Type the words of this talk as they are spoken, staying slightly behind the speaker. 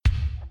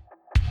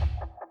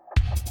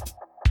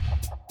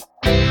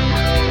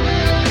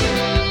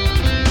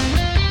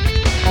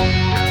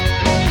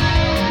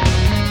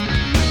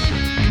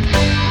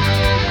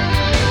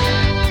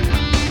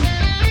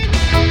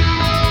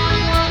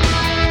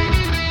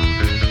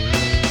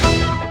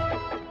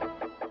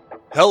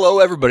Hello,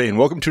 everybody, and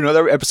welcome to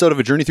another episode of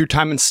A Journey Through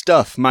Time and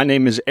Stuff. My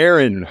name is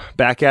Aaron,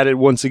 back at it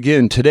once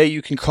again. Today,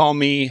 you can call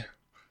me...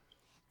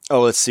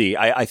 Oh, let's see.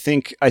 I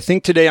think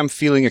today I'm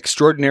feeling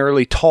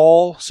extraordinarily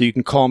tall, so you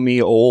can call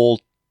me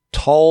old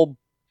tall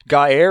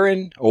guy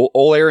Aaron,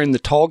 old Aaron the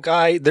tall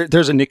guy.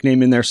 There's a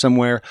nickname in there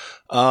somewhere.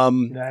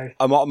 Nice.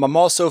 I'm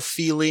also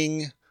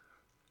feeling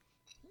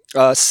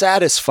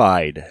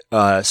satisfied,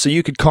 so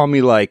you could call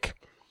me like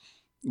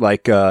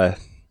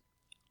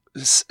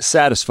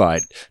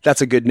Satisfied.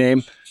 That's a good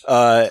name.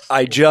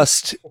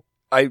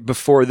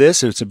 Before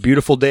this, it's a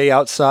beautiful day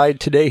outside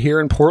today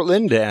here in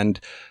Portland, and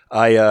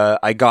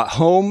I got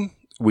home.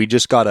 We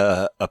just got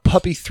a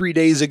puppy 3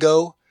 days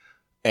ago,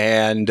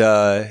 and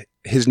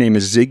his name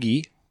is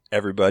Ziggy,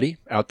 everybody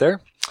out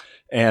there.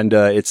 And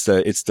it's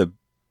the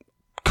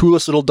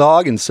coolest little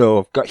dog, and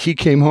so he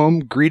came home,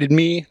 greeted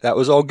me. That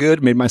was all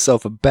good. Made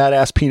myself a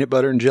badass peanut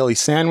butter and jelly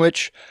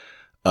sandwich.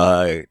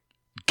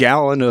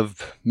 Gallon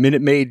of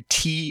Minute Maid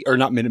tea, or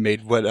not Minute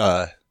Maid,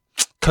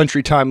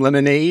 Country Time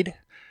lemonade.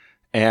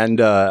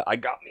 And I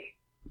got me.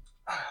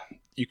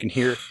 You can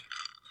hear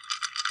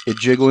it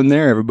jiggling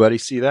there, everybody.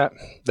 See that?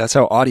 That's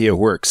how audio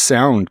works.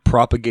 Sound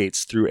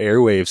propagates through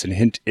airwaves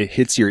and it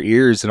hits your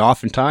ears, and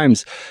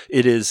oftentimes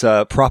it is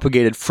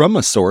propagated from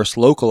a source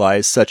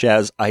localized, such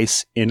as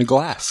ice in a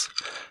glass.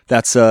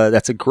 That's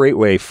a great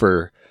way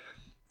for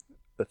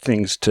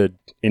things to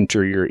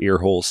enter your ear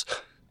holes.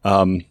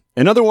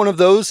 Another one of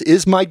those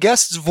is my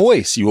guest's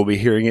voice. You will be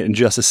hearing it in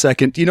just a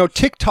second. You know,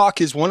 Tik Tok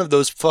is one of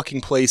those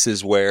fucking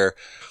places where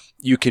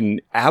you can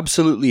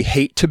absolutely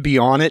hate to be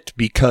on it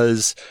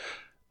because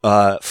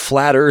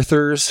flat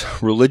earthers,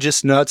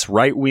 religious nuts,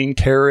 right-wing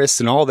terrorists,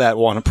 and all that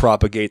want to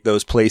propagate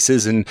those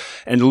places and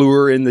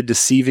lure in the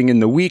deceiving and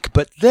the weak.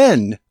 But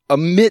then,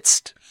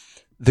 amidst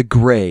the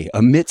gray,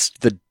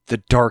 amidst the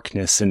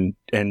darkness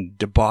and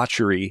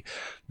debauchery,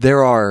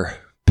 there are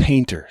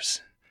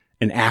painters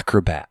and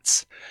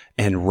acrobats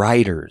and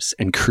writers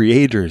and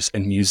creators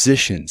and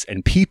musicians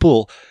and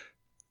people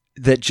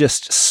that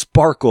just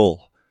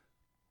sparkle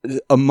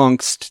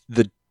amongst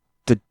the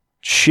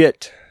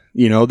shit.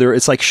 You know,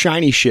 it's like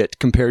shiny shit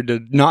compared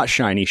to not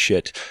shiny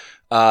shit.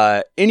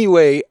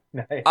 Anyway,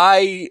 Nice.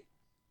 I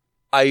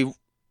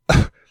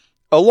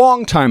a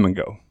long time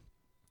ago,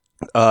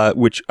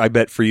 which I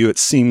bet for you it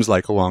seems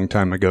like a long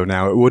time ago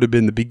now, it would have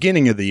been the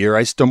beginning of the year,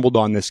 I stumbled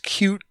on this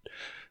cute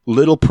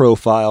little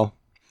profile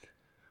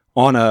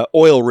on a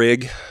oil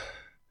rig,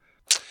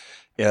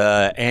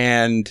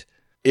 and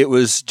it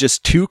was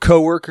just two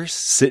coworkers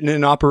sitting in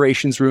an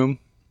operations room,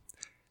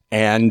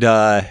 and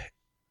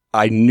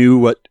I knew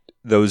what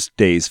those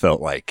days felt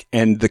like,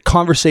 and the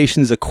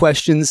conversations, the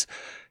questions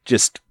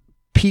just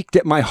piqued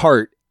at my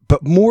heart.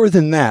 But more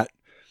than that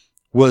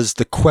was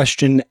the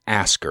question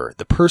asker,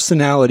 the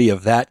personality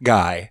of that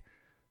guy,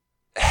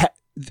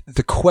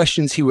 the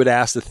questions he would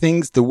ask, the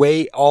things, the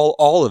way,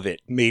 all of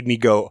it made me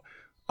go,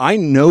 I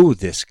know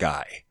this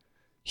guy.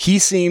 He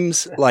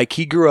seems like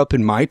he grew up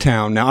in my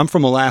town. Now, I'm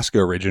from Alaska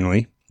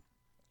originally.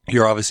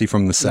 You're obviously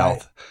from the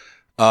South.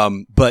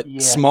 But Yeah,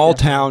 small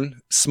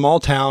definitely.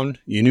 town,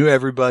 you knew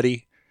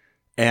everybody.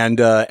 And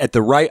at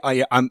the right,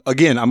 I'm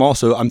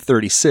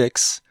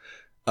 36.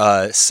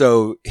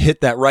 So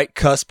hit that right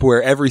cusp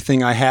where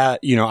everything I had,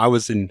 you know, I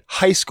was in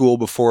high school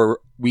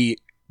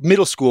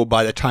middle school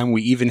by the time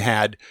we even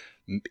had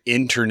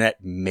internet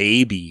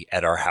maybe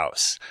at our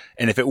house.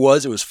 And if it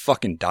was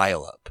fucking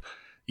dial up,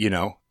 you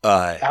know?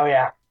 Oh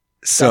yeah.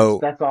 So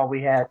That's all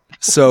we had.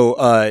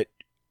 So,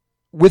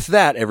 with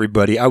that,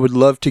 everybody, I would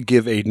love to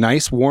give a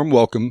nice, warm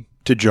welcome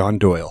to John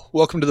Doyle.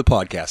 Welcome to the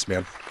podcast,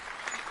 man.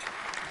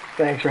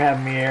 Thanks for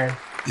having me, Aaron.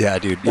 Yeah,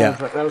 dude. Yeah,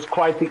 That was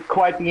quite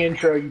the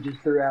intro you just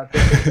threw out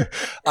there.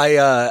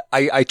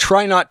 I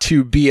try not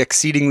to be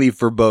exceedingly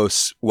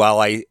verbose while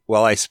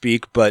I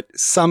speak, but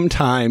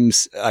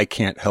sometimes I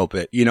can't help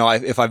it. You know,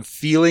 if I'm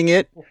feeling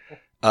it,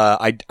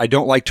 I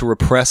don't like to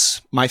repress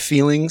my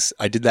feelings.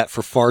 I did that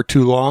for far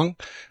too long,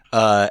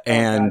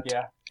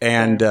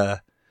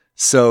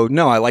 so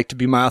no, I like to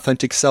be my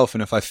authentic self.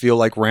 And if I feel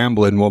like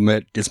rambling,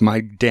 well, it's my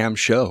damn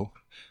show.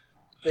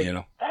 You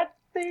know.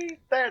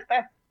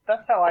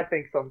 That's how I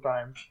think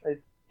sometimes.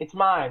 It's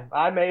mine.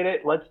 I made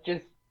it.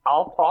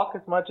 I'll talk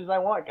as much as I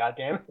want.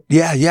 Goddamn.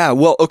 Yeah.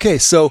 Well, okay.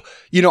 So,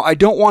 you know, I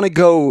don't want to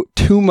go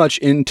too much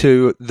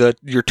into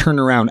your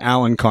turnaround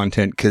Allen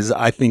content, because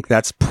I think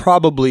that's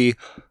probably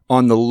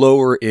on the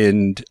lower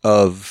end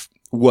of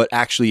what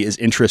actually is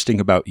interesting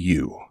about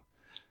you.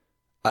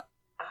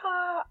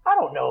 I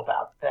don't know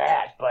about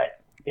that,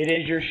 but it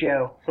is your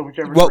show, so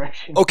whichever Well,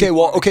 direction. okay.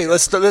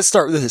 Let's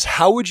start with this.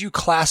 How would you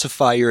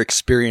classify your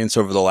experience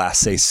over the last,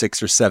 say,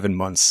 6 or 7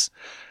 months?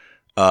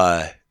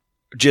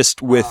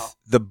 Just with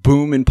the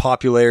boom in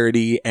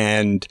popularity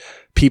and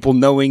people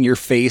knowing your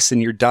face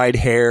and your dyed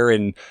hair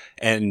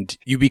and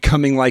you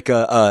becoming like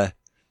I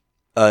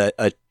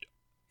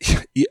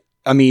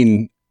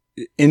mean,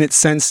 in its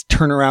sense,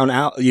 turn around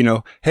out, you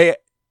know, hey,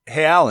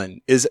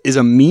 Alan is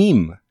a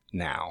meme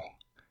now.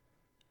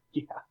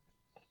 Yeah.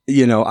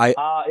 You know,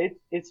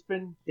 it's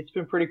been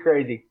pretty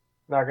crazy.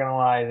 Not gonna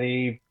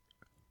lie.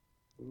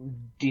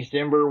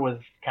 December was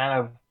kind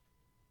of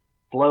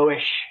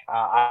flowish.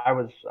 I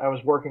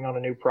was working on a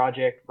new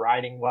project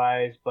writing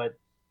wise, but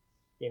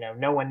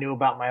no one knew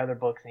about my other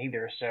books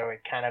either, so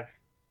it kind of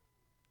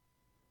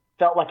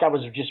felt like I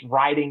was just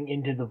writing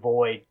into the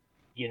void.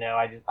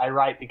 I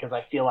write because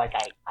I feel like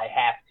I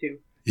have to.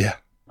 Yeah.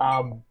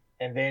 And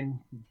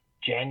then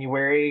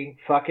January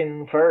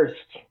fucking 1st,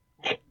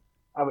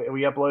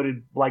 we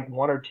uploaded like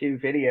 1 or 2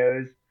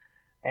 videos,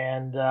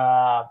 and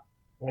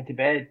went to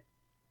bed.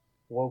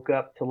 Woke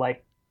up to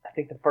like, I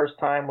think the first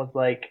time was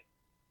like,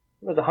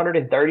 it was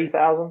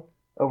 130,000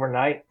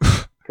 overnight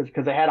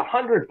because I had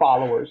 100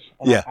 followers.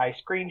 And yeah. I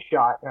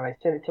screenshot and I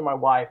sent it to my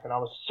wife, and I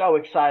was so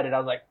excited. I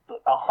was like,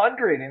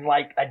 100 in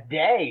like a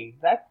day.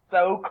 That's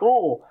so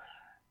cool.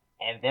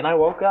 And then I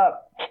woke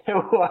up to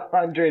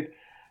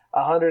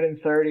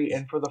 130.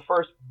 And for the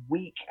first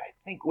week, I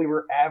think we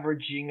were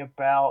averaging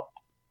about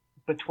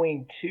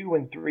between 200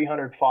 and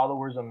 300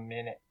 followers a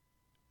minute.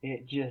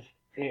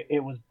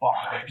 It was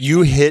bonkers.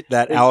 You hit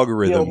that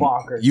algorithm.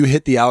 Bonkers. You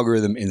hit the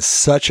algorithm in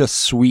such a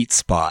sweet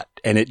spot,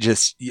 and it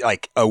just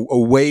like a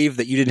wave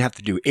that you didn't have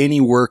to do any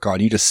work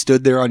on. You just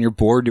stood there on your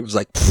board. It was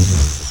like,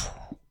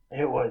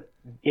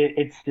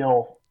 it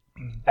still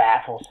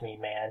baffles me,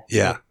 man.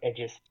 Yeah.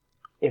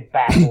 It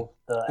baffles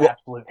the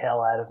absolute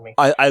hell out of me.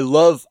 I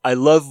love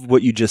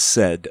what you just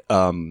said.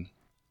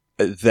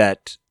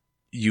 That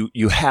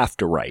you have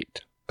to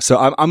write. So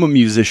I'm a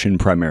musician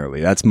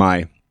primarily. That's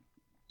my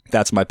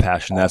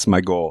passion. That's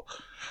my goal.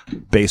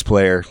 Bass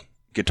player,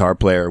 guitar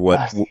player,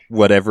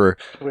 whatever.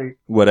 Sweet.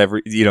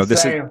 Whatever.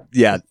 This Same. is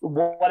yeah.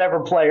 Whatever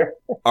player.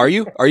 Are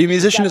you a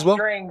musician as well?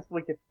 Strings,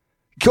 we could.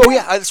 Oh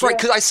yeah, that's right.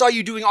 Because I saw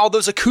you doing all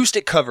those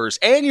acoustic covers,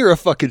 and you're a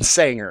fucking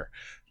singer.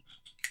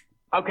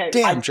 Okay,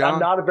 damn, John. I'm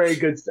not a very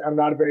good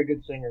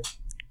singer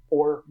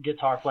or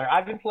guitar player.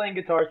 I've been playing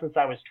guitar since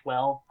I was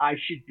 12. I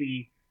should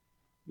be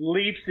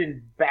leaps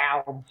and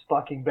bounds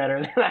fucking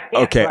better than I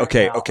am Okay.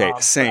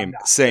 now.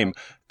 Same.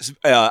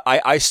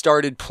 I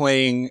started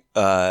playing.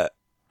 I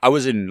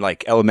was in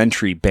like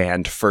elementary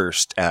band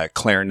first,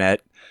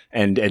 clarinet,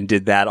 and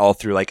did that all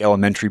through like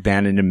elementary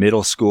band into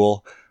middle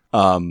school.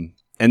 And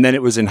then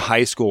it was in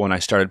high school when I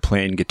started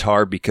playing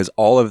guitar because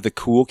all of the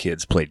cool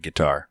kids played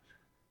guitar.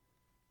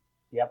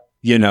 Yep.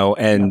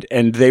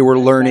 And they were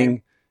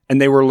learning. And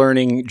they were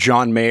learning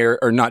John Mayer,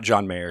 or not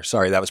John Mayer.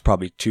 Sorry, that was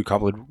probably too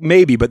complicated.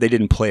 Maybe, but they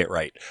didn't play it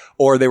right.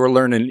 Or they were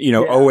learning,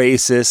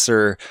 Oasis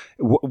or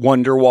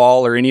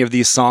Wonderwall or any of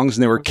these songs,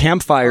 and they were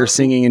campfire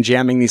singing and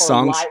jamming these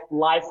songs.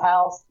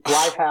 Lifehouse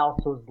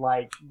was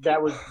like,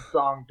 that was the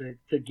song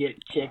to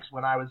get kicks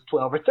when I was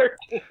 12 or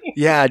 13.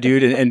 Yeah,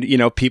 dude.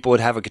 And people would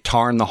have a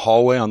guitar in the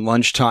hallway on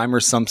lunchtime or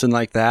something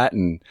like that.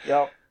 And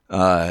yep.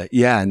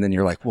 And then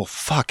you're like, well,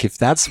 fuck, if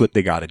that's what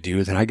they got to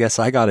do, then I guess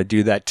I got to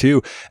do that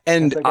too.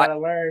 And I gotta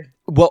learn.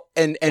 Well,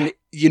 and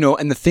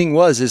the thing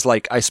is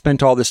like, I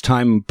spent all this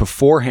time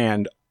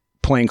beforehand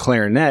playing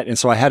clarinet. And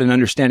so I had an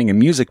understanding of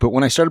music, but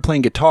when I started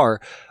playing guitar,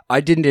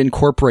 I didn't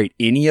incorporate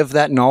any of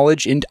that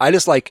knowledge. And I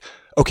just like,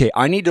 okay,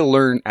 I need to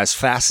learn as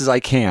fast as I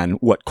can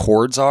what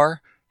chords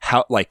are.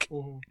 How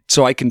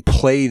so I can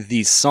play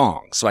these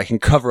songs, so I can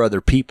cover other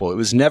people. It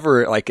was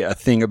never like a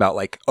thing about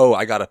like, oh,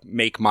 I got to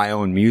make my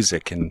own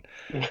music and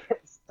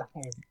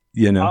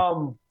Yeah,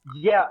 I'll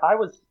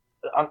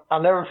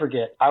never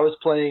forget. I was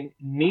playing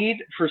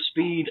Need for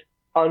Speed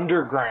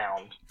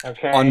Underground.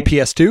 Okay, on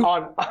PS2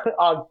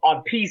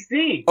 on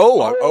PC.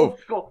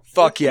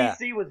 Fuck yeah!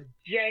 PC was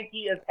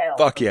janky as hell.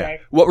 Fuck yeah!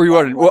 What were you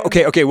running?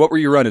 Okay. What were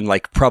you running?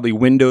 Like probably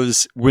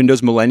Windows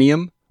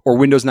Millennium. Or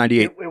Windows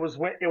 98? It was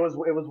Windows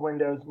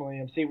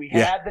Millennium. See, we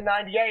had the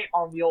 98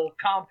 on the old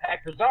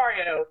compact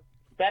Rosario.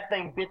 That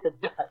thing bit the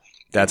dust.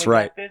 That's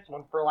right. This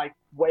one for like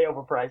way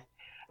overpriced.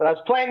 But I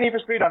was playing Need for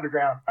Speed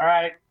Underground. All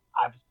right,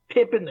 I was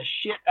pimping the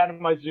shit out of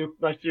my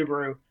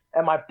Subaru,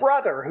 and my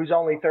brother, who's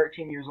only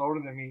 13 years older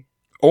than me,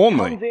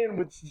 comes in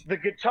with the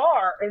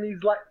guitar, and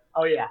he's like,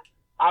 "Oh yeah,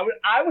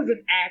 I was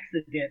an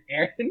accident,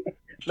 Aaron."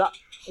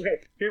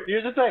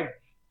 Here's the thing.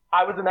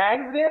 I was an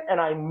accident, and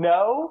I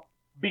know.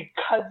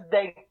 Because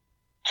they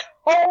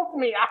told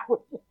me I was.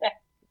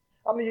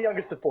 I'm the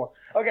youngest of 4.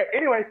 Okay,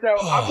 anyway, so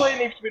I'm playing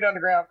Need for Speed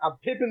Underground. I'm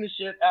pimping the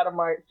shit out of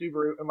my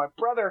Subaru, and my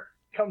brother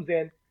comes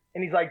in,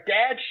 and he's like,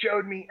 Dad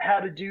showed me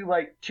how to do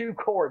like 2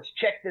 chords.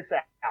 Check this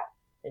out.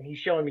 And he's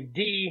showing me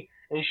D,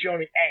 and he's showing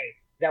me A.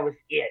 That was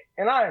it.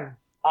 And I'm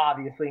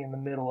obviously in the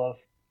middle of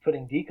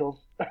putting decals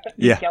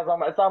on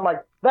my. So I'm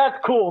like, that's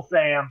cool,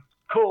 Sam.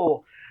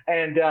 Cool.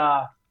 And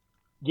I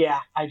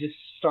just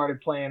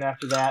started playing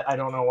after that. I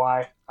don't know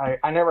why.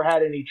 I never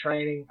had any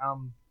training.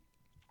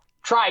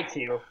 Tried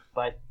to,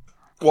 but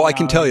well, I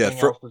can tell you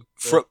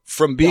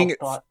from being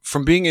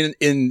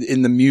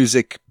in the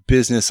music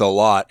business a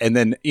lot, and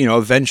then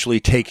eventually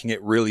taking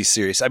it really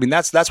serious. I mean,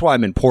 that's why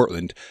I'm in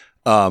Portland.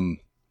 And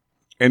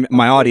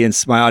my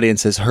audience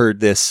has heard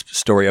this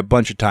story a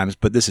bunch of times,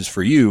 but this is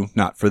for you,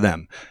 not for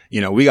them.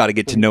 We got to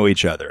get to know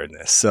each other in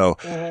this. I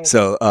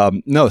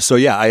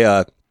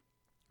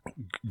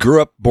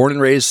grew up, born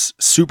and raised,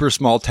 super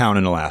small town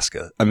in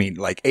Alaska. I mean,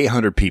 like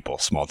 800 people,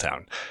 small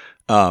town.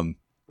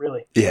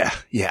 really. Yeah,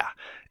 yeah.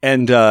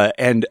 And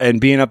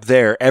being up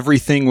there,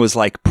 everything was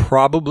like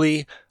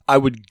probably, I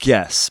would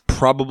guess,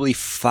 probably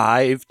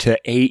 5 to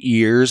 8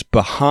 years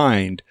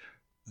behind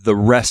the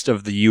rest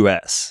of the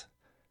US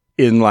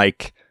in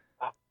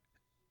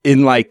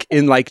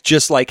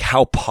just like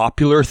how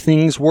popular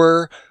things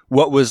were,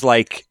 what was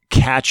like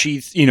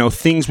catchy, you know,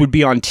 things would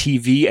be on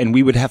TV and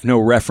we would have no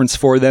reference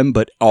for them,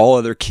 but all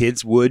other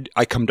kids would.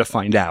 I come to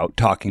find out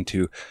talking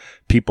to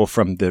people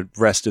from the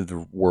rest of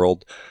the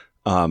world.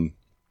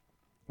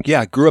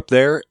 Yeah, grew up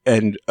there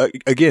and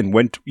again,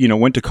 went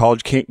to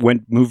college,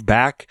 moved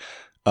back,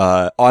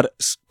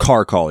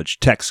 car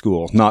college, tech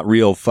school, not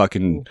real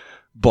fucking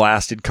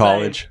blasted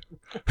college.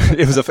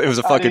 It was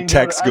a fucking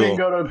tech school. I didn't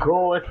go to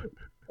college.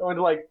 I went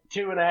to like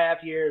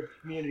 2.5 years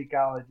community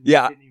college. And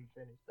yeah. Didn't even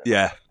finish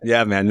that.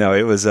 Yeah, man. No,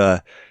 it was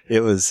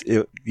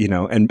you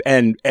know,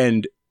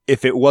 and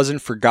if it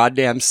wasn't for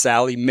goddamn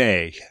Sally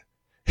Mae,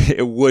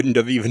 it wouldn't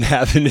have even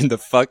happened in the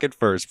fucking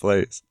first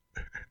place.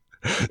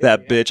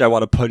 That bitch, I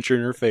want to punch her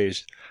in her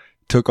face.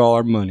 Took all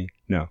our money.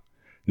 No,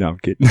 I'm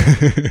kidding. I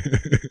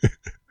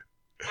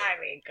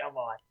mean, come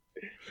on.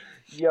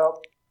 Yup.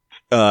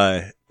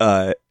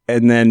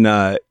 And then,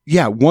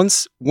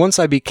 once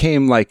I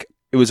became like,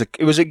 it was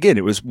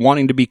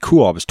wanting to be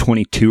cool. I was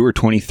 22 or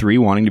 23,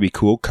 wanting to be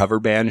cool, cover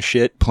band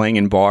shit, playing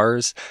in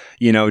bars,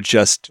 you know,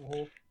 just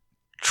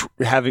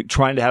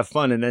trying to have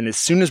fun. And then as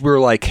soon as we were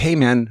like, hey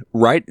man,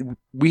 right,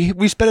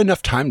 we spent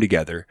enough time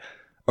together.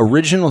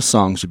 Original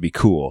songs would be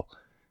cool.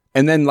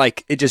 And then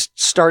like, it just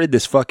started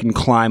this fucking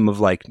climb of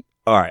like,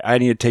 all right, I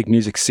need to take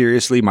music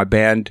seriously. My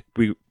band,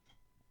 we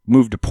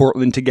moved to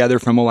Portland together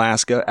from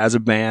Alaska as a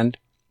band.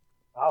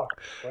 Oh,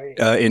 great.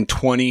 In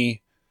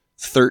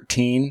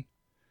 2013,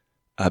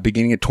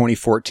 beginning of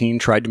 2014,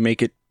 tried to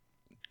make it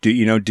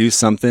do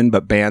something,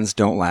 but bands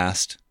don't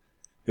last.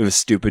 It was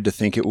stupid to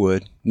think it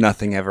would.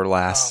 Nothing ever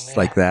lasts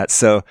like that.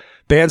 So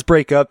bands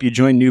break up, you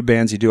join new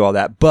bands, you do all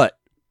that. But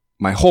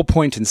my whole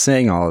point in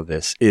saying all of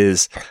this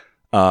is,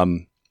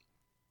 I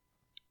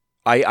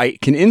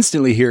can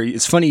instantly hear,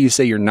 it's funny you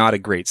say you're not a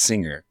great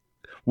singer.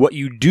 What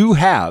you do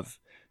have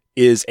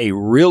is a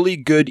really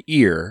good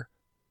ear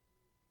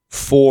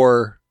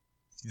for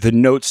the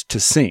notes to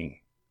sing.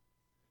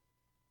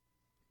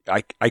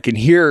 I can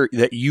hear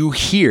that you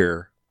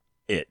hear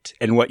it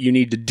and what you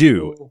need to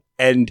do.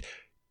 And,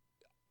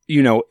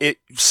 you know,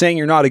 saying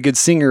you're not a good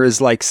singer is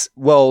like,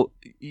 well,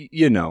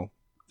 you know,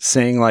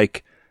 saying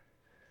like,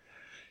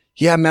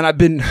 yeah, man, I've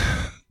been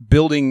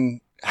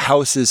building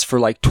houses for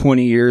like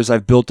 20 years.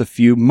 I've built a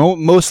few,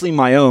 mostly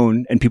my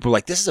own. And people are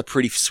like, this is a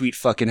pretty sweet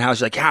fucking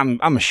house. You're like, yeah,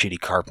 I'm a shitty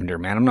carpenter,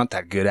 man. I'm not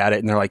that good at it.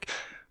 And they're like,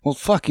 well,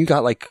 fuck, you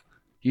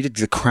did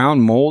the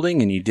crown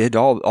molding and you did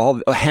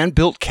all a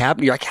hand-built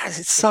cabinet. You're like, yeah, it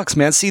sucks,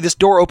 man. See, this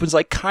door opens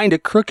like kind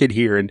of crooked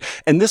here. And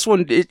this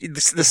one,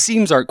 the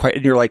seams aren't quite,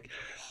 and you're like,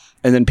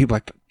 and then people are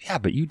like, yeah,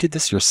 but you did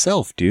this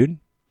yourself, dude.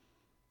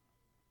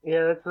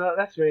 Yeah,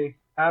 that's me.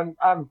 I'm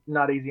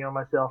not easy on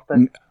myself.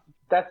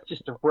 That's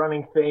just a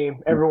running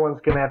theme.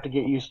 Everyone's gonna have to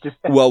get used to.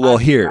 Well,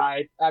 here.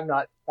 I'm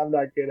not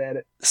good at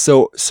it.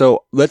 So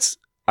let's.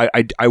 I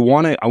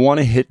want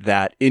to hit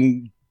that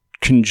in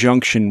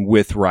conjunction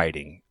with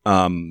writing,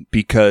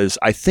 because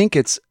I think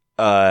it's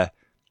those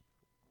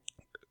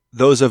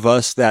of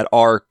us that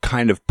are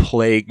kind of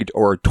plagued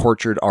or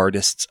tortured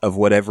artists of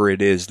whatever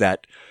it is,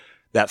 that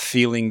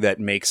feeling that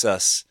makes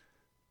us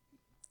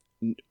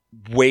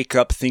wake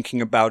up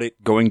thinking about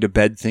it, going to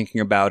bed thinking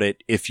about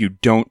it. If you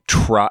don't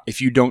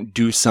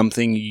do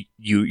something,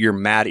 you're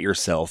mad at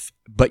yourself,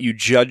 but you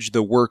judge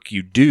the work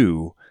you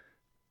do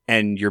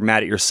and you're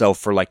mad at yourself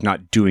for like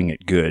not doing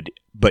it good,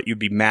 but you'd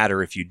be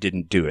madder if you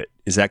didn't do it.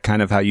 Is that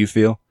kind of how you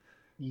feel?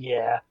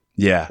 Yeah.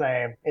 Yeah.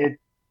 Same.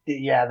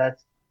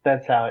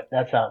 That's how it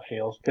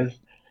feels. Cause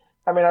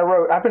I mean,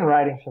 I've been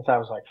writing since I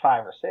was like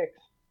 5 or 6,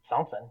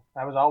 something.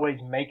 I was always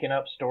making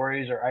up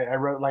stories, or I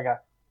wrote like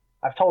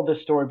I've told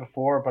this story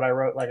before, but I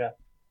wrote like a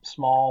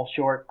small,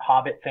 short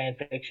Hobbit fan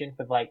fiction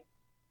with like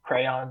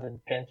crayons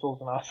and pencils,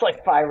 and I was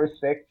like 5 or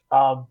 6.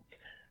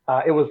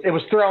 It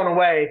was thrown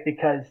away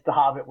because the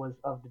Hobbit was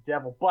of the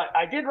devil, but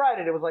I did write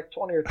it. It was like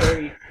 20 or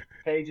 30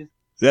 pages.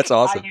 That's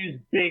awesome.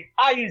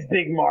 I use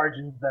big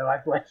margins though.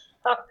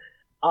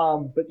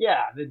 But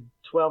yeah, the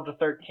 12 to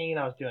 13,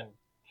 I was doing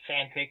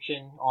fan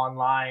fiction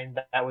online.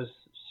 That was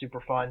super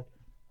fun.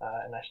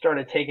 And I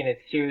started taking it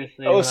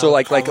seriously. Oh, so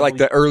like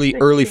the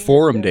early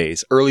forum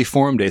days.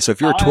 So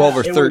if you were 12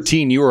 or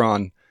 13, you were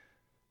on.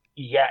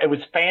 Yeah, it was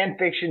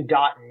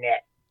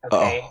fanfiction.net.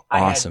 Okay. Oh,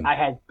 awesome. I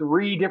had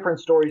 3 different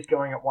stories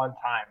going at one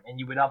time, and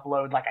you would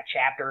upload like a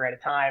chapter at a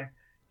time,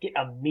 get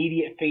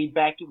immediate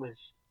feedback. It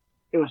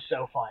was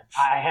so fun.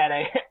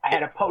 I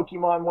had a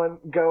Pokemon one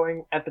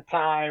going at the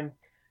time,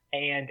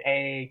 and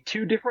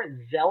 2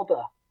 different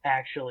Zelda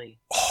stories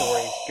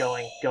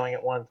going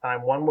at one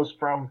time. One was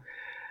from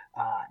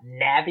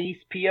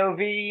Navi's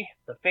POV,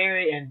 the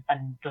fairy, and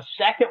the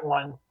second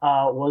one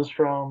was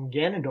from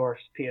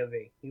Ganondorf's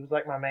POV. He was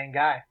like my main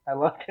guy. I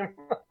loved him.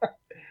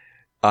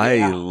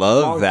 I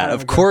love that.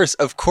 Of course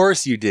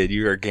you did.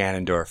 You were a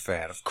Ganondorf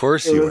fan. Of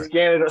course you were.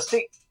 Ganondorf.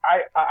 See,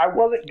 I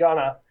wasn't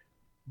gonna,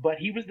 but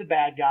he was the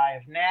bad guy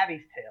of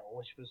Natty's Tale,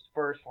 which was the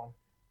first one.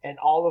 And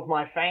all of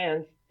my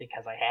fans,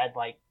 because I had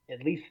like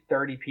at least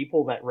 30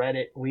 people that read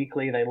it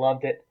weekly, they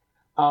loved it.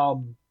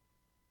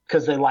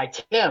 Because they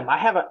liked him.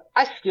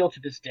 I still to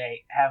this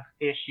day have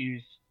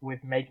issues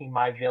with making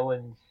my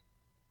villains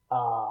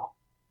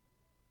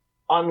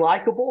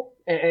unlikable,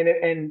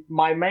 and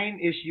my main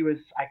issue is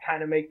I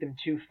kind of make them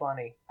too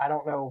funny. I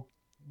don't know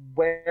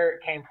where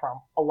it came from.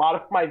 A lot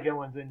of my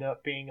villains end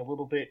up being a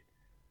little bit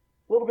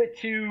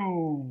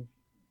too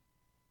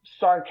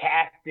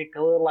sarcastic,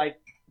 a little like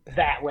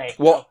that way.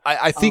 Well,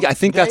 I think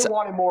that's they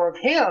wanted more of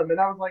him,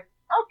 and I was like,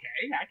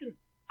 okay,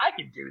 I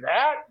can do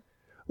that.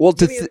 Well,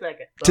 Give me a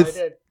second.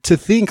 So to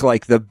think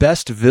like the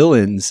best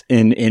villains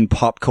in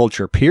pop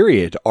culture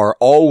period are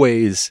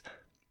always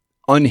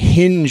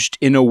unhinged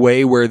in a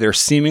way where they're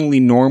seemingly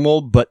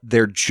normal, but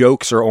their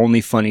jokes are only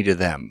funny to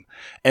them.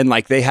 And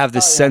like they have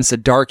this sense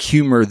of dark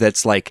humor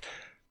that's like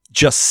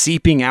just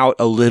seeping out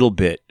a little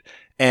bit.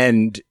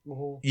 And,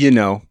 you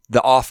know,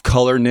 the off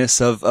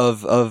colorness of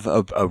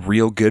a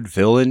real good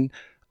villain.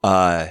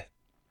 I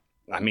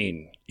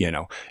mean, you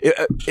know,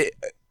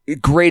 a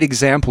great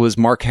example is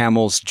Mark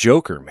Hamill's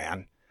Joker,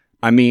 man.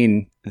 I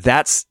mean,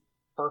 that's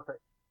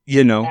perfect.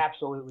 You know,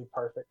 absolutely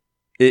perfect.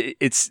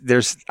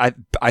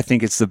 I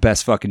think it's the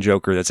best fucking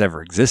Joker that's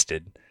ever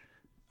existed.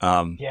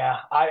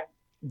 I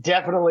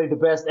definitely the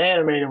best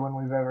animated one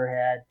we've ever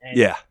had.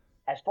 And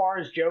as far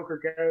as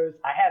Joker goes,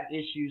 I have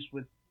issues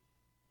with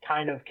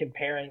kind of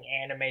comparing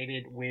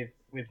animated with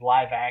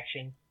live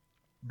action.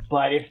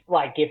 But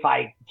if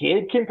I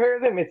did compare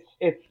them,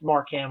 it's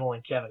Mark Hamill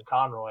and Kevin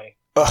Conroy.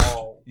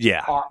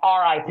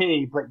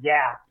 R.I.P. But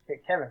yeah,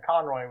 Kevin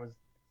Conroy was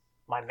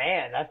my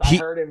man. I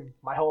heard him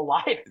my whole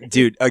life.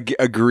 Dude,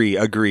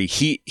 agree.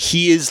 He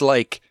is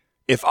like,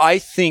 if I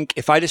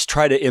just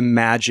try to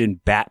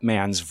imagine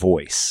Batman's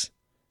voice,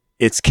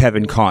 it's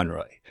Kevin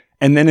Conroy.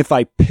 And then if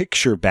I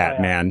picture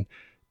Batman,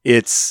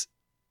 it's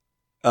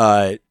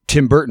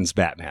Tim Burton's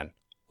Batman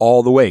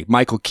all the way.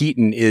 Michael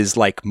Keaton is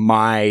like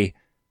my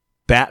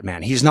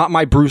Batman. He's not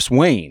my Bruce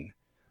Wayne,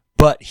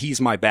 but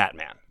he's my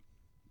Batman.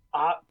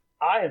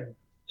 I am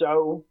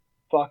so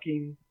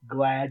fucking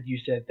glad you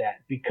said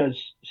that,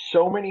 because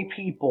so many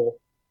people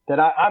that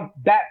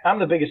I'm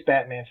the biggest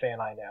Batman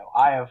fan I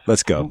know.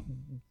 Let's go.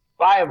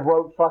 I have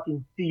wrote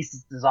fucking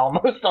theses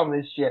almost on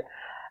this shit,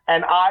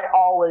 and I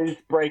always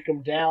break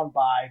them down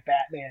by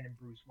Batman and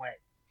Bruce Wayne,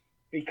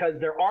 because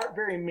there aren't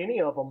very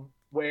many of them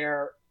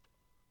where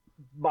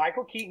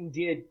Michael Keaton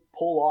did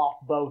pull off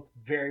both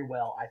very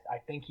well. I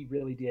think he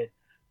really did,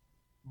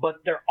 but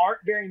there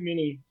aren't very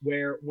many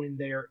where when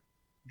they're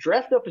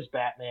dressed up as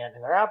Batman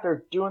and they're out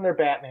there doing their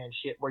Batman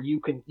shit, where you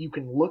can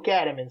look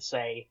at him and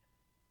say,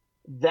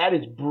 that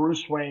is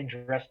Bruce Wayne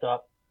dressed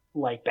up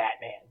like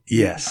Batman.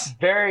 Yes.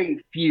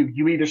 Very few.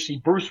 You either see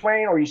Bruce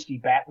Wayne or you see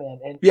Batman.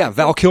 And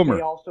Val Kilmer.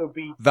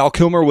 Val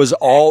Kilmer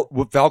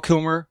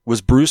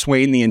was Bruce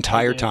Wayne the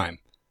entire time.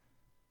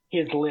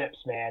 His lips,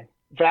 man.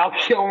 Val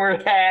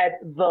Kilmer had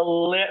the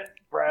lips,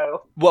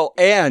 bro. Well,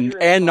 and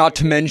not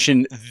to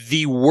mention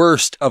the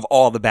worst of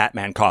all the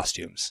Batman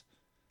costumes.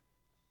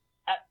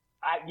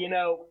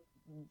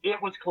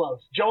 It was close.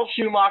 Joel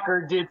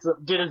Schumacher did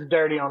us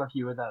dirty on a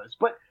few of those.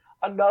 But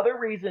another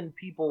reason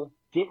people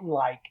didn't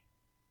like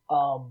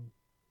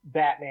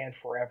Batman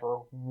Forever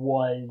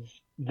was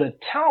the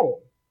tone.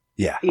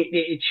 Yeah.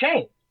 It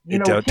changed.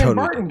 Tim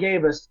Burton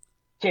gave us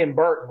Tim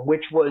Burton,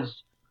 which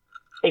was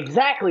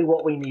exactly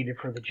what we needed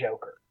for the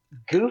Joker.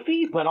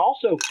 Goofy, but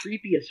also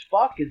creepy as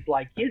fuck, is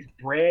like his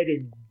bread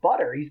and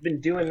butter. He's been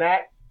doing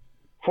that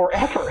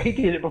forever. He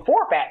did it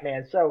before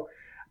Batman. So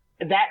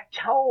that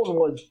tone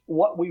was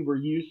what we were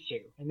used to.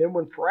 And then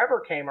when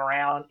Forever came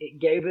around, it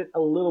gave it a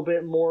little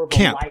bit more of a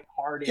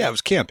lighthearted. Yeah, it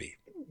was campy.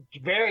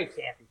 Very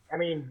campy. I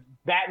mean,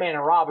 Batman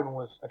and Robin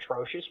was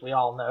atrocious, we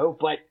all know,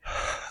 but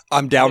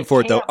I'm down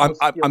for it though.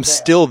 I'm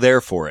still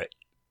there for it.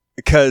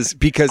 Because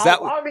that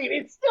I mean,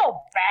 it's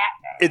still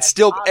Batman. It's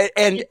still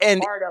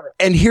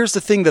and here's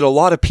the thing that a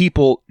lot of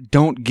people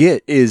don't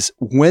get is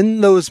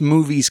when those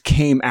movies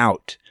came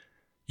out,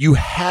 you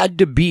had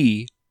to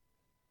be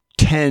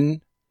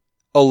 10,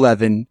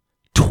 11,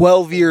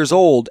 12 years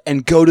old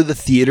and go to the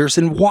theaters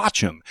and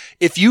watch them.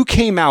 If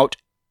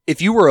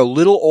you were a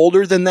little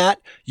older than that,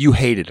 you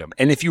hated them.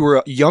 And if you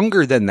were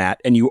younger than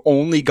that and you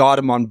only got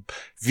them on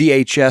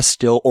VHS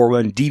still, or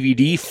when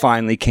DVD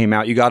finally came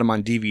out, you got them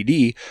on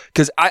DVD.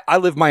 Cause I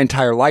lived my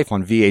entire life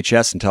on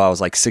VHS until I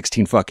was like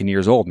 16 fucking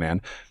years old,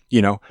 man.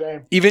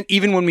 Same.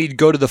 Even when we'd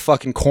go to the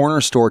fucking corner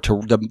store,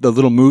 to the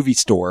little movie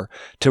store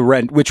to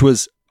rent, which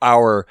was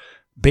our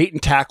bait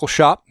and tackle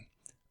shop,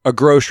 a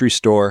grocery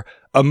store,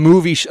 a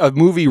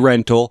movie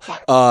rental,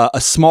 a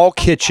small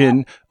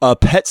kitchen, a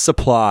pet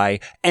supply,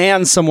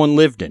 and someone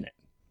lived in it.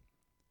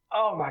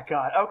 Oh my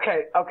God.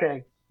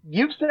 Okay.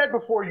 You've said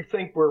before you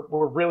think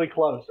we're really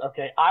close.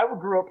 Okay. I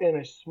grew up in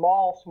a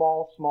small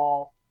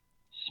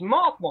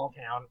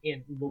town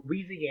in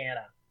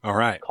Louisiana. All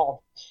right. Called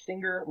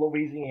Singer,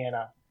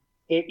 Louisiana.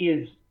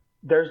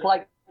 There's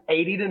like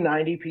 80 to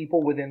 90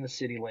 people within the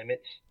city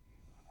limits.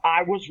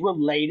 I was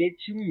related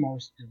to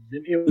most of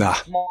them. It was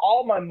small,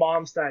 all my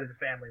mom's side of the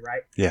family,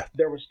 right? Yeah.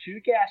 There was 2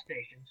 gas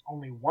stations.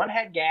 Only one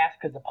had gas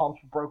because the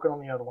pumps were broken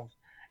on the other ones.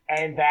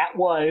 And that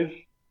was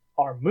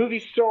our movie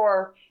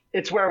store.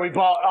 It's where we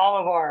bought all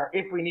of our,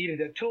 if we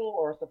needed a tool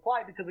or a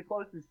supply, because the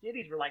closest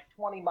cities were like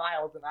 20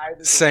 miles in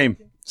either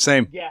direction.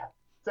 Same. Yeah,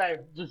 same.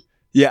 Just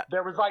yeah.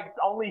 There was like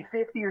only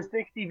 50 or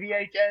 60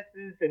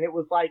 VHSs, and it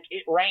was like,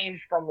 it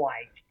ranged from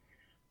like,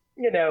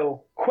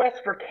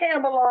 Quest for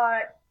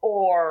Camelot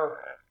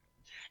or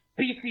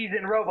Species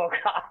in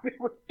RoboCop. It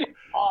was just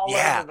all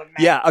over the map.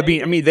 Yeah. I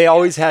mean, they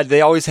always had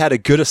a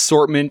good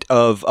assortment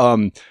of,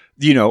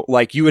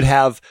 like you would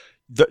have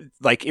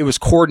it was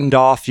cordoned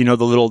off,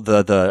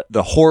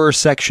 the horror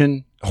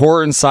section.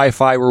 Horror and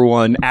sci-fi were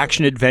one,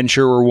 action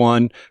adventure were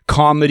one,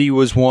 comedy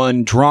was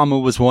one, drama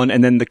was one,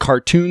 and then the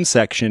cartoon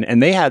section.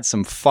 And they had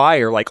some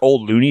fire, like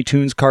old Looney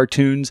Tunes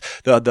cartoons,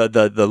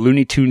 the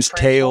Looney Tunes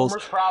Tales,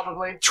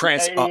 probably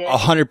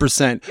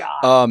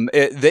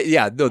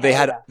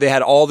 100%. They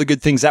had all the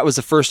good things. That was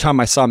the first time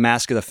I saw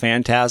Mask of the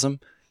Phantasm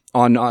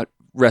on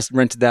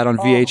rented that on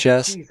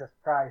VHS. Jesus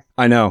Christ!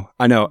 I know.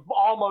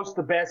 Almost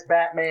the best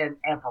Batman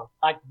ever.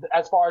 Like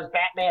as far as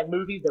Batman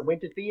movies that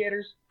went to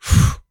theaters.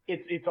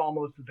 It's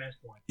almost the best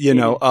one.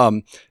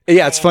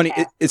 It's funny.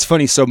 It's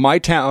funny. So my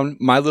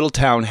little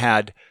town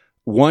had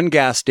one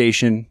gas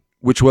station,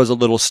 which was a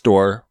little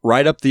store.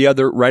 Right up the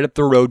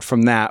road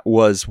from that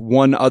was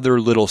one other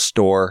little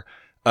store.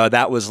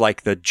 That was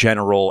like the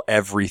general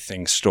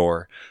everything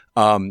store.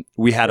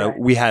 We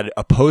had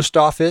a post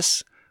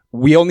office.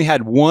 We only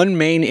had one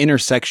main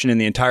intersection in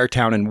the entire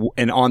town,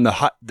 and on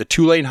the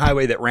 2-lane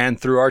highway that ran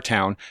through our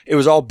town, it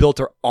was all built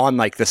on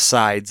like the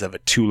sides of a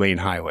 2-lane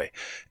highway,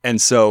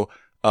 and so.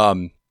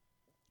 One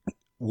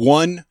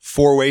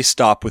 4-way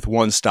stop with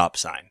one stop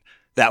sign.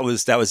 That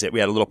was it. We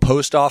had a little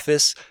post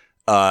office,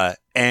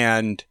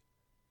 and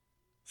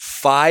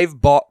 3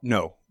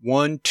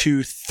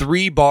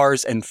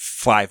 bars and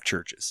 5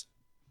 churches.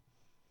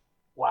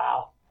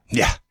 Wow.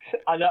 Yeah.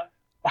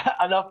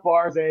 Enough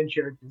bars and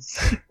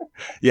churches.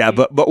 Yeah,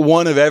 but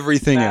one of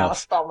everything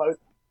else. Almost.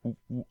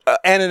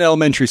 And an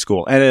elementary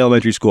school.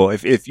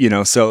 If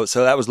so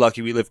that was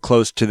lucky. We lived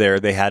close to there.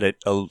 They had a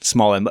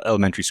small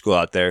elementary school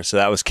out there. So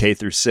that was K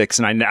through 6.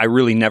 And I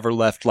really never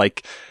left.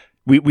 Like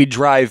we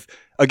drive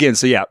again.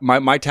 So yeah,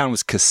 my town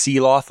was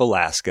Kasilof,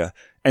 Alaska.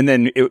 And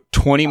then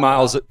 20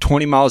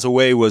 miles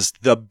away was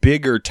the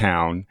bigger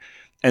town.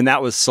 And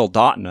that was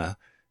Soldotna.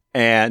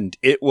 And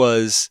it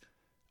was,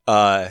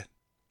 when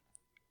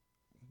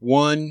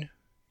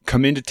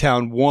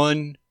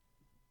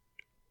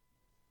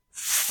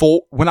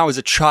I was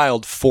a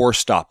child, 4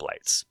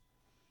 stoplights.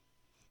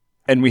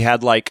 And we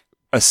had like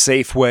a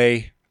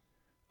Safeway.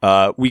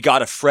 We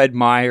got a Fred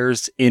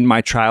Meyer's in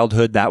my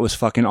childhood. That was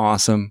fucking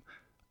awesome.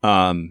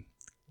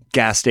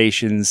 Gas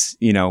stations,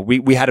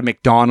 we had a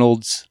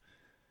McDonald's.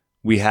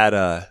 We had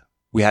a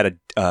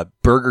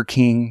Burger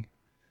King.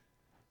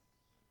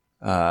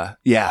 All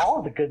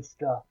the good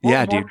stuff.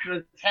 What dude. What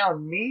does the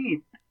town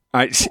need?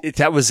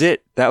 That was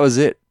it.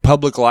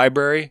 Public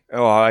library.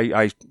 Oh,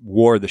 I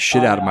wore the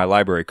shit out of my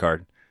library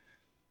card.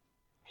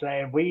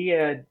 So we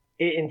had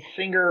in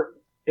Singer.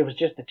 It was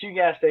just the 2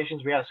 gas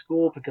stations. We had a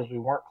school because we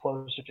weren't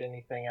closer to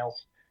anything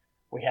else.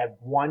 We had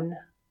one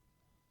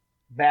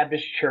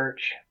Baptist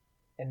church,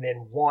 and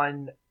then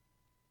one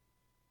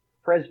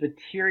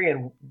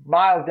Presbyterian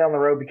miles down the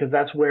road because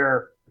that's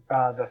where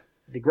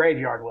the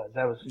graveyard was.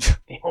 That was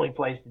the only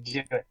place to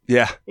do it.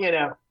 Yeah.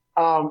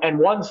 And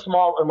one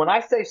small, and when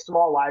I say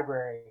small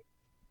library,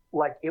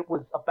 like it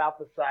was about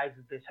the size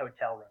of this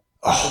hotel room.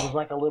 It was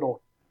like a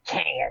little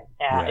can.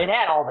 It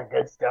had all the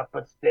good stuff,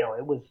 but still,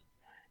 it was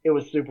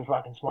super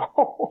fucking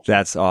small.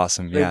 That's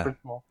awesome. Super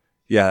small.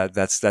 Yeah,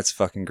 that's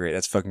fucking great.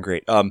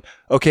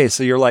 Okay,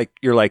 so you're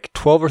like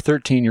 12 or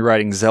 13. You're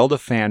writing Zelda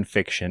fan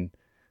fiction,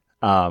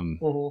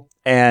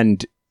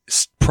 and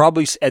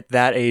probably at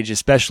that age,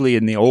 especially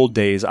in the old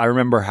days, I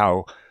remember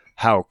how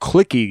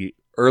cliquey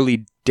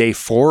early day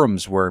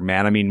forums were,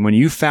 man. I mean, when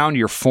you found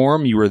your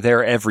forum, you were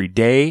there every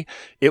day.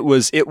 It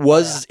was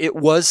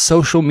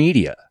social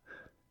media.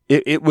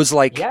 It was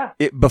like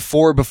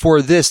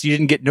before this, you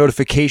didn't get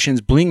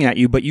notifications blinging at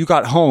you, but you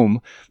got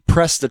home,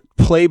 pressed the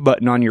play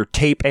button on your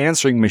tape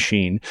answering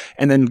machine,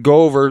 and then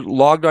go over,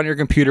 logged on your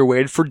computer,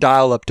 waited for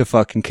dial up to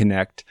fucking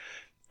connect,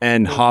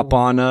 and hop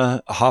on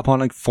a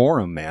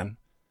forum, man.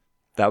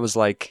 That was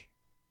the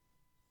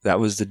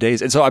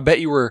days. And so I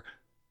bet you were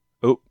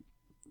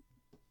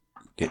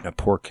getting a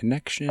poor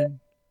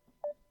connection.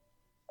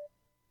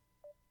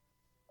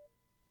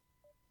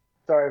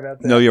 Sorry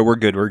about that. No, yeah, we're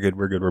good.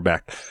 We're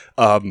back.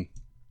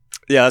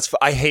 Yeah,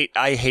 I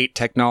hate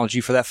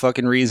technology for that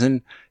fucking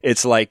reason.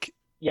 It's like,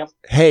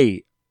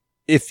 hey,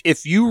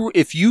 if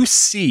you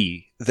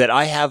see that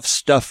I have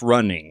stuff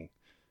running,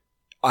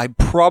 I'm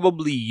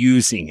probably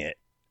using it.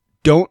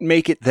 Don't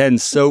make it then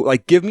so,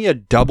 like, give me a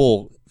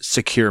double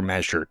secure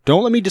measure.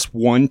 Don't let me just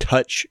one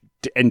touch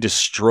and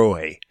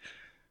destroy.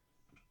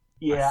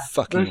 Yeah.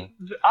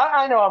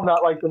 I know I'm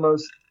not like the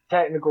most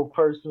technical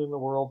person in the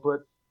world,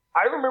 but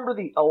I remember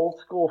the old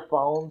school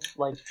phones,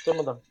 like some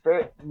of the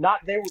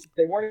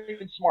they weren't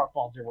even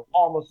smartphones. They were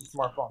almost a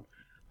smartphone,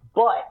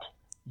 but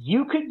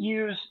you could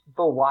use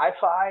the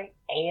Wi-Fi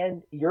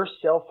and your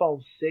cell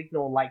phone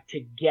signal like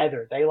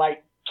together. They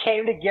like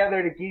came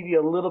together to give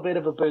you a little bit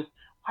of a boost.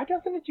 Why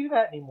doesn't it do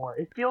that anymore?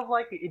 It feels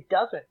like it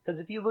doesn't, because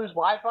if you lose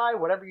Wi-Fi,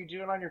 whatever you're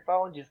doing on your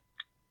phone just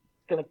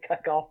gonna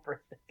cut off for a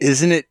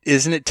second.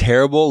 Isn't it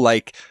terrible?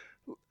 Like,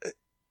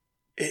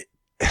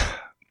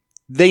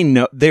 they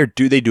know they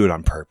do it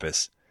on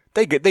purpose.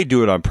 They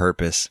do it on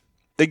purpose.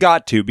 They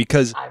got to,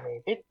 because I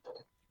mean, it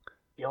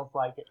feels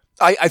like it.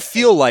 I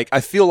feel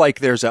like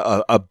there's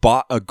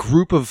a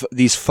group of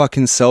these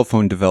fucking cell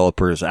phone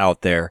developers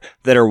out there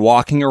that are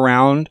walking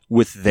around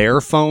with their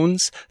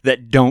phones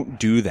that don't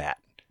do that.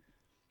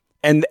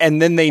 And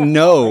then they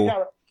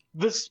know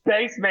the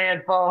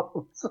spaceman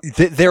phones.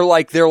 They're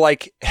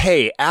like,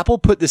 hey, Apple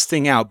put this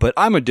thing out, but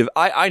I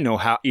know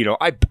how,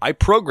 I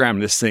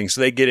programmed this thing. So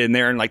they get in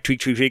there and like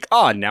tweak.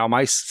 Oh, now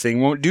my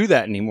thing won't do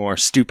that anymore.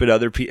 Stupid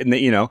other people. And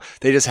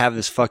they just have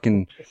this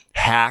fucking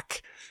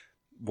hack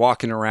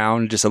walking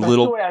around, just That's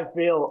little. The way I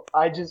feel.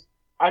 I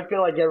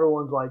feel like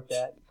everyone's like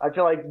that. I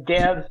feel like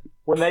devs,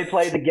 when they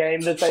play the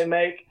game that they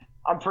make,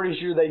 I'm pretty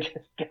sure they just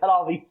got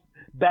all these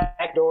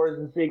back doors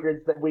and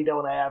secrets that we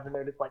don't have, and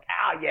they're just like,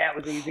 yeah, it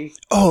was easy.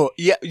 Oh,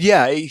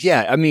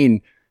 yeah. I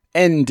mean,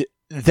 and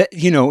that,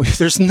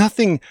 there's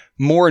nothing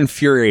more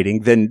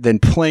infuriating than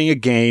playing a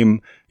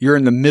game. You're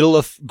in the middle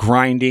of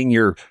grinding.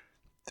 You're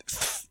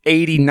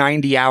 80,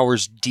 90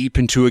 hours deep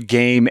into a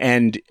game,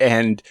 and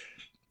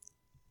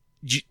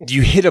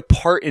you hit a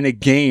part in a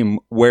game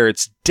where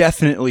it's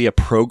definitely a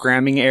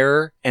programming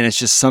error and it's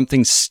just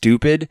something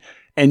stupid,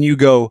 and you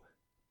go,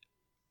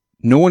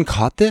 no one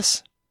caught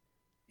this?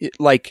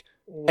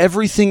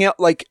 Everything else,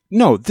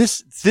 no,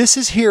 this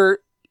is here.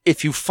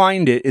 If you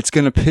find it, it's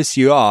going to piss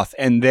you off,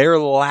 and they're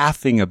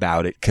laughing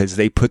about it because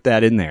they put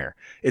that in there.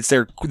 It's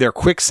their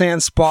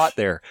quicksand spot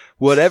there,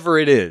 whatever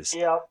it is.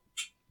 Yeah.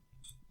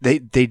 They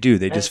do.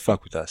 They just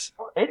fuck with us.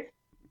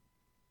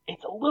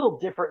 It's a little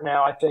different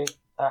now, I think.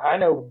 I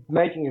know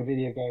making a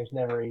video game is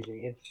never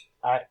easy.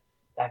 I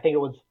think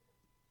it was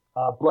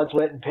Blood,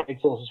 Sweat, and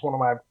Pixels is one of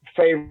my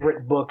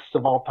favorite books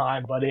of all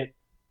time, but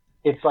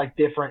it's like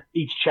different.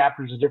 Each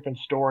chapter is a different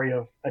story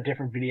of a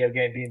different video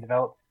game being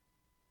developed.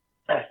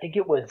 I think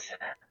it was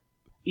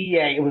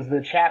EA. It was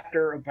the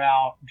chapter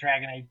about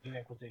Dragon Age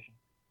Inquisition.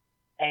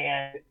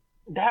 And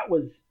that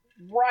was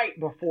right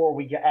before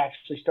we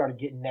actually started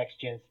getting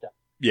next-gen stuff.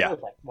 Yeah. It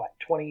was like,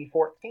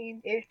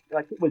 2014-ish?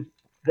 Like, it was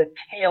the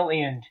tail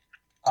end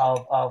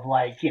of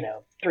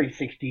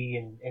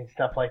 360 and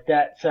stuff like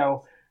that.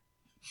 So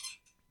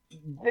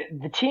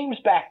the teams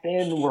back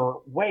then were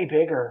way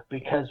bigger,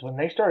 because when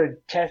they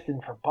started testing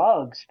for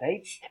bugs,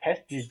 they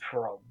tested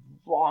for a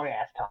long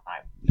ass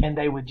time, and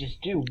they would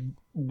just do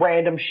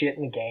random shit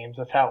in the games.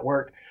 That's how it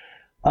worked.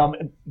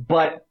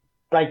 But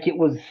like, it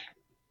was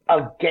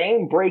a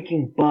game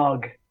breaking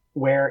bug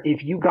where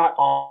if you got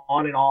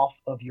on and off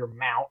of your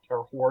mount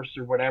or horse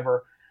or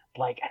whatever,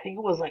 like I think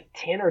it was like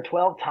 10 or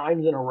 12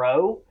 times in a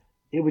row,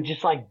 it would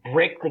just like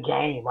brick the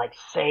game. Like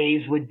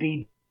saves would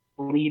be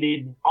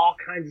deleted and all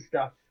kinds of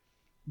stuff.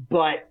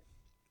 But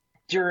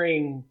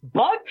during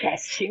bug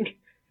testing,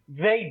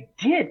 they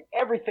did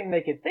everything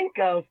they could think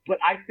of, but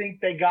I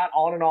think they got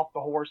on and off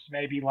the horse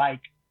maybe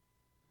like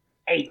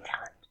 8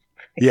 times.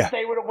 Yeah. If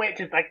they would have went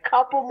just a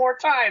couple more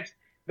times,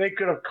 they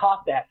could have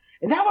caught that.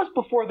 And that was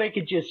before they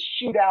could just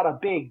shoot out a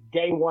big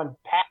day one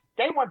patch.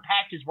 Day one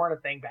patches weren't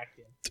a thing back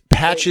then.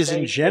 Patches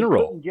in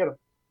general. They couldn't get them.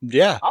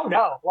 Yeah. Oh,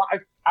 no. Well,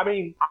 I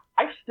mean,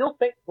 I still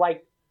think,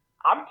 like,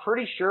 I'm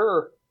pretty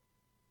sure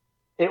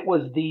it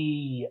was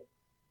the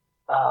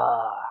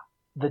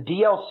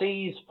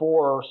DLCs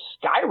for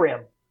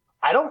Skyrim.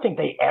 I don't think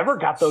they ever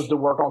got those to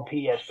work on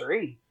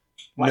PS3.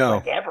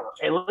 Like ever.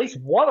 At least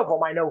one of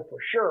them I know for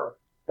sure.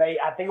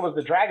 I think it was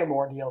the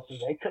Dragonborn DLC.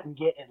 They couldn't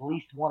get at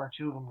least 1 or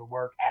 2 of them to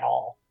work at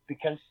all,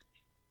 because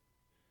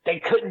they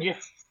couldn't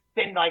just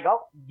think like,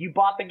 oh, you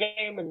bought the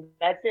game and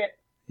that's it.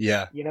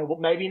 Yeah. Well,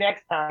 maybe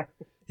next time.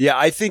 Yeah,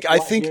 I think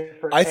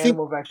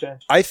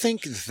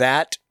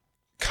that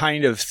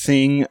kind of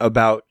thing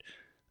about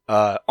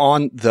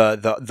on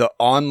the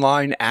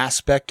online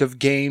aspect of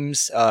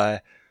games,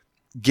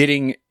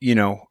 getting,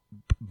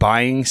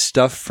 buying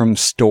stuff from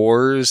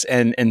stores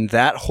and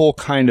that whole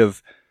kind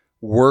of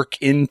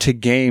work into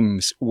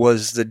games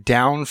was the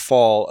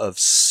downfall of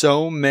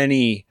so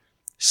many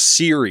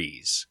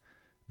series,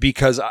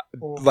 because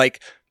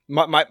like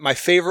my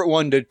favorite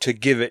one to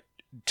give it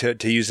to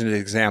use an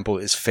example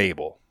is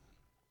Fable.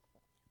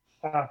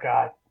 Oh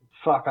God.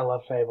 Fuck, I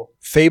love Fable.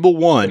 Fable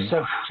 1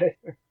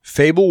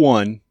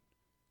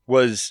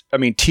 was,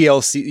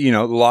 TLC,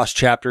 the Lost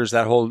Chapters,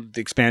 that whole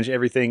expansion,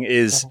 everything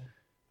is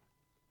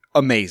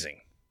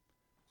amazing.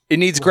 It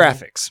needs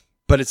graphics,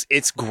 but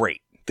it's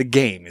great. The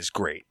game is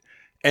great.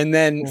 And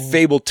then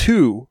Fable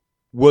 2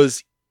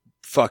 was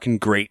fucking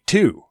great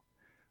too.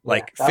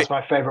 Like, that's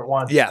my favorite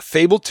one. Yeah,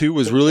 Fable 2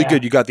 was really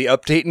good. You got the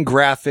update in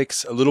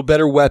graphics, a little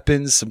better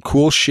weapons, some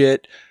cool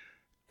shit.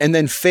 And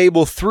then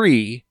Fable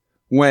 3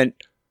 went.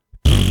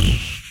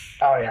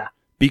 Oh yeah.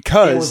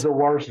 Because it was the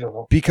worst of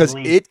them. Because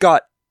it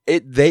got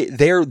it.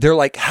 They're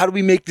like, how do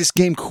we make this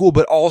game cool,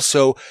 but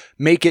also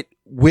make it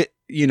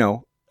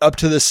up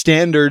to the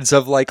standards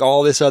of like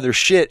all this other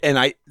shit?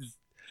 And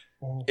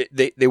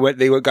they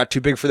got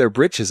too big for their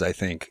britches, I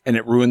think, and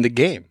it ruined the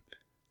game.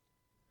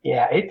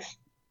 Yeah, it's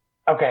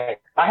okay.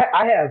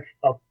 I have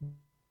a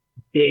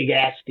big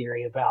ass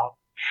theory about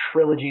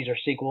trilogies or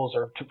sequels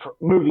or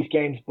movies,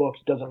 games, books,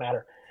 doesn't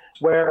matter.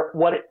 Where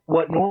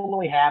what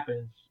normally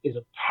happens is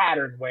a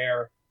pattern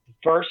where the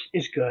first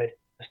is good,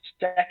 the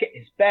second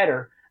is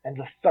better, and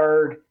the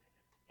third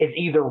is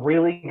either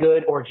really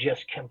good or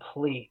just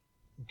complete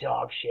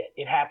dog shit.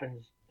 It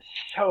happens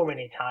so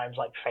many times.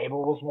 Like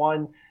Fable was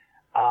one.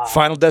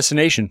 Final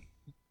Destination.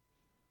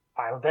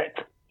 Final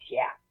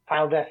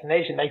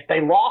Destination.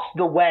 They lost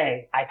the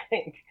way. I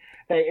think.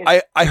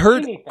 I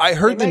heard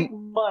they make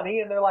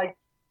money and they're like,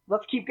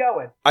 let's keep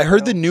going. I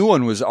heard the new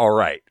one was all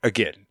right.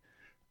 Again,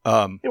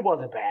 it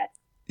wasn't bad.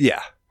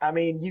 Yeah. I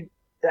mean,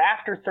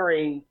 after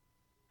 3,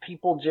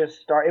 people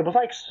just start. It was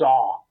like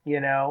Saw.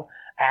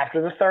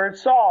 After the third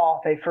Saw,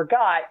 they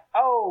forgot.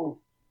 Oh,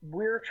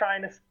 we're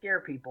trying to scare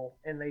people,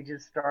 and they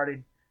just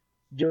started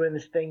doing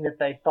this thing that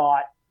they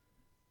thought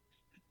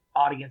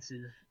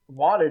audiences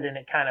wanted, and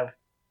it kind of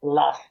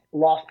lost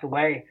the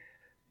way.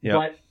 Yep.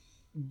 But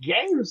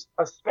games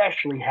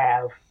especially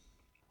have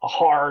a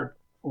hard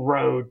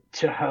road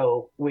to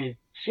hoe with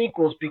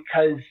sequels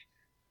because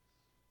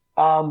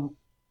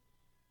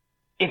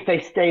if they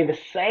stay the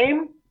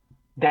same,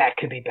 that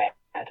could be bad.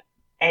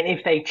 And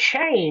if they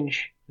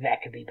change,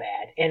 that could be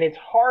bad. And it's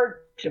hard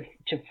to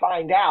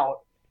find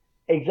out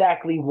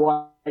exactly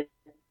what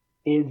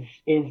is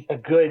a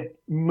good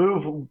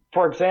move.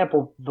 For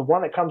example, the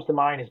one that comes to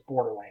mind is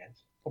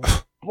Borderlands.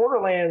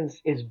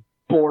 Borderlands is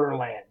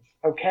Borderlands.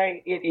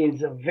 Okay? It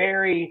is a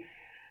very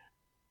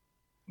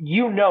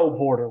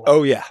Borderlands.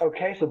 Oh yeah.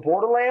 Okay, so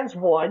Borderlands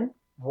 1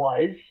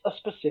 was a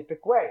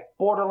specific way.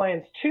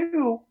 Borderlands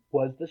 2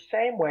 was the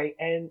same way,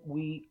 and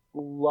we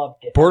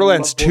loved it.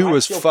 Borderlands 2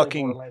 was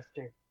fucking.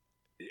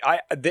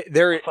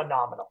 They're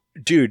phenomenal,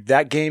 dude.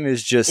 That game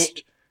is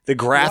just the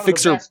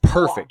graphics are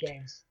perfect.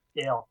 Games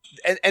still.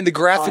 And the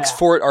graphics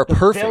for it are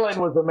perfect. The villain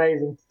was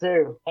amazing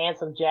too.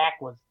 Handsome Jack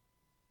was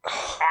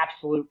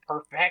absolute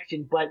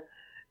perfection. But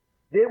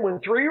then when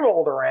 3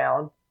 rolled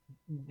around,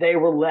 they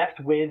were left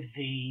with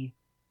the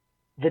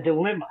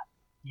dilemma.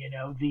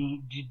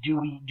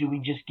 Do we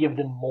just give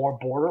them more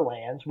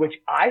Borderlands, which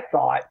I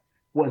thought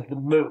was the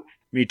move.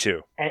 Me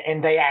too.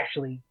 And they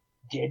actually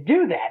did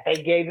do that.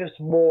 They gave us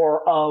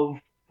more of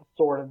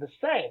sort of the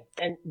same.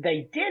 And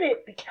they did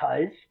it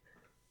because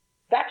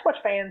that's what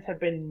fans have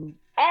been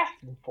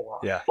asking for.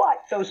 Yeah.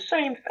 But those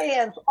same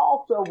fans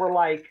also were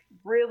like,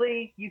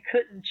 really? You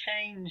couldn't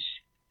change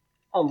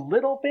a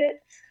little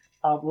bit?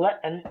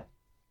 And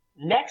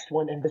next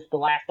one, and this is the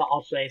last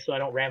I'll say so I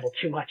don't ramble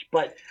too much,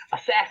 but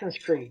Assassin's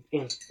Creed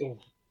is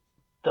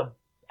the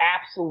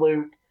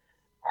absolute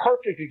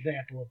perfect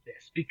example of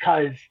this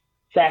because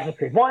Assassin's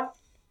Creed 1,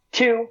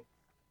 2,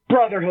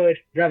 Brotherhood,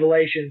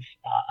 Revelations,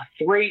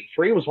 3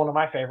 was one of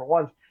my favorite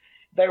ones.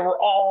 They were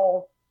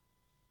all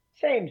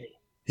samey.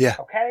 Yeah.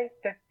 Okay?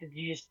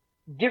 Just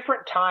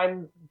different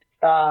times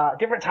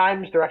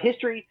throughout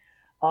history,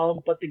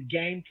 but the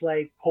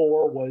gameplay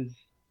core was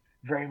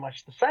very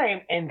much the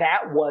same, and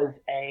that was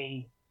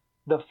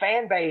the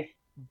fan base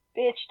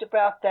bitched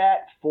about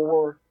that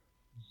for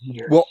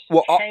years.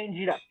 Well, change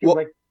it up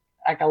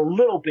like a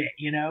little bit,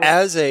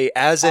 As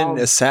an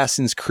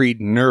Assassin's Creed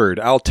nerd,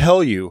 I'll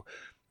tell you.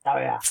 Oh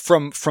yeah.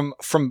 From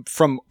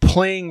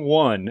playing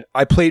 1,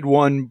 I played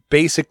 1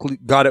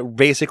 got it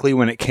basically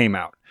when it came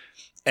out,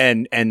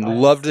 and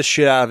loved the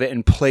shit out of it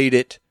and played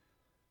it.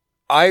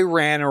 I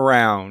ran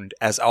around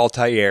as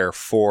Altair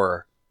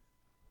for.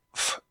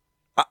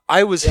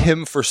 I was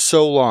him for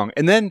so long,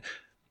 and then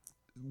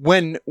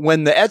when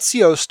the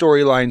Ezio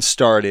storyline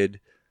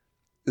started,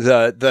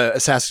 the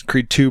Assassin's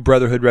Creed 2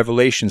 Brotherhood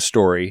Revelation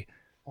story,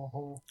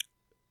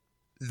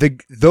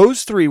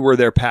 those 3 were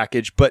their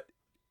package, but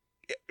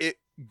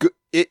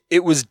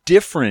it was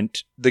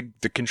different. The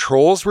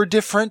controls were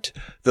different,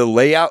 the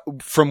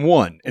layout from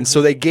 1, and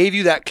so they gave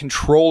you that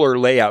controller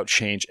layout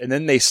change, and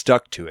then they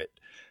stuck to it.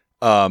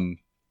 I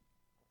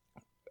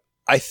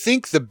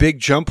think the big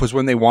jump was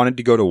when they wanted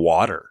to go to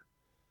water.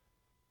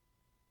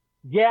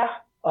 Yeah,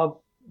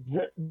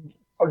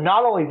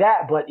 not only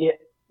that, but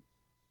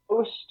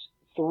post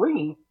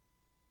 3,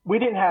 we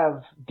didn't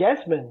have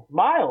Desmond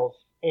Miles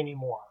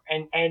anymore,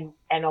 and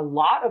a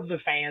lot of the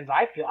fans,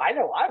 I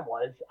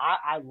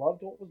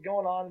loved what was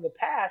going on in the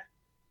past,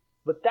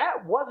 but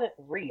that wasn't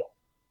real.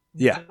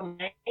 Yeah, the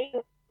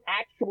main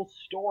actual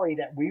story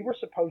that we were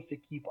supposed to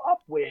keep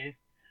up with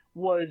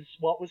was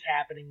what was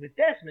happening with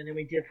Desmond, and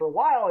we did for a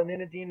while, and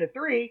then at the end of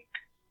 3.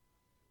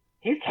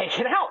 He's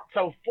taken out.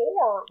 So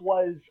 4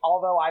 was,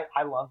 although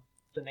I love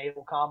the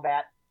naval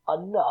combat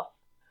enough,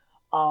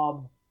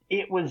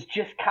 it was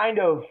just kind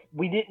of,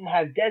 we didn't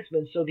have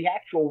Desmond, so the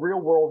actual real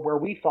world where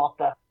we thought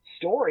the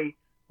story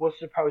was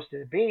supposed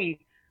to be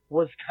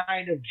was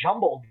kind of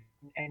jumbled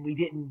and we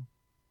didn't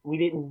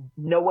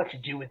know what to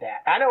do with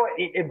that. I know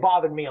it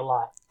bothered me a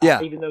lot.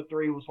 Yeah. Even though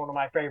 3 was one of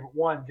my favorite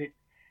ones,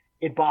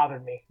 it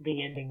bothered me.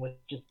 The ending was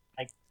just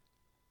like,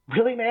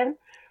 really, man?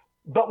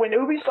 But when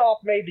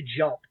Ubisoft made the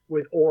jump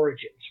with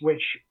Origins,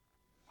 which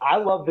I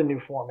love the new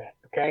format,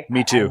 okay?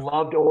 Me too. I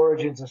loved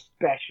Origins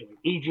especially.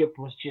 Egypt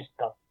was just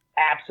the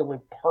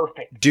absolute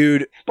perfect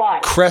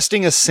spot.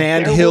 Cresting a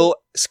sand hill,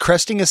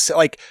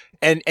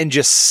 and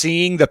just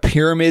seeing the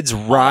pyramids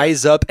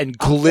rise up and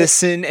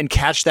glisten and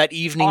catch that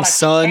evening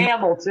sun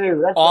camel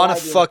too. That's on a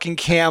fucking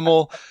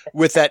camel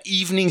with that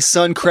evening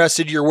sun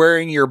crested. You're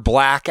wearing your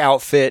black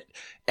outfit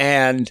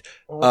and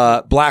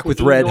black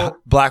with red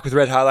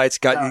highlights.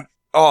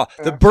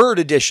 The bird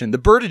edition. The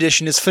bird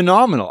edition is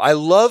phenomenal. I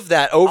love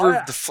that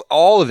over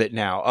all of it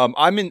now.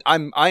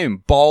 I am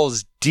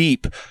balls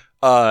deep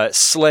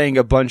slaying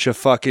a bunch of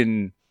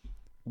fucking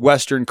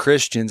Western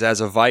Christians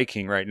as a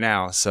Viking right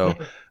now. So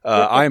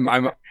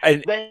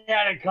they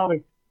had it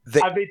coming.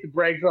 I beat the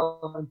brakes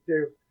on them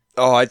too.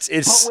 Oh, it's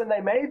but when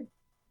they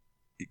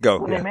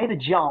made the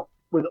jump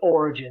with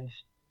Origins,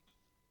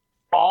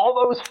 all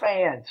those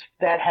fans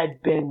that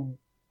had been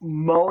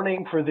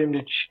moaning for them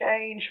to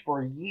change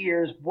for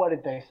years, what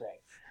did they say?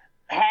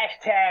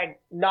 Hashtag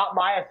not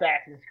my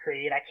Assassin's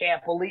Creed. I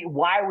can't believe,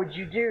 why would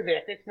you do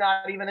this? It's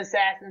not even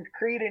Assassin's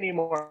Creed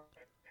anymore.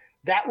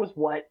 That was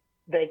what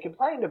they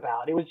complained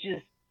about. It was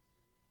just,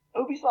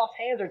 Ubisoft's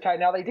hands are tied.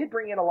 Now, they did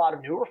bring in a lot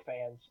of newer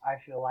fans, I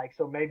feel like,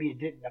 so maybe it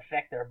didn't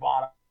affect their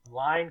bottom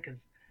line, because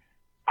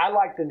I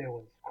like the new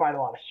ones quite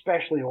a lot,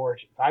 especially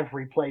Origins. I've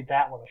replayed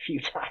that one a few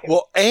times.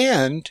 Well,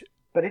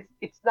 but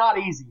it's not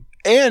easy.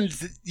 And,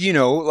 you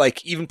know,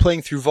 like even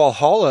playing through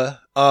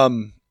Valhalla,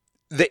 in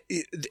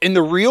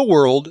the real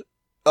world,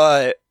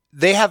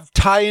 they have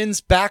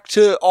tie-ins back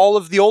to all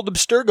of the old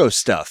Abstergo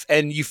stuff.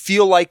 And you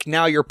feel like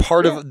now you're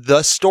part of the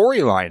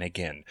storyline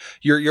again.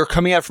 You're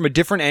coming at it from a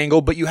different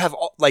angle, but you have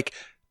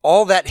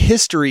all that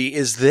history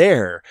is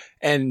there.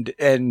 And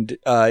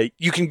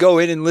you can go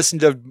in and listen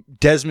to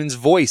Desmond's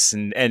voice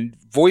and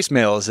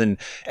voicemails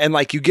and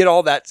like you get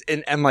all that.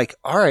 And I'm like,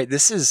 all right,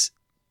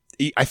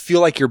 I feel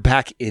like you're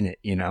back in it,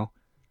 you know?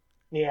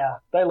 Yeah,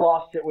 they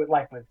lost it with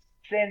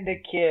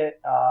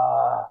Syndicate,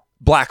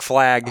 Black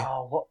Flag.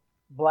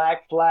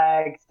 Black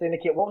Flag,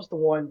 Syndicate. What was the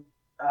one?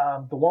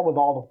 The one with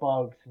all the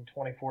bugs in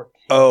 2014.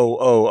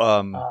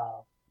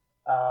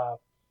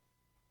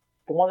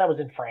 The one that was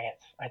in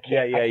France. I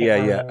can't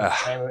remember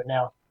the name of it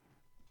now.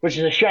 Which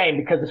is a shame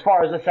because as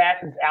far as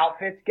Assassin's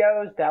outfits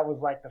goes, that was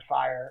like the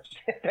fire.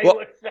 They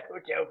look so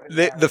dope.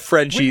 The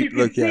Frenchie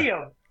look,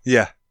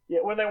 yeah. Yeah,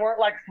 when they weren't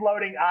like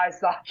floating eye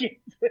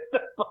sockets.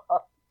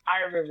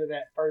 I remember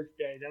that first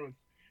day.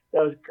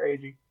 That was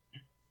crazy.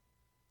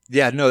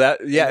 Yeah, no,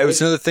 it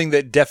was another thing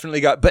that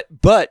definitely got,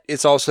 but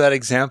it's also that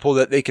example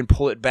that they can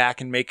pull it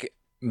back and make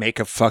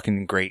a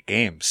fucking great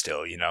game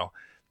still, you know.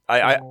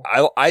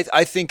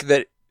 I think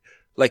that,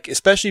 like,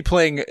 especially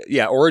playing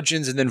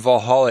Origins and then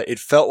Valhalla, it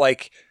felt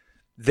like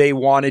they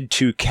wanted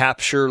to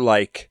capture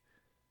like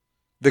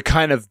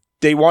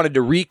they wanted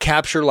to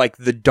recapture like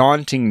the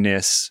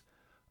dauntingness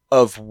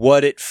of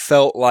what it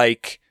felt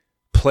like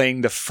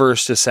playing the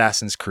first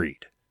Assassin's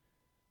Creed.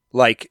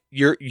 Like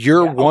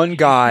you're one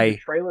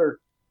guy. Trailer.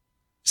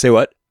 Say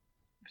what?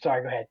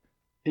 Sorry, go ahead.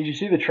 Did you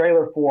see the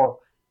trailer for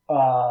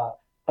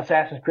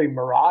Assassin's Creed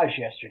Mirage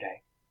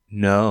yesterday?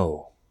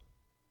 No.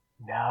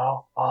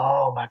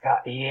 Oh my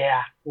God.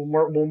 Yeah.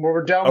 When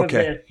we're done with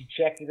this, you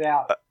check it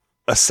out.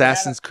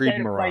 Assassin's Creed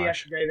Mirage.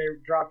 Yesterday they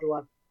dropped a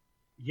lot.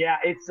 Yeah,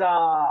 it's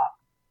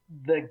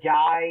the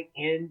guy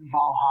in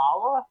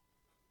Valhalla.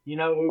 You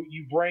know who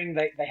you bring?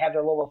 They have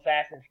their little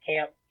assassins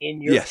camp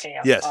in your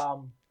camp. Yes. I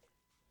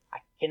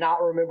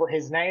cannot remember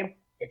his name.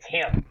 It's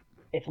him.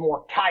 It's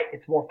more tight.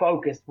 It's more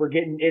focused.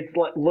 It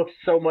looks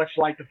so much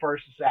like the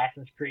first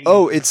Assassin's Creed.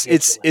 Oh, it's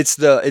the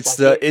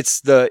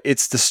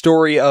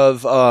story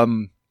of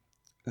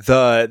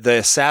the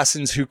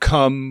assassins who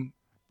come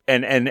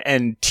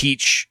and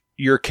teach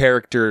your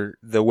character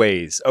the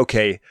ways.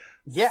 Okay.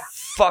 Yeah.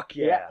 Fuck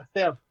yeah. Yeah, it's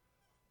them.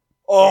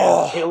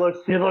 Oh, yeah, it looks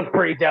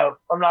pretty dope.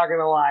 I'm not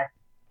gonna lie.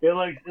 It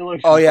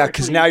looks. Oh yeah,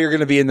 because now you're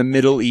gonna be in the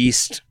Middle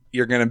East.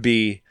 You're gonna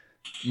be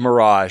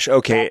Mirage.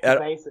 Okay.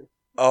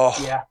 Oh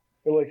yeah,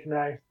 it looks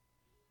nice.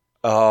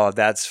 Oh,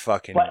 that's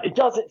fucking. But it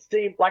doesn't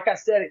seem, like I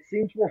said, it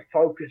seems more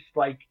focused.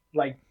 Like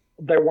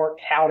they weren't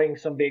touting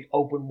some big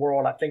open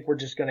world. I think we're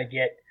just gonna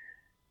get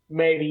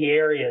maybe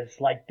areas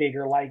like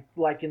bigger, like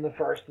in the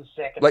first and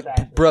second.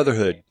 Like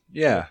Brotherhood.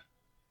 Yeah.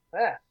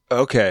 Yeah.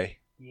 Okay.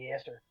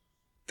 Yes, sir.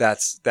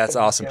 That's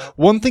awesome.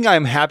 One thing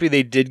I'm happy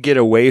they did get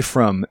away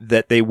from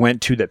that they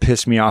went to that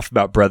pissed me off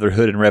about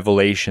Brotherhood and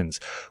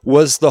Revelations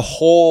was the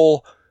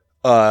whole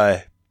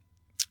I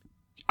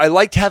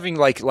liked having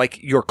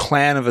like your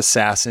clan of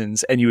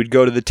assassins and you would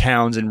go to the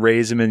towns and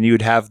raise them and you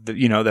would have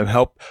them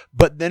help.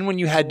 But then when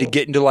you had to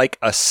get into like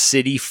a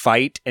city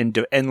fight and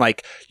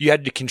like you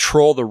had to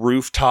control the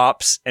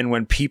rooftops and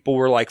when people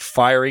were like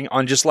firing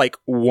on just like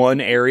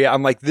one area,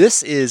 I'm like,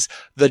 this is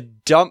the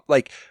dump.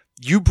 Like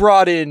you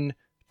brought in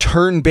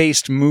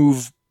turn-based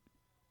move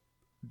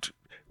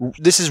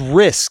this is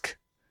risk.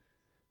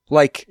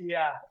 Like,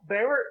 yeah,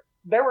 they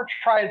were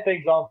trying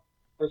things on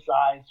for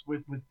size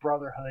with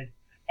Brotherhood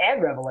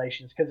and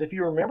Revelations, because if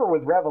you remember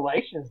with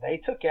Revelations, they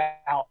took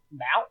out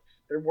mounts.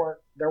 There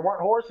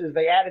weren't horses.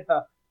 They added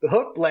the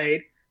hook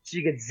blade so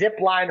you could zip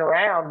line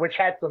around, which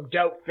had some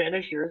dope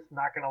finishers.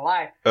 Not gonna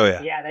lie. Oh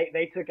yeah. Yeah,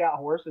 they took out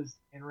horses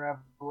in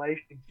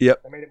Revelations.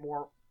 Yep. They made it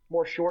more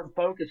short and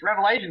focused.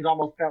 Revelations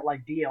almost felt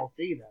like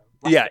DLC though.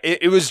 Like, yeah,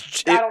 it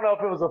was. I don't know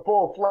if it was a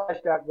full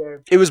fleshed out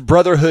game. It was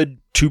Brotherhood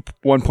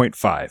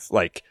 1.5.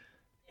 Like,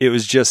 it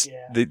was just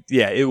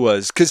it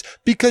was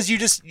because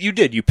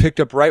you picked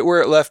up right where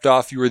it left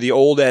off. You were the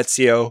old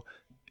Ezio,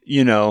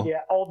 you know.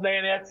 Yeah, old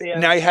man Ezio.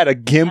 Now you had a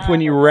gimp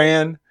when you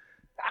ran.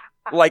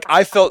 Like,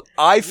 I felt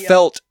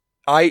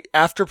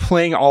after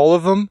playing all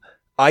of them,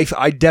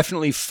 I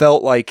definitely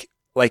felt like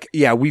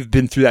yeah, we've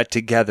been through that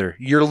together.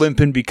 You're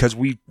limping because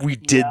we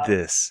did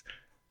this.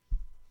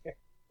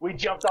 We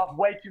jumped off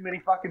way too many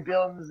fucking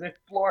buildings in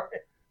Florida.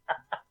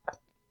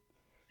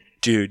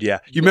 Dude, yeah.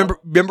 You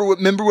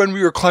remember when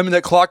we were climbing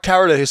that clock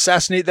tower to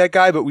assassinate that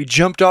guy, but we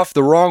jumped off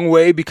the wrong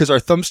way because our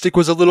thumbstick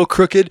was a little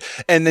crooked,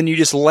 and then you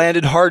just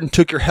landed hard and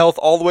took your health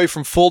all the way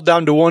from full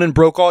down to 1 and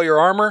broke all your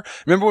armor?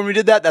 Remember when we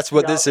did that? That's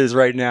what this is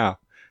right now.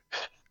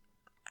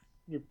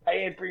 You're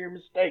paying for your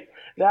mistake.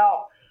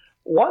 Now,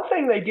 one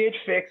thing they did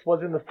fix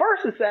was in the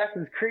first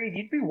Assassin's Creed,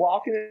 you'd be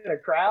walking in a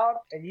crowd,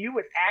 and you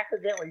would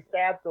accidentally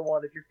stab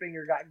someone if your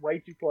finger got way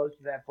too close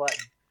to that button.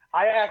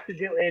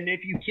 And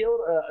if you killed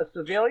a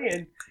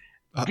civilian,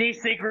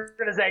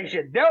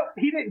 desynchronization. Nope,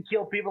 he didn't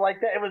kill people like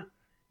that.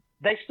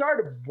 They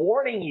started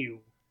warning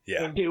you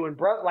and doing,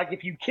 like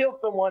if you killed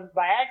someone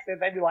by accident,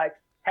 they'd be like,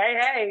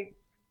 hey,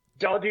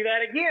 don't do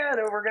that again,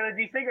 or we're gonna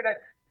desynchronize.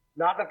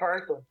 Not the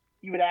first one.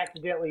 You would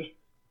accidentally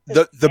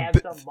stab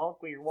some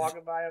monk when you're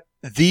walking by him.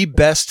 The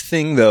best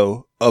thing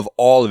though of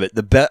all of it,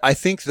 I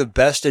think the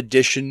best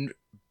addition,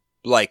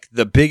 like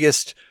the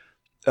biggest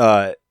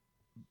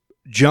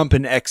jump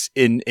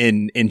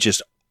in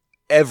just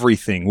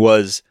everything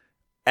was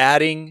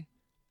adding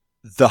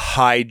the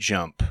high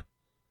jump,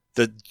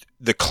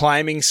 the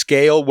climbing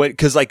scale.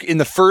 Because like in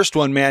the first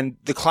one, man,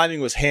 the climbing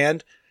was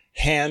hand.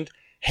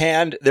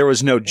 There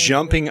was no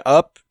jumping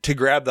up to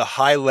grab the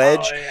high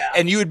ledge,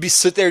 and you would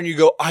sit there and you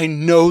go, I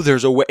know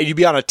there's a way. And you'd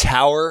be on a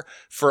tower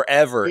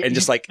forever and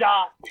just like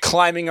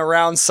climbing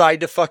around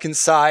side to fucking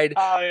side.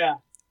 Oh yeah.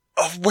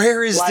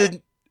 Where is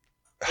the?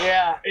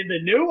 Yeah, in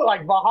the new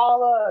like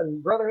Valhalla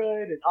and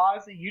Brotherhood and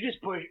Odyssey, you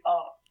just push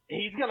up.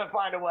 He's gonna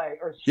find a way.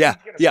 Or yeah.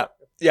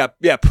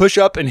 Push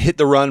up and hit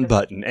the run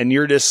button, and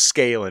you're just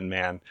scaling,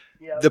 man.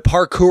 Yep. The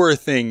parkour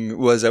thing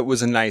was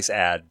a nice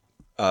add,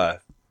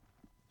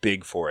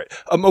 big for it.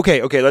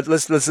 Okay.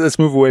 Let's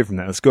move away from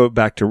that. Let's go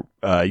back to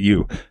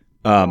you.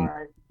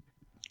 Right.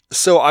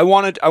 So I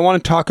want to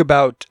talk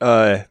about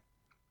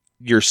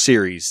your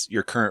series,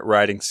 your current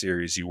writing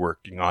series you're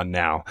working on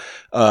now.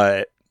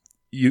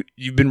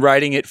 You've been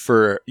writing it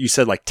for, you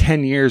said like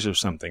 10 years or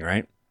something,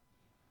 right?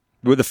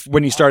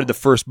 When you started the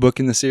first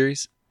book in the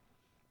series?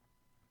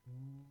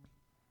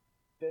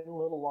 Been a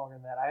little longer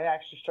than that. I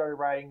actually started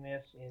writing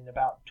this in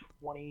about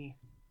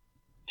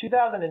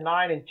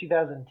 2009 and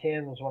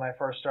 2010 was when I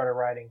first started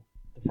writing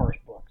the first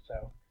book.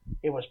 So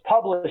it was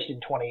published in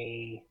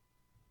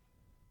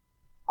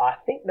I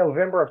think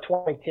November of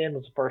 2010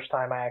 was the first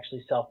time I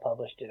actually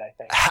self-published it, I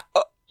think.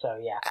 So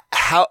yeah.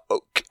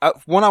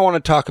 One, I want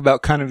to talk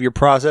about kind of your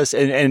process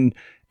and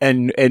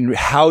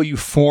how you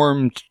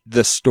formed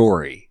the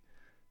story.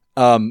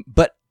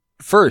 But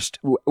first,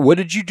 what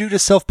did you do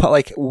to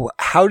like,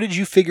 how did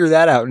you figure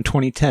that out in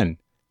 2010?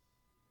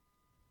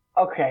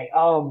 Okay.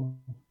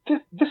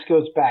 This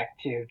goes back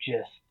to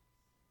just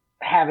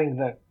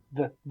having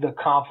the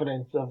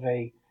confidence of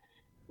a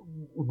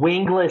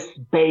wingless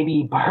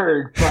baby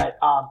bird, but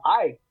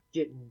I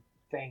didn't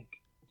think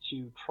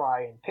to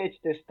try and pitch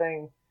this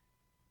thing.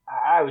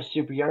 I was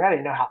super young. I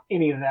didn't know how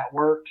any of that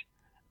worked.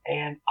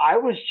 And I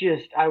was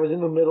in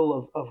the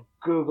middle of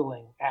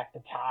Googling at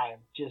the time,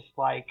 just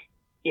like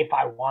if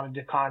I wanted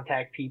to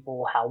contact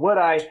people, how would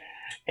I?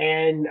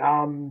 And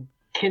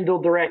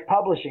Kindle Direct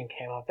Publishing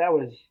came out.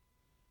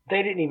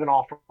 They didn't even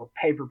offer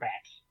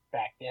paperbacks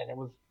back then. It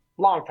was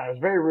a long time. It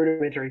was very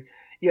rudimentary.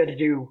 You had to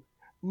do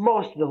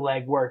most of the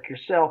legwork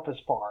yourself as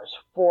far as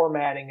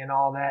formatting and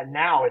all that.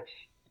 Now it's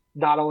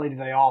not only do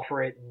they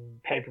offer it in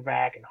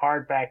paperback and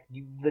hardback,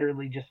 you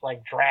literally just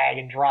like drag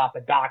and drop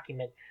a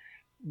document.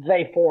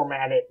 They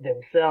format it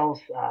themselves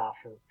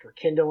for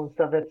Kindle and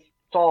stuff. It's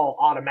all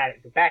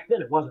automatic. But back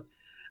then it wasn't.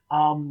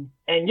 And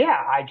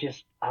yeah,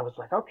 I was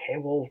like, okay,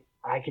 well,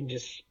 I can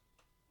just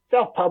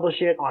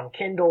self-publish it on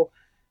Kindle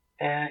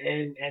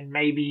and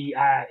maybe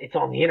it's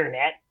on the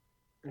internet.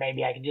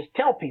 Maybe I can just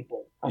tell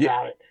people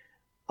about it.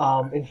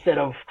 Instead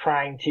of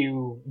trying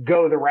to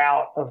go the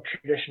route of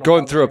traditional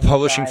going through a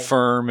publishing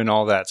firm and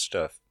all that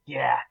stuff.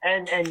 Yeah,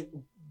 and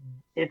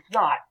it's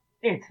not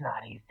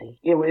easy.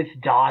 It's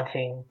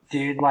daunting,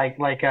 dude. Like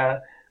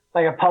a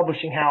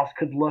publishing house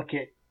could look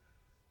at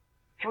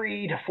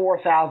 3,000 to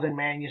 4,000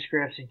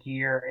 manuscripts a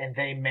year, and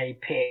they may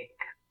pick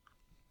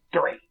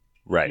 3.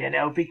 Right. You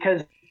know,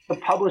 because the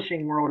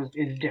publishing world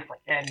is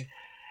different. And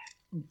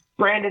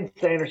Brandon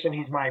Sanderson,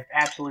 he's my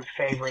absolute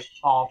favorite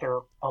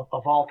author of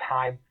all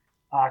time,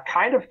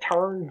 kind of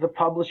turned the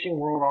publishing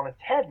world on its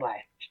head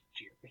last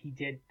year. He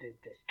did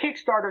this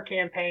Kickstarter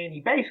campaign.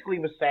 He basically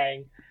was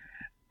saying,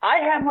 I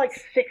have like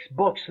 6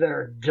 books that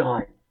are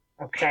done,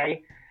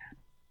 okay?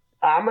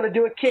 I'm going to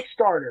do a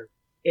Kickstarter.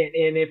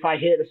 And if I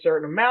hit a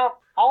certain amount,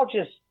 I'll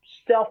just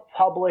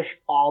self-publish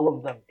all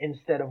of them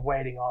instead of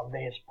waiting on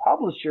his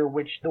publisher,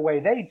 which the way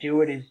they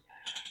do it is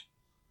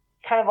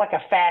kind of like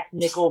a fast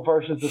nickel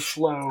versus a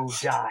slow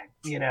dime.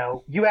 You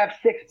know, you have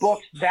 6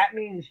 books. That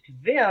means to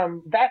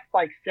them, that's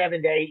like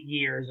 7 to 8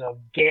 years of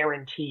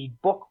guaranteed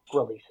book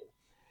releases.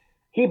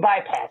 He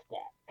bypassed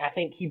that. I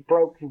think he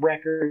broke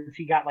records.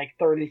 He got like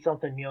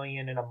 30-something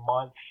million in a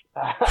month.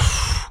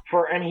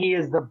 And he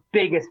is the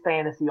biggest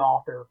fantasy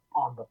author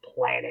on the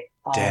planet.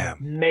 Damn.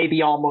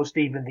 Maybe almost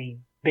even the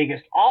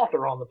biggest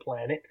author on the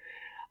planet.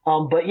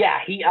 But yeah,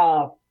 he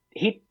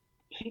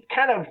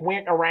kind of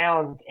went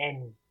around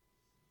and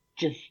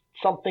just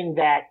something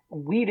that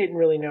we didn't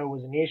really know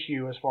was an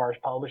issue as far as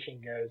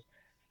publishing goes.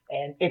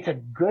 And it's a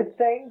good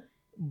thing,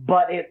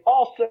 but it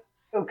also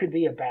could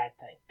be a bad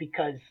thing,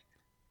 because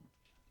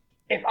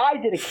if I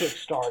did a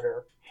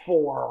Kickstarter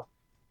for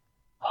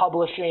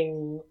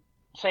publishing,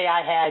 say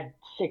I had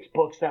 6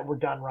 books that were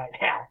done right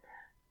now,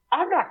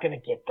 I'm not going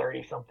to get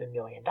 $30-something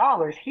million.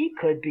 He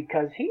could,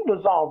 because he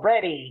was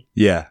already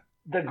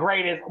the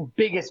greatest,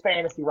 biggest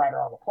fantasy writer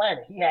on the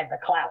planet. He had the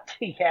clout.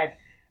 He had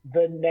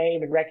the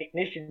name and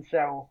recognition.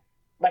 So,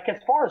 like,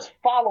 as far as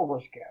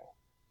followers go,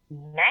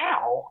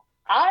 now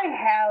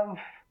I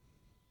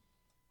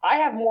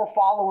have more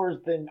followers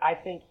than I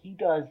think he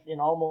does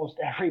in almost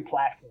every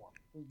platform.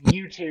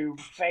 YouTube,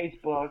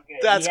 Facebook.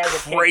 That's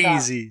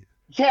crazy.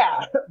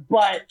 Yeah,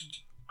 but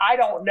I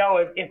don't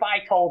know if I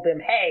told them,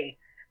 hey,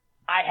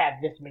 I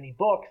have this many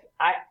books,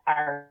 I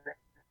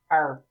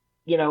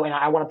and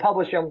I want to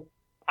publish them,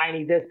 I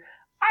need this.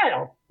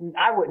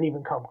 I wouldn't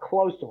even come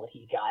close to what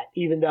he got,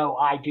 even though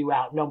I do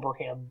outnumber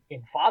him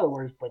in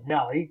followers. But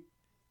no,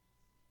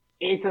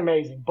 it's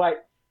amazing.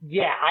 But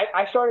yeah,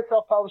 I started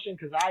self-publishing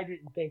because I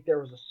didn't think there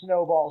was a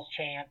snowball's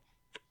chance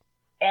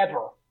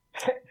ever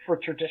for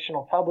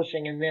traditional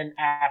publishing. And then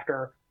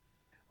after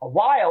a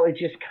while, it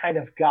just kind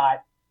of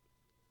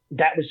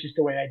that was just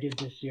the way I did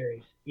this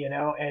series, you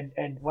know?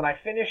 And when I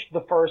finished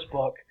the first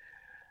book,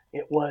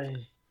 it was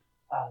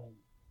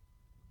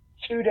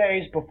 2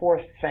 days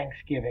before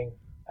Thanksgiving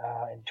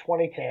in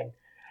 2010.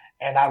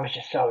 And I was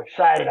just so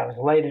excited. I was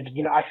elated.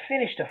 You know, I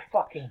finished a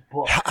fucking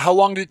book. How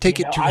long did it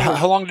take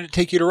how long did it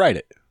take you to write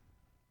it?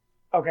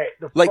 Okay.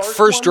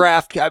 First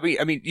draft. I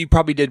mean, you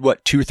probably did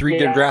what, 2 or 3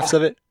 different drafts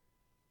of it?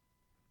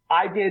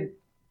 I did.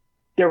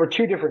 There were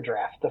 2 different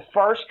drafts. The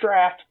first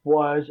draft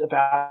was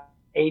about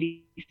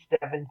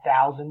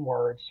 87,000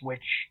 words,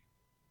 which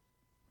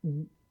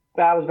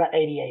that was about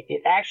 88.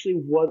 It actually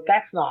was.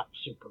 That's not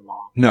super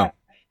long. No.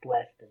 That's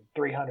less than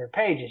 300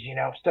 pages, you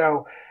know.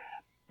 So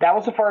that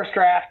was the first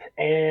draft,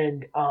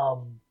 and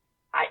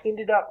I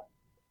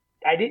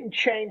didn't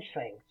change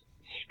things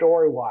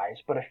story-wise,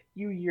 but a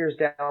few years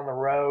down the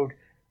road,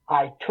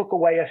 I took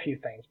away a few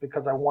things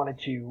because I wanted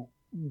to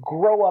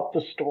grow up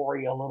the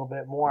story a little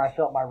bit more. I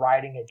felt my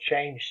writing had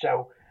changed.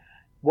 So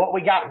what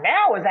we got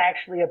now is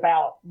actually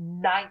about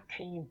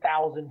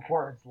 19,000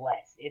 words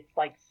less. It's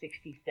like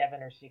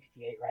 67 or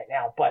 68 right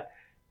now. But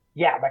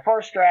yeah, my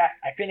first draft,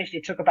 I finished.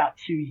 It took about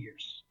 2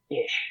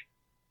 years-ish,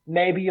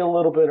 maybe a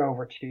little bit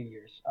over 2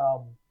 years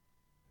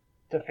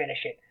to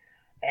finish it.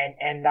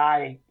 And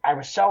I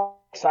was so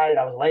excited.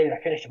 I was late. I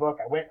finished the book.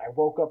 I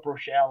woke up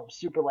Rochelle. It was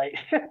super late.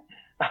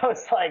 I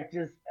was like,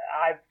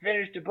 I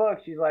finished the book.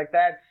 She's like,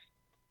 that's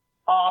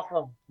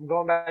awesome. I'm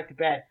going back to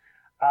bed.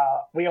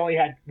 We only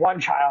had one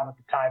child at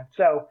the time.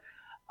 So,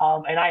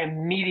 and I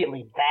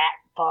immediately, that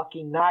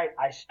fucking night,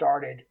 I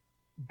started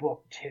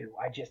book 2.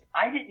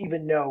 I didn't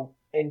even know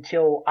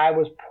until I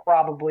was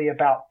probably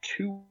about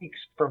 2 weeks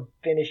from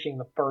finishing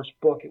the first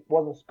book. It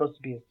wasn't supposed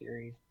to be a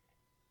series.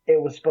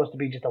 It was supposed to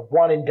be just a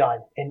one and done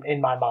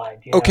in my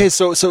mind. You know? Okay,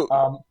 so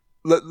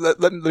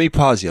let me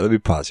pause you. Yeah,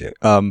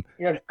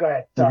 go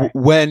ahead. Sorry.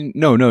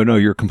 No,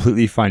 you're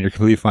completely fine.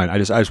 I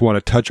just want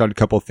to touch on a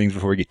couple of things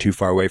before we get too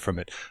far away from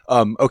it.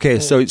 Okay,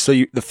 so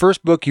the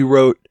first book you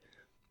wrote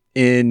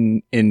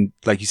in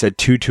like you said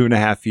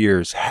 2.5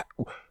 years.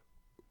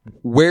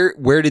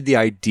 Where did the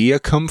idea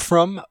come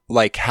from?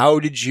 Like,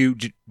 how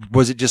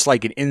was it just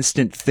like an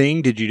instant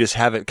thing? Did you just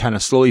have it kind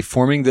of slowly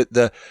forming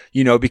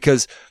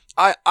because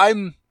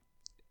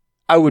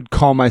I would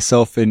call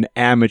myself an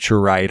amateur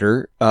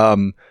writer.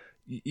 I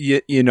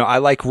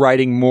like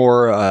writing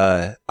more.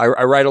 I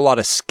write a lot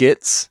of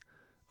skits,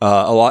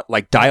 a lot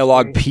like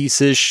dialogue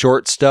pieces,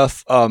 short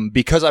stuff.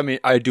 Because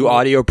I do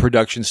audio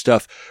production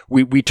stuff.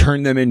 We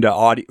turn them into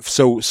audio.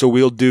 So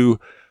we'll do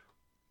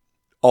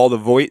all the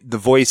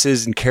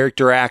voices and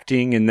character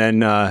acting, and then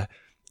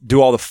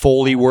do all the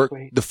Foley work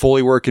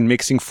and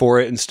mixing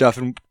for it and stuff,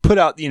 and put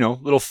out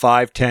little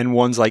 5-10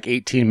 ones like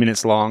 18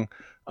 minutes long.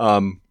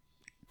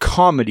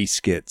 comedy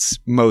skits,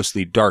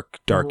 mostly dark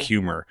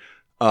humor.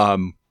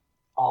 Awesome.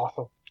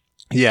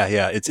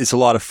 Yeah, it's a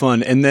lot of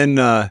fun. And then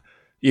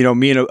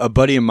me and a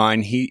buddy of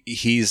mine,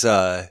 he's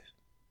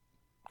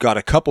got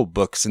a couple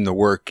books in the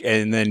work,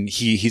 and then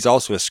he's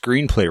also a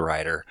screenplay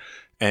writer,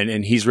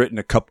 and he's written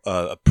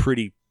a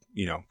pretty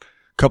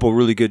couple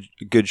really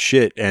good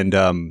shit,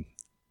 and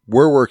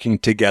we're working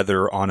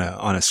together on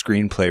a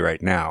screenplay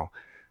right now.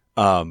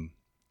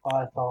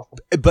 That's awesome.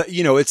 But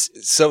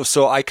it's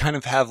so I kind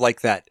of have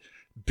like that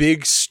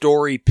big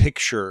story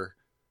picture,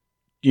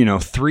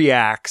 3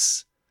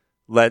 acts.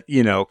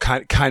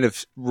 Kind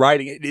of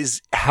writing it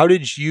is.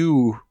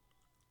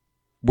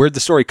 Where'd the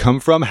story come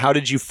from? How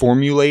did you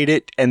formulate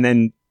it? And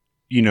then,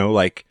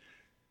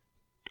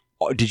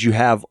 did you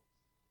have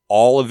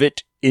all of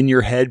it in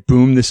your head?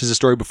 Boom, this is a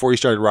story before you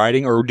started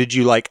writing? Or did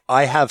you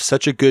I have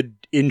such a good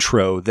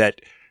intro that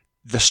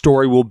the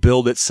story will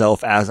build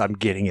itself as I'm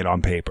getting it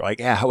on paper?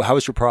 How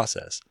was your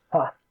process?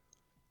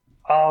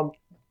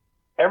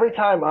 Every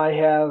time I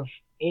have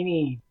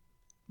any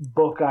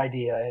book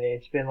idea, and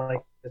it's been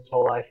like this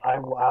whole life,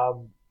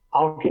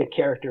 I'll get a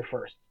character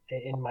first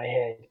in my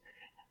head.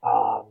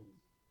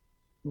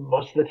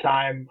 Most of the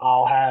time,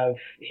 I'll have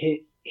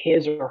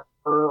his or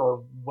her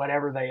or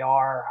whatever they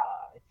are.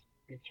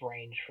 It's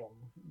ranged from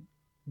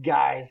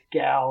guys,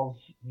 gals,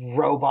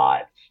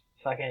 robots,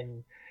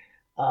 fucking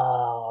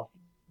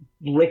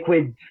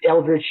liquid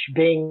eldritch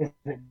beings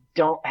that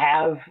don't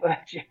have a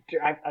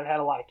gender. I've had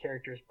a lot of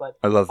characters, but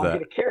I love I'll that.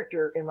 get a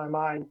character in my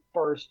mind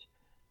first,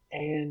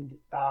 and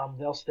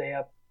they'll stay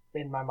up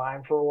in my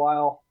mind for a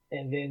while,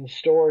 and then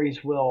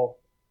stories will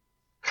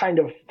kind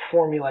of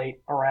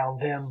formulate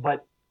around them.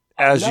 But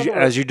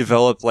as you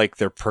develop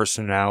their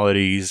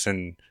personalities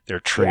and their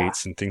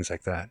traits and things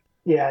like that.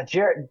 Yeah,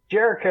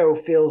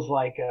 Jericho feels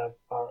like a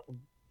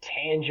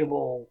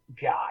tangible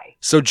guy.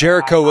 So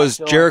Jericho was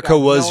your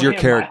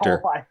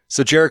character.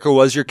 So Jericho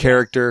was your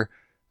character.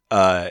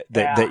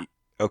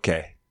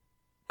 Okay,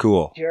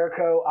 cool.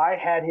 Jericho, I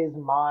had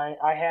him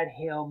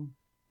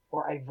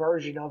or a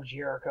version of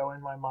Jericho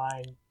in my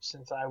mind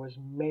since I was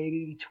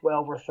maybe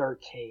 12 or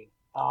 13.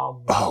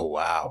 Oh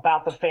wow!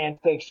 About the fan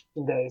fiction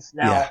days.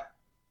 Now,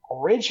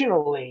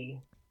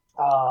 originally,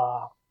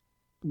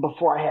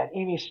 before I had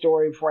any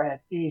story, before I had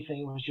anything,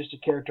 it was just a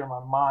character in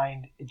my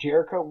mind.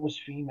 Jericho was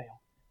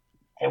female.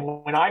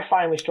 And when I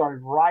finally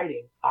started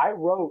writing, I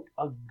wrote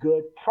a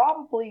good,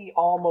 probably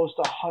almost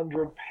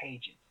 100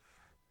 pages.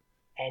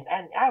 And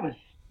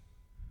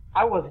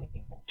I wasn't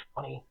even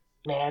 20,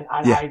 man.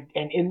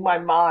 And in my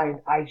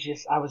mind, I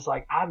was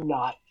like, I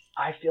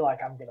feel like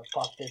I'm going to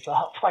fuck this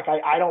up.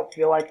 I don't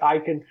feel like I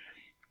can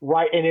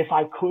write. And if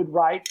I could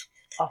write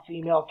a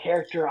female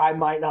character, I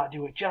might not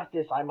do it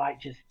justice. I might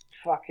just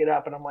fuck it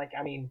up. And I'm like,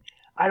 I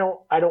don't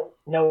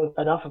know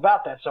enough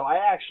about that. So I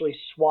actually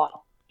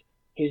swapped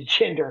his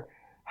gender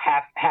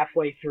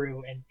halfway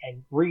through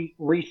and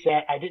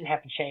reset. I didn't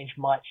have to change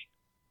much.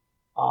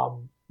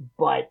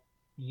 But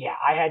yeah,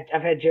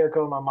 I've had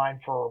Jericho in my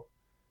mind for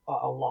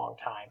a long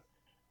time.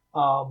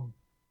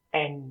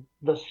 And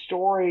the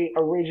story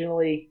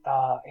originally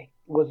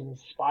was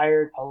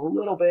inspired a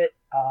little bit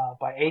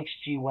by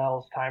H.G.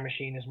 Wells' Time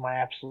Machine is my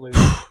absolute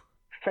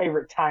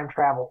favorite time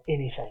travel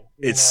anything.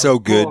 It's so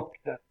good. Book,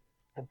 the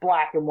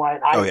black and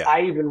white.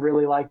 I even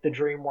really like the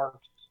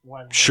DreamWorks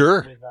one.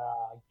 Sure. With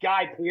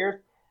Guy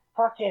Pearce.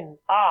 Fucking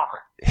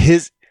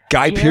his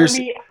Guy Pearce.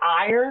 Jeremy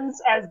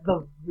Irons as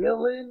the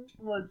villain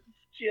was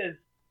just.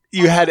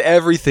 You had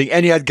everything,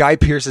 and you had Guy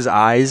Pearce's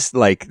eyes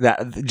like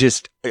that.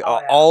 Just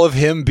all of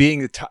him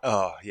being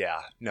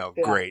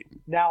great.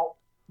 Now,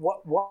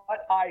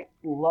 what I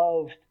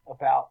loved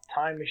about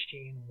Time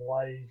Machine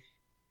was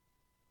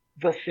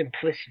the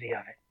simplicity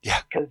of it.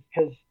 Yeah,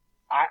 because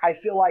I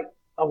feel like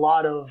a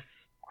lot of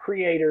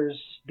creators,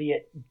 be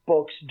it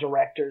books,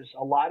 directors,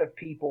 a lot of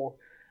people,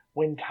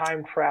 when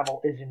time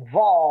travel is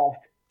involved,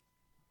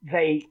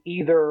 they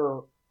either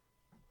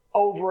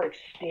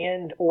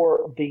overextend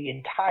or the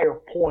entire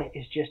point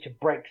is just to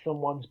break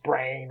someone's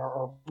brain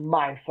or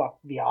mind fuck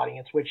the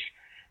audience, which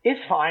is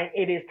fine.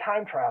 It is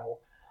time travel.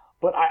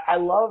 But I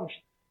loved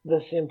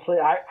the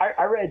simplicity.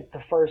 I read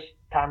the first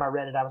time I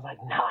read it, I was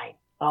like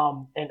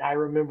 9. And I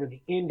remember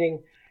the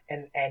ending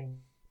and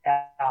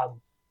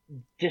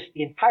just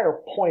the entire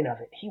point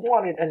of it. He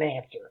wanted an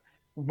answer.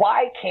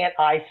 Why can't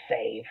I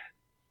save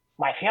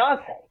my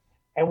fiance?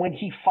 And when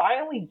he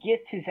finally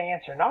gets his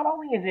answer, not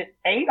only is it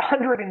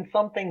 800 and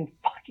something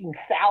fucking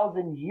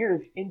thousand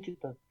years into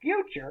the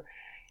future,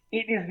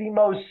 it is the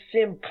most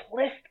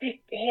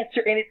simplistic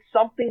answer, and it's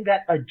something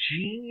that a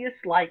genius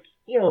like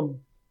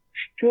him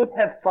should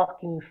have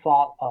fucking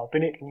thought of.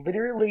 And it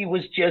literally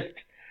was just,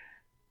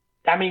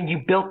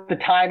 you built the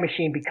time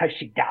machine because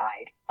she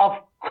died.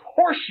 Of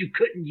course you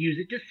couldn't use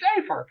it to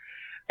save her.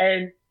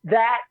 And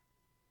that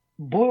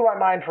blew my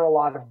mind for a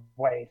lot of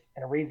ways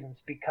and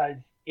reasons, because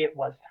it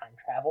was time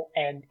travel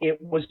and it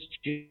was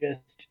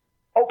just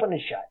open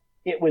and shut.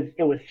 It was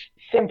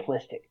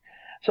simplistic.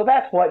 So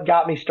that's what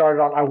got me started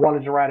on. I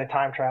wanted to write a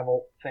time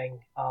travel thing.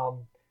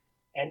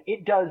 And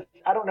it does,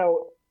 I don't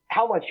know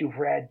how much you've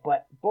read,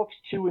 but books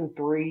 2 and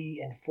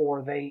 3 and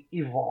 4, they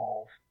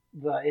evolve.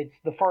 The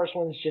first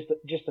one's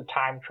just a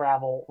time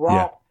travel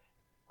romp.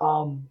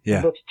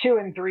 Books 2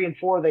 and 3 and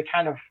 4, they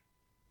kind of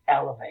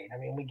elevate. I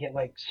mean, we get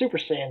like Super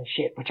Saiyan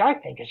shit, which I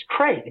think is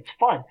great. It's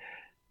fun.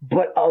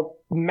 But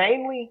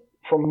mainly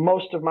for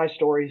most of my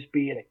stories,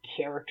 be it a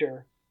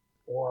character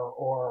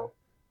or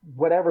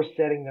whatever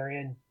setting they're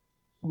in,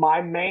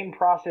 my main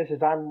process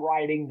is I'm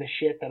writing the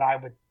shit that I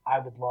would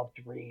love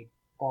to read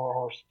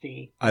or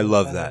see. I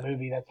love that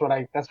movie. That's what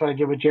I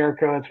did with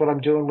Jericho. That's what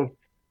I'm doing with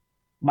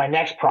my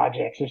next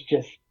projects. It's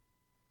just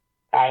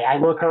I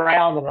look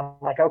around and I'm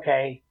like,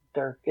 okay,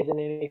 there isn't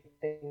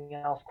anything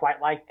else quite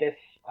like this.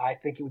 I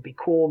think it would be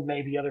cool.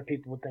 Maybe other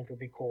people would think it would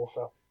be cool.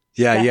 So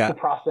that's the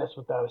process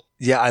with those.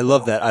 Yeah, I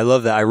love that. I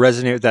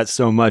resonate with that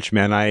so much,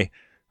 man.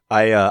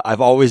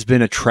 I've always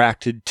been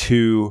attracted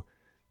to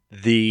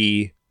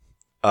the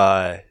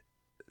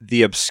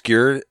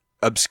obscure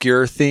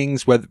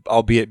things, whether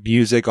albeit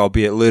music,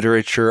 albeit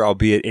literature,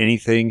 albeit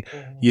anything.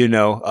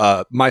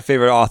 Mm-hmm. My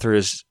favorite author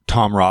is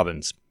Tom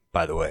Robbins,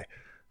 by the way.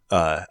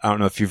 I don't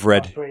know if you've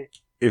read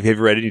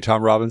any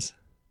Tom Robbins.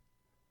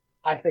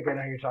 I think I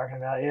know who you're talking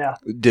about. Yeah,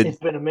 it's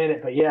been a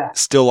minute, but yeah.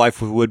 Still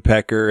Life with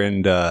Woodpecker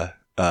and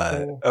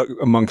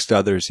amongst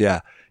others.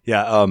 Yeah.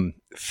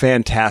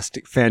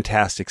 Fantastic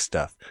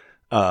stuff.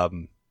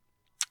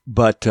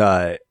 But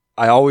I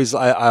always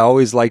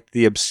liked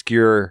the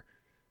obscure.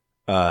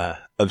 I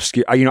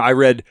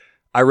read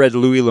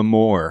Louis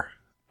L'Amour.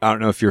 I don't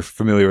know if you're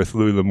familiar with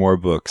Louis L'Amour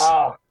books.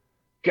 Oh,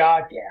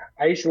 God, yeah.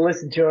 I used to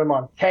listen to him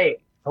on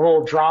tape. The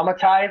little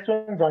dramatized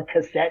ones on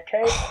cassette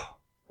tape.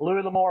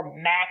 Louis L'Amour,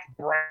 Max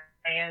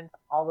Brand,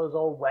 all those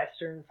old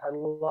westerns. I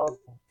love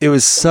them. It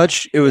was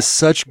such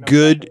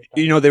good.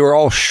 They were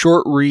all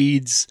short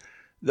reads.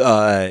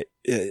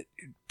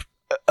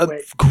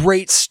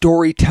 Great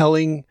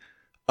storytelling.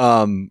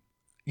 And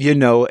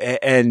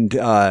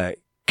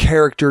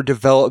character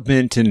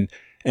development and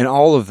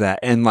all of that.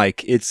 And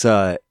like, it's,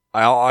 I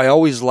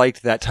always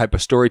liked that type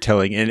of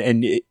storytelling.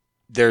 And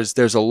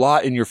there's a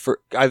lot in your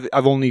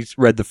I've only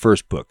read the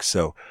first book.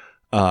 So,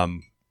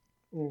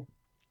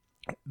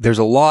 there's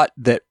a lot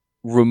that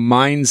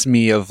reminds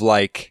me of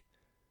like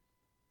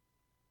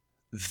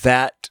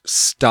that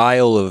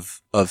style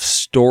of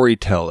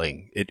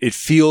storytelling. It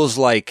feels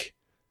like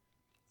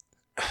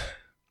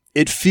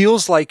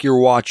you're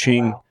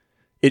watching,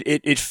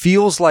 it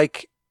feels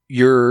like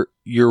you're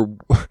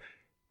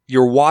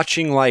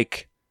watching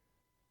like,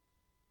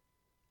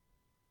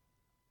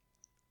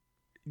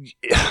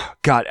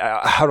 God,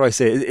 how do I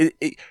say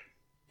it?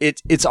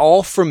 It's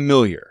all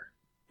familiar.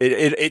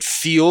 It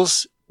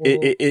feels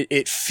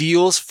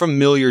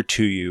familiar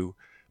to you,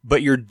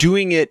 but you're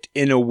doing it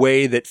in a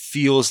way that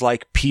feels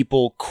like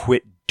people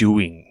quit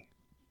doing.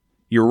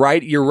 You're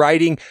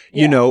writing,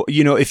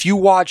 if you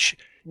watch,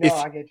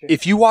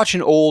 if you watch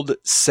an old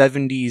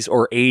 70s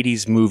or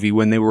 80s movie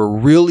when they were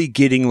really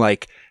getting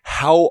like,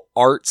 how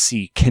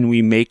artsy can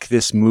we make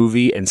this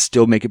movie and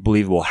still make it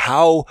believable?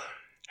 How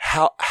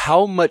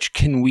how much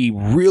can we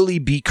really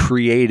be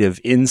creative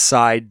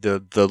inside the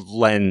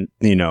lens,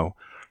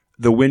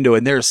 the window?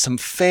 And there's some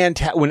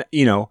fantastic,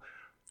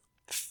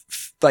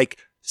 like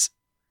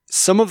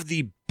some of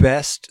the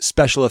best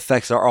special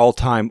effects of all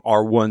time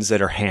are ones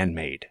that are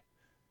handmade.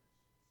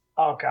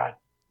 Oh God,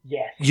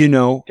 yes.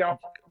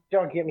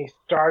 Don't get me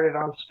started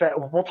on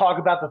we'll talk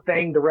about the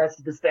thing the rest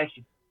of the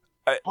section.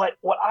 But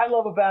what I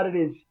love about it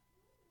is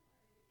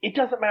it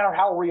doesn't matter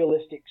how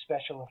realistic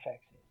special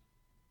effects is.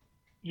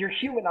 Your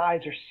human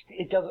eyes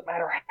it doesn't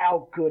matter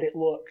how good it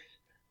looks.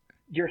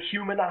 Your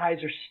human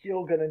eyes are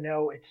still going to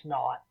know it's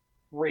not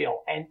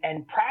real.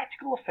 And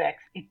practical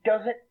effects, it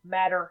doesn't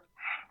matter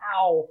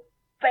how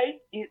fake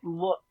it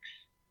looks.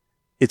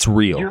 It's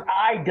real. Your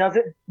eye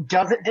doesn't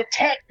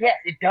detect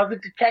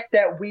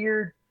that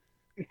weird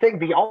thing.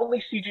 The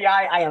only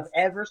CGI I have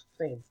ever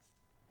seen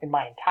in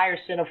my entire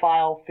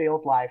cinephile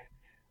field life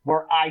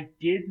where I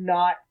did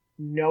not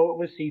know it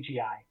was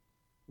CGI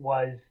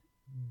was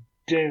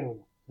Dune,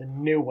 the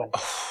new one.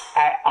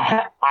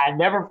 I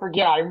never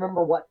forget. I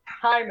remember what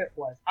time it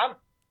was. I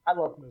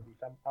love movies.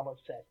 I'm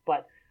obsessed.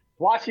 But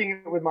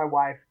watching it with my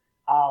wife,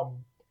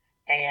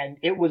 and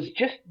it was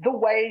just the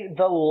way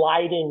the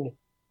lighting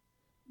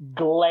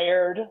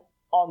glared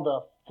on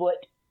the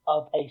foot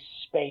of a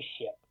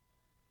spaceship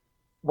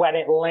when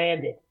it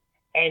landed,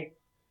 and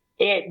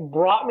it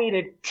brought me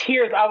to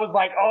tears. I was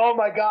like, oh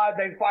my God,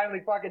 they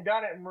finally fucking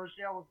done it. And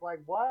Rochelle was like,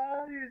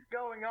 what is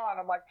going on?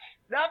 I'm like,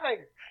 nothing.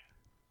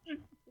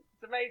 It's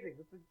amazing.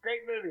 It's a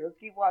great movie. Let's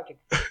keep watching.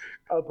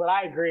 But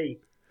I agree.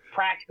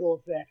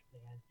 Practical effects,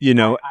 man.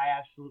 I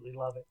absolutely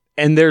love it.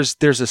 And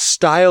there's a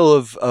style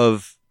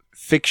of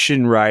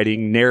fiction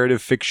writing,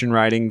 narrative fiction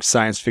writing,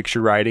 science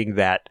fiction writing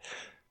that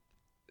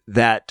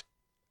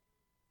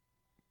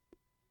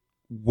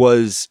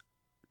was...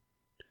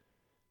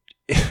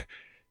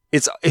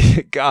 It's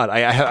God.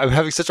 I'm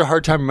having such a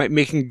hard time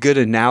making a good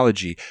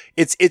analogy.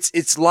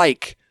 It's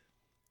like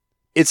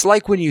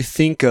when you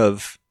think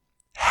of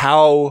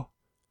how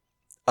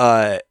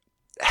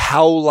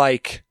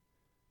like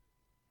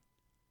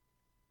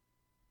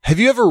Have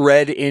you ever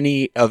read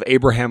any of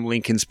Abraham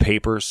Lincoln's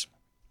papers?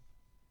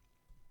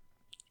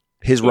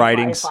 His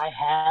writings? If I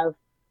have,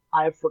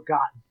 I've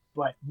forgotten.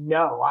 But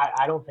no,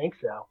 I don't think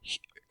so.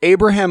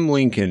 Abraham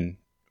Lincoln,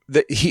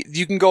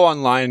 you can go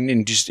online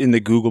and just in the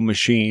Google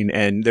machine,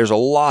 and there's a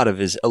lot of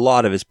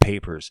his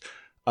papers,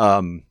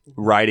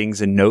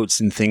 writings and notes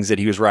and things that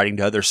he was writing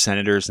to other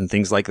senators and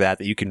things like that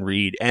you can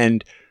read.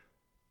 And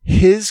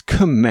his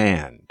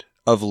command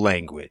of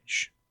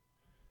language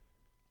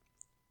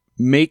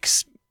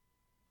makes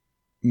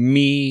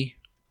me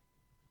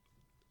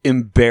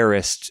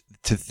embarrassed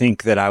to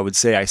think that I would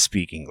say I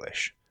speak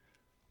English.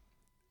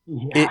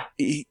 Yeah.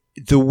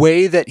 The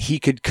way that he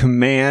could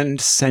command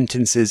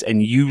sentences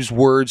and use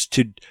words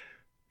to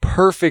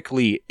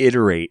perfectly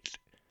iterate,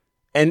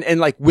 and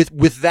like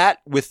with that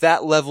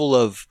level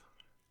of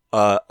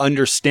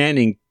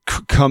understanding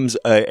comes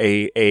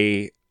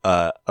a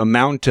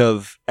amount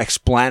of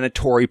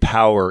explanatory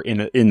power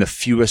in the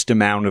fewest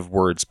amount of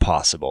words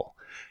possible.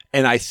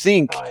 And I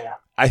think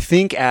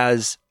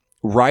as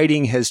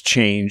writing has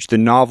changed, the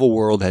novel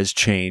world has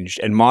changed,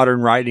 and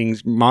modern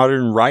writers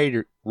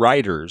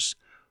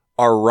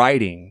are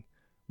writing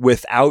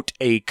without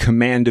a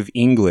command of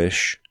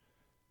English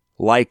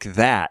like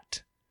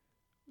that,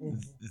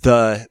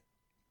 the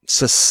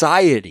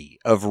society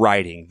of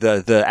writing,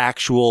 the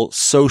actual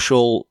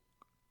social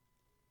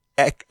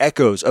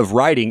echoes of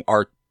writing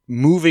are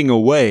moving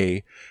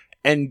away,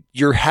 and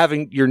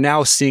you're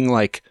now seeing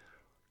like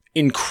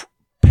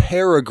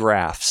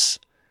paragraphs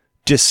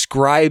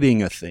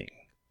describing a thing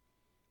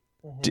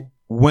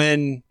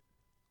when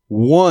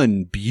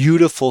one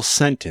beautiful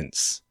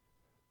sentence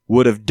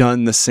would have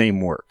done the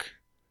same work,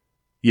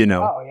 you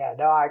know? Oh yeah,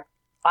 no,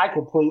 I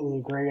completely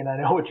agree, and I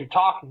know what you're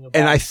talking about.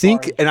 And I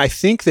think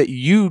that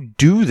you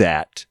do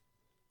that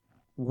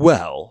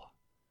well.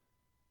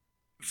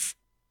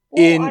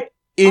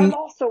 I'm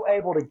also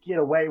able to get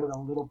away with a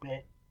little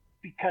bit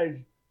because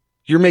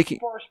you're making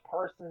first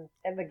person,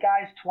 and the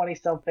guy's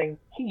 20-something.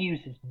 He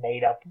uses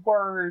made up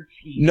words.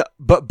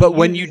 But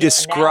when you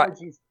describe.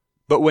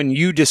 But when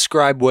you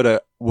describe what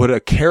a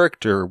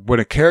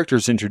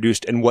character's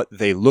introduced and what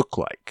they look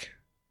like,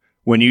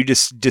 when you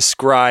just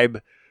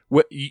describe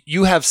what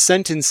you have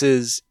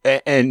sentences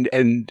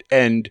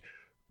and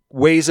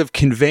ways of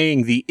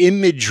conveying the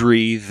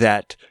imagery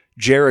that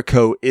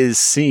Jericho is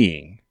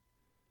seeing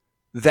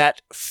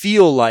that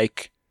feel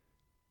like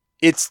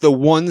it's the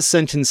one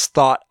sentence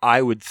thought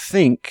I would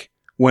think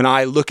when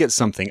I look at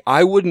something.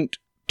 I wouldn't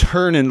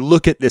turn and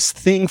look at this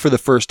thing for the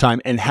first time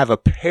and have a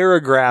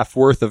paragraph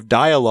worth of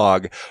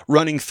dialogue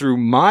running through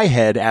my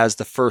head as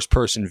the first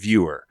person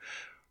viewer.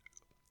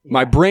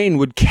 My brain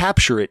would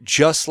capture it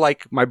just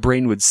like my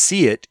brain would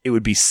see it. It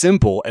would be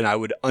simple and I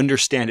would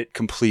understand it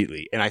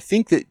completely. And I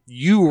think that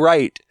you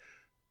write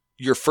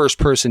your first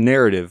person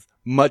narrative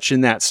much in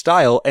that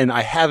style. And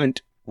I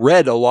haven't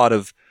read a lot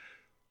of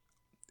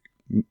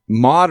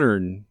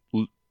modern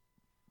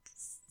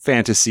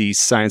fantasy,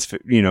 science,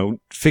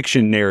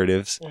 fiction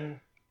narratives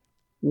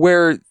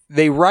where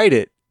they write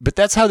it, but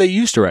that's how they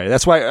used to write it.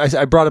 That's why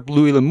I brought up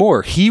Louis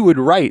L'Amour. He would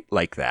write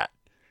like that.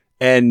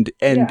 And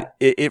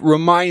it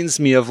reminds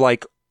me of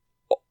like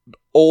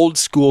old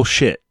school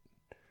shit.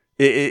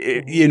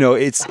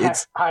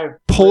 It's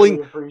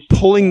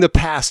pulling the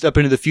past up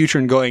into the future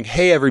and going,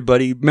 hey,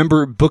 everybody,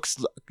 remember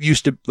books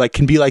used to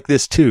can be like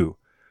this too.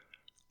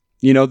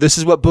 This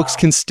is what books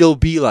can still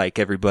be like,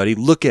 everybody.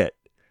 Look at.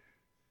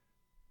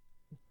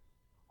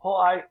 Well,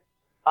 I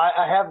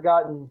have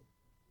gotten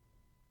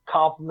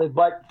compliments,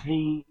 but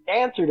the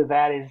answer to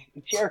that is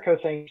Jericho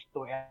thinks the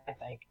way I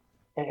think.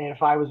 And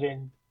if I was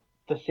in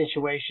the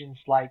situations,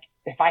 like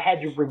if I had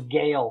to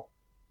regale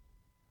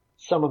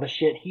some of the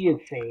shit he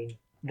had seen,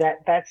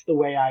 that's the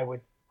way I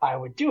would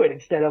do it,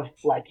 instead of,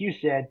 like you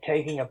said,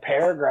 taking a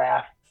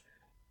paragraph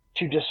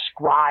to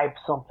describe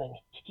something.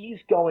 He's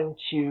going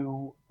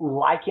to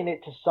liken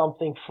it to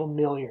something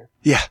familiar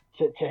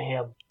to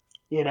him,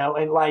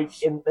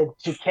 and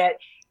to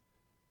catch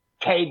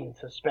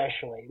cadence,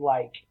 especially,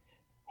 like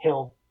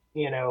he'll,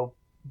 it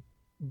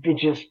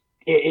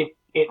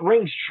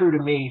rings true to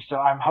me. So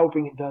I'm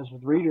hoping it does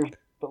with readers.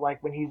 But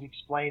like when he's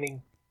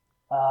explaining,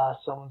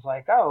 someone's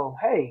like, oh,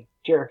 hey,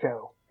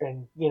 Jericho.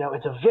 And,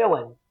 it's a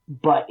villain,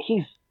 but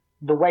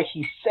the way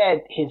he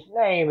said his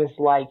name is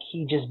like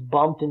he just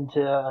bumped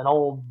into an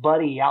old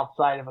buddy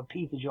outside of a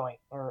pizza joint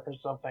or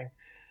something.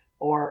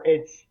 Or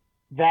it's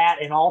that,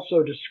 and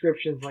also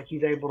descriptions, like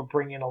he's able to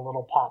bring in a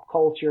little pop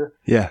culture.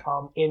 Yeah.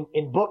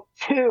 In book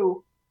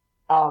 2,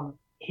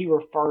 he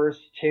refers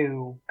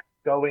to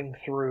going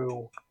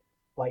through,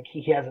 like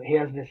he has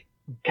this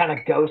kind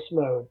of ghost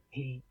mode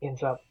he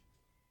ends up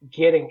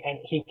getting, and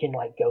he can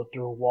like go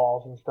through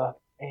walls and stuff.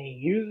 And he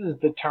uses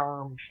the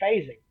term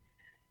phasing.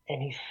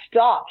 And he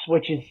stops,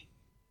 which is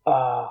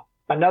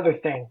another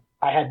thing.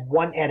 I had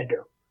one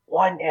editor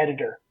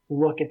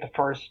look at the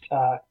first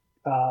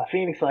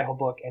Phoenix Cycle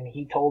book, and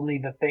he told me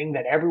the thing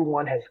that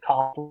everyone has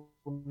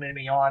complimented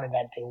me on and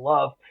that they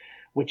love,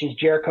 which is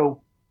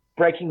Jericho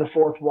breaking the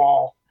fourth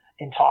wall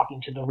and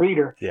talking to the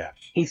reader. Yeah.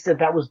 He said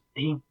that was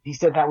he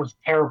said that was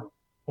terrible.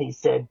 He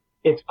said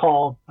it's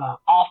called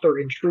author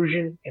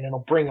intrusion, and it'll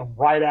bring them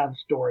right out of the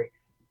story.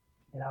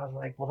 And I was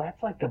like, well,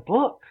 that's like the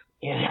book.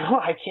 You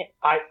know, I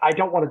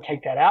don't want to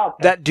take that out.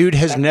 That dude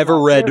has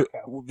never read one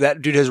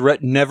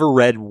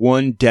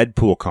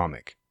Deadpool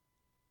comic.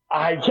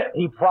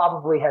 He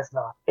probably has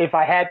not. If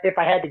I had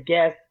to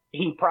guess,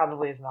 he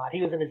probably has not.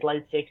 He was in his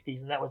late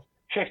 60s, and that was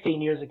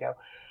 15 years ago.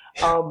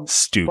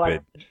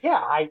 Stupid. But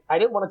yeah, I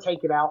didn't want to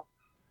take it out,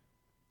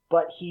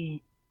 but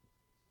he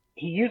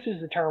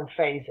uses the term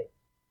phasing,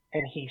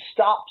 and he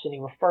stops and he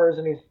refers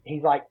and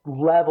he's like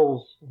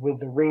levels with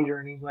the reader,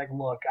 and he's like,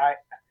 look,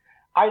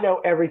 I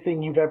know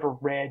everything you've ever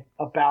read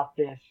about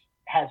this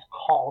has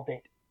called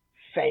it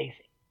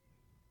phasing,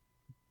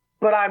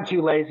 but I'm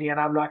too lazy, and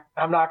I'm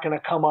not going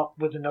to come up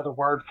with another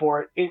word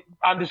for it.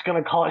 I'm just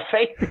going to call it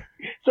phasing.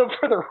 So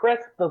for the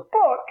rest of the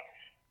book,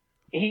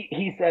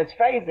 he says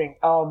phasing.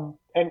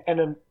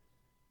 And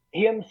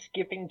him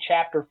skipping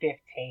chapter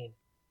 15.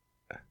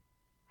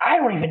 I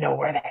don't even know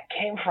where that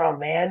came from,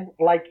 man.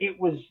 Like, it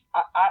was.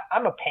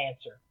 I'm a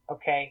pantser,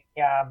 okay.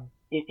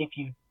 If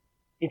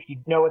you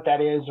know what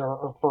that is,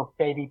 or for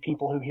maybe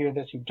people who hear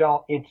this who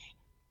don't,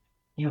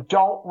 you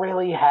don't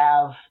really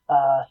have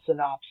a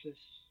synopsis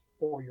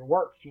for your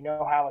works. You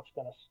know how it's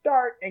going to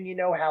start, and you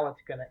know how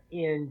it's going to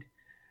end,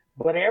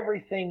 but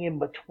everything in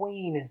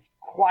between is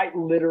quite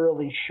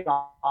literally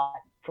shot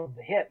from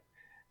the hip.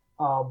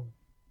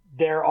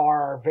 There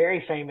are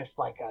very famous,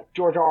 like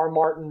George R. R.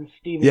 Martin,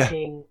 Stephen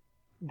King.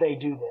 They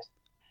do this,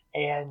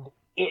 and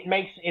it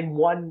makes in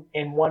one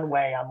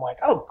way. I'm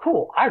like, oh,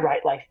 cool. I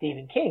write like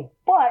Stephen King,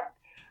 but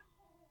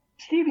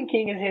Stephen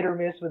King is hit or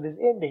miss with his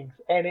endings,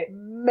 and it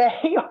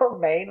may or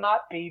may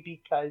not be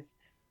because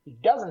he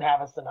doesn't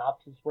have a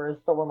synopsis.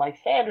 Whereas someone like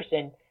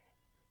Sanderson,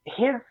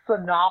 his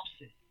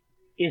synopsis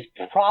is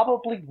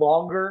probably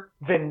longer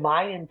than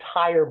my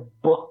entire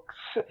books.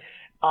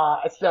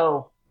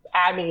 So,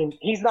 I mean,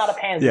 he's not a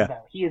pansy,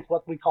 though. He is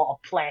what we call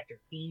a planter.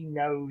 He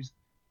knows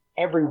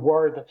every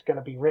word that's going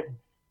to be written.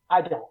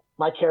 I don't.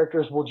 My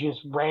characters will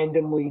just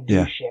randomly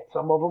do shit.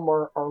 Some of them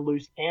are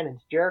loose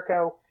cannons.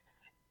 Jericho,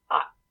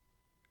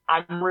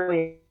 I'm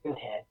really in his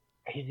head.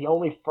 He's the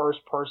only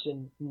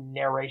first-person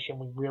narration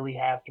we really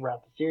have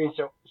throughout the series.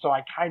 So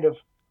I kind of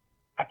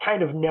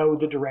know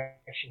the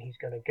direction he's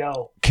going to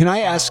go. Can I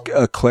ask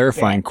a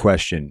clarifying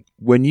question?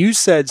 When you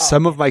said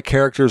some of my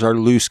characters are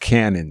loose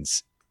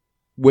cannons,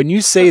 when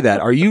you say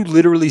that, are you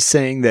literally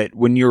saying that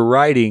when you're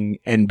writing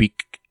and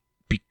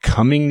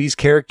becoming these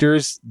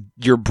characters,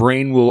 your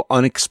brain will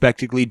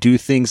unexpectedly do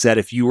things that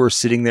if you were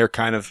sitting there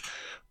kind of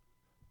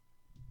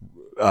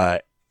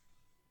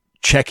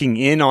checking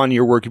in on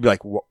your work, you'd be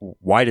like,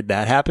 why did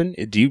that happen?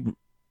 Do you?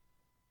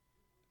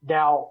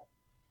 Now,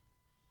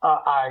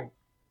 I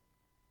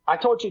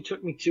told you it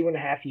took me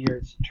 2.5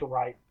 years to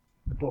write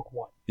book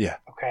 1. Yeah.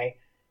 Okay.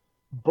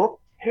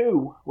 Book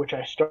 2, which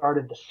I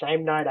started the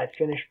same night I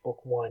finished book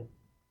 1,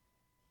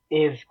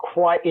 it's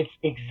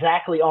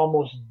exactly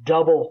almost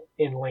double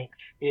in length.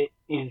 It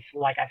is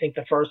like, I think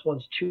the first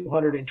one's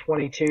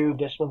 222.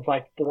 This one's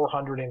like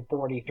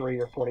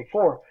 443 or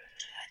 44.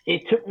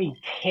 It took me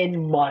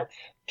 10 months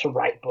to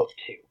write book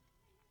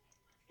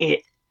 2.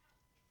 It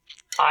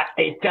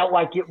felt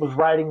like it was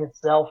writing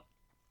itself.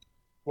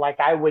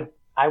 Like I would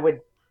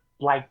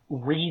like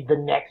read the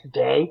next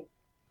day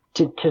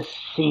to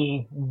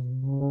see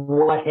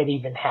what had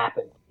even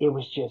happened. It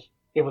was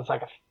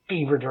like a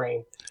fever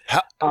dream.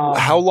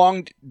 How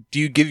long do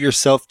you give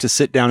yourself to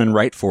sit down and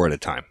write for at a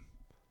time?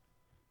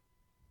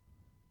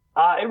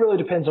 It really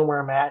depends on where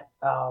I'm at.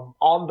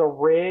 On the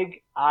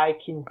rig, I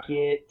can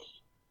get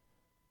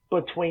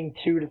between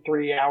 2 to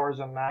 3 hours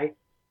a night,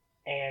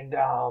 and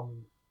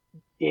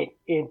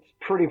it's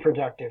pretty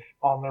productive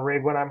on the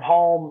rig. When I'm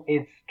home,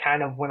 it's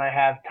kind of when I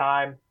have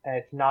time.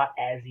 It's not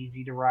as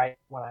easy to write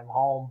when I'm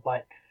home,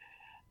 but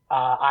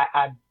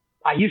I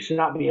used to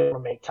not be able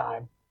to make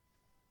time,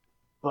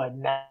 but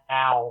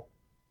now,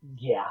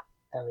 yeah.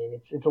 I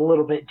mean, it's a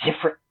little bit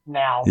different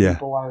now. Yeah.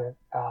 People are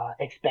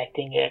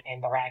expecting it,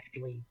 and they're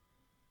actually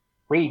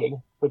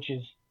reading, which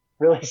is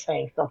really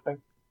saying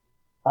something.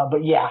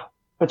 But yeah,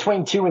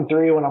 between 2 and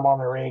 3 when I'm on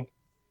the rig.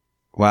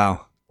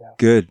 Wow. Yeah.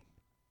 Good.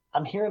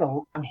 I'm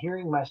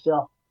hearing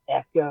myself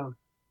echo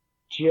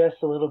just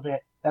a little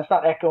bit. That's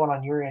not echoing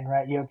on your end,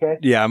 right? You okay?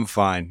 Yeah, I'm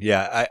fine.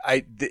 Yeah,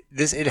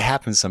 it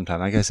happens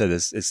sometimes. Like I said,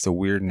 it's the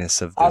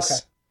weirdness of this.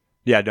 Okay.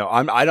 Yeah, no,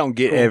 I don't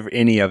get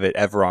any of it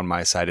ever on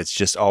my side. It's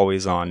just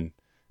always on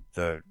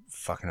the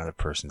fucking other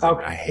person's.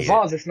 Okay. I hate as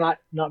long it. as it's not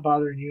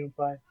bothering you, I'm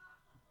fine.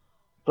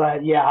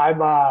 But yeah,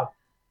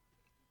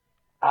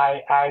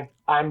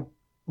 I'm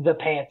the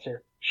pantser.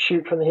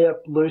 Shoot from the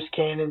hip, loose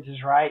cannons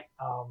is right.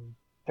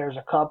 There's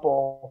a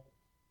couple,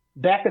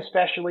 Beck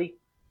especially.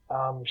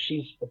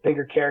 She's a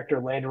bigger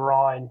character later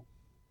on.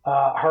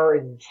 Her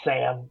and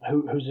Sam,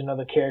 who's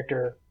another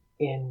character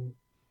in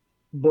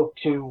book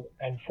 2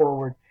 and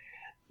forward.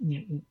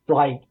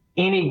 Like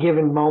any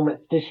given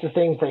moment, just the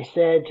things they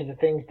said to the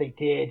things they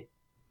did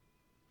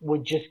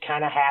would just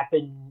kind of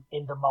happen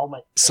in the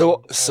moment.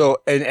 So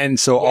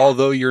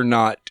although you're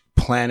not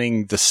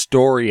planning the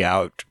story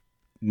out,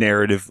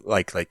 narrative,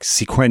 like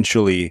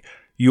sequentially,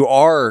 you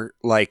are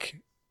like,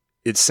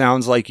 it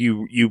sounds like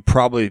you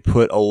probably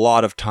put a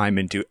lot of time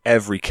into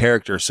every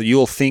character. So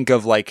you'll think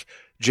of like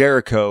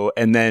Jericho,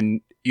 and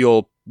then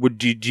do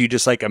you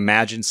just like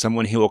imagine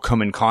someone he will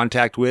come in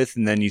contact with,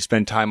 and then you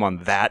spend time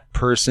on that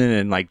person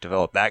and like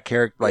develop that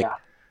character? Like,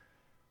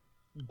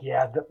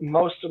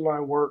 most of my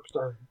works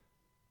are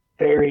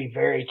very,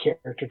 very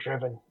character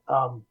driven.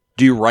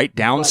 Do you write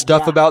down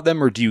stuff about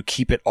them, or do you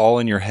keep it all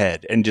in your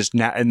head and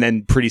and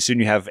then pretty soon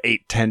you have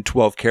 8, 10,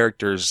 12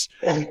 characters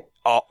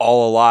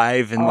all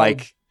alive and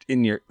like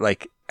in your,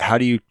 like, how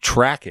do you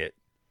track it?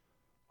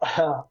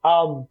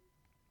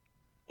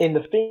 In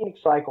the Phoenix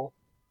cycle,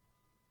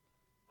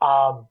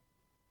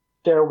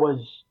 there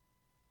was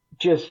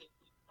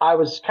I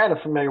was kind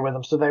of familiar with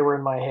them, so they were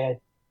in my head,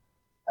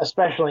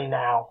 especially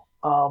now.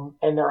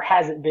 And there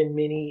hasn't been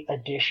many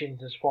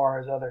additions as far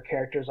as other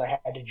characters I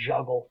had to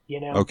juggle, you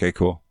know? Okay,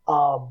 cool.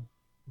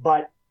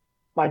 But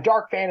my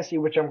dark fantasy,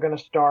 which I'm going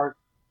to start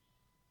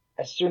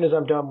as soon as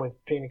I'm done with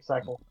Phoenix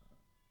Cycle,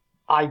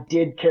 I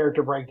did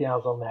character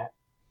breakdowns on that.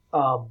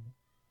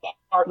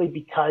 Partly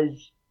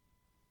because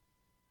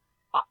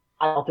I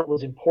felt it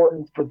was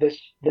important for this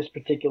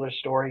particular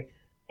story.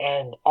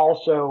 And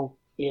also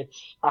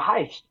it's a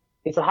heist.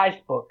 It's a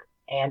heist book.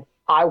 And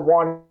I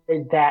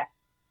wanted that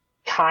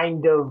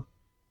kind of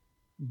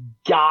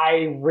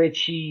Guy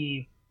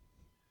Ritchie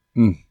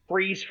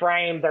freeze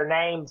frame, their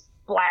name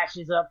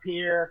splashes up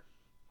here,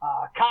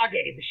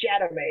 Kage, the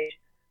Shadow Mage,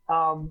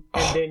 and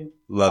then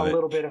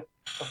little bit of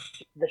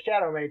the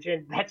Shadow Mage.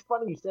 And that's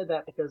funny you said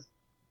that, because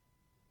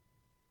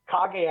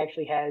Kage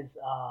actually has,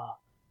 I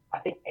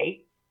think,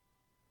 eight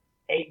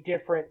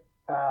different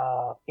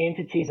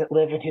entities that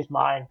live in his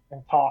mind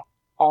and talk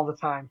all the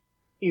time.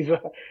 He's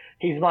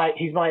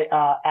my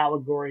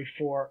allegory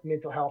for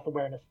mental health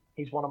awareness.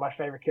 He's one of my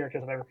favorite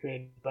characters I've ever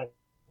created. But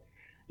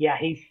yeah,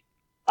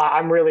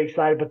 I'm really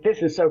excited. But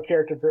this is so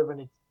character driven.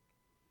 It's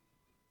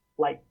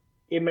like,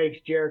 it makes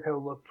Jericho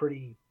look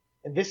pretty.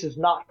 And this is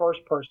not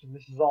first person.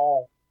 This is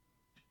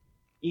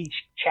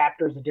each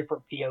chapter is a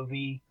different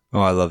POV.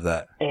 Oh, I love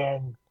that.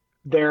 And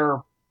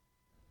they're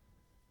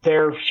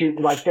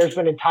shooting, like, there's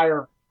been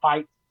entire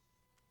fights.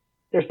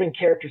 There's been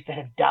characters that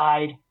have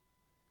died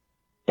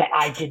that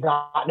I did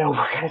not know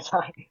were going to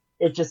die.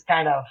 It just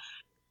kind of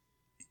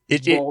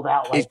rolled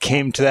out like it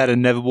came to that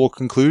inevitable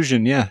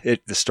conclusion. Yeah,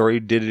 the story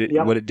did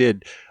what it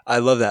did. I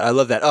love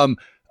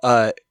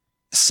that.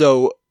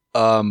 So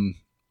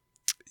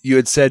you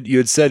had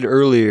said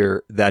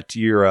earlier that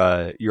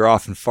you're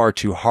often far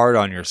too hard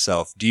on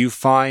yourself. Do you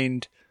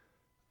find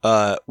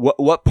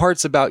what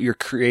parts about your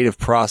creative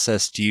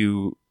process do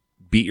you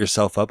beat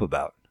yourself up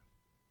about?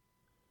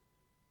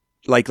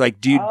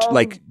 Like do you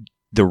like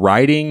the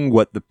writing,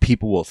 what the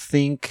people will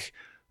think?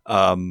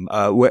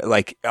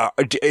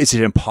 Is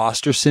it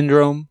imposter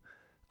syndrome?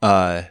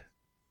 A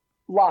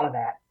lot of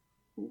that.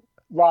 A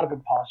lot of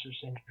imposter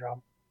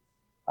syndrome.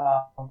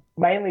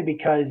 Mainly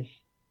because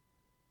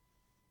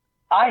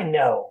I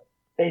know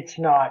it's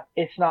not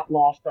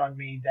lost on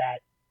me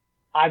that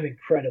I'm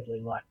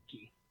incredibly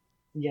lucky,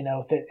 you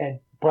know,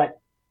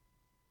 but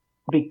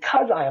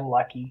because I am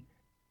lucky,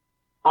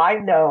 I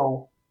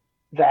know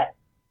that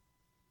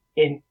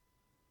in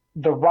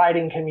the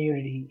writing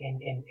community,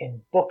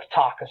 in book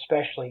talk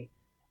especially,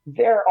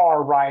 there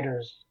are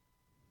writers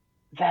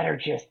that are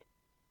just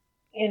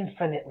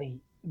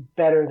infinitely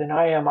better than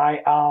I am.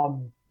 I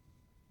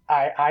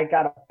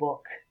got a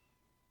book.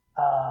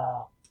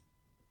 I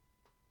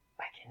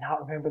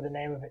cannot remember the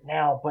name of it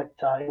now, but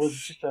it was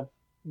just a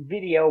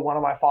video. One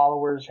of my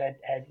followers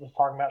was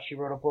talking about. She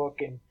wrote a book,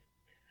 and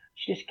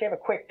she just gave a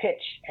quick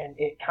pitch, and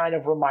it kind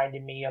of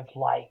reminded me of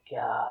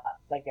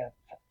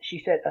she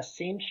said, a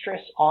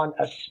seamstress on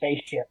a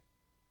spaceship.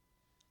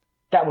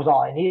 That was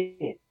all I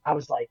needed. I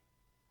was like,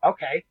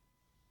 okay.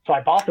 So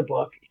I bought the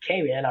book. It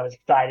came in. I was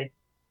excited.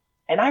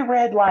 And I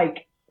read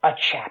like a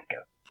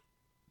chapter.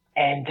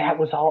 And that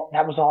was all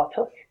it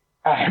took.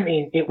 I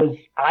mean,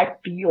 I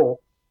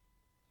feel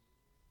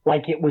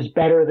like it was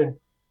better than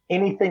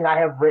anything I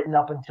have written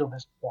up until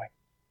this point.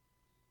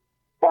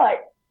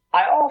 But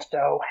I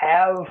also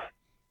have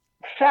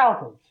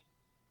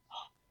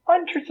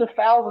hundreds of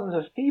thousands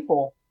of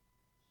people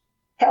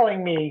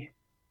telling me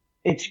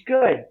it's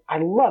good. I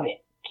love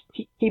it.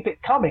 Keep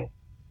it coming.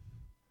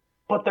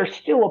 But there's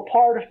still a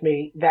part of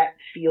me that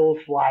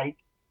feels like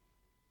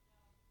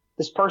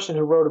this person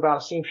who wrote about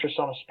a seamstress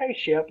on a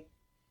spaceship,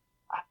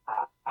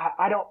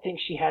 I don't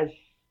think she has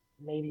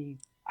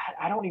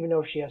I don't even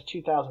know if she has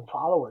 2,000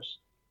 followers.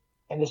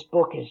 And this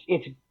book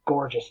it's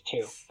gorgeous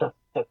too.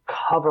 The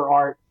cover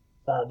art,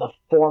 the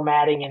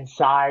formatting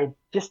inside,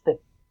 just the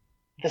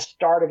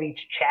start of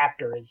each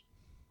chapter is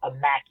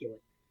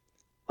immaculate.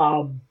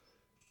 And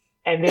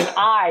then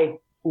I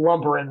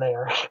lumber in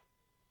there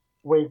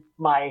with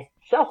my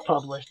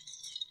self-published,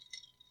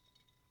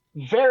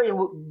 very,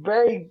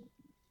 very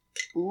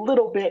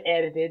little bit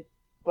edited,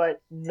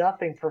 but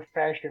nothing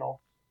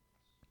professional,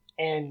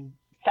 and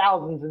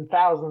thousands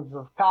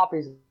of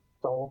copies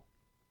sold.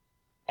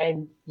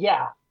 And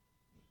yeah,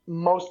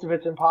 most of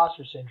it's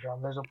imposter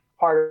syndrome. There's a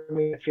part of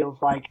me that feels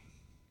like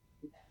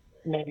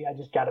maybe I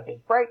just got a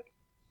big break.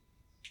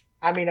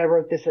 I mean, I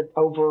wrote this at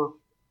over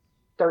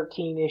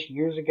 13-ish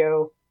years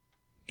ago.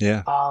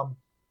 Yeah.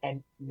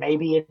 And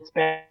maybe it's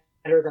better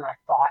than I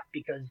thought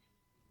because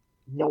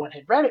no one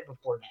had read it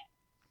before that.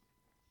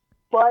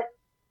 But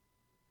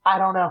I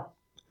don't know.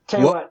 Tell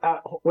you what,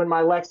 when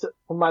my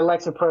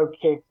Lexapro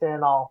kicks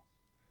in, I'll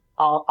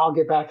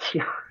get back to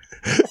you.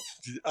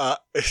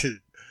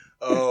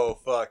 Oh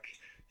fuck.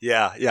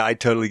 Yeah, I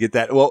totally get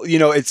that. Well,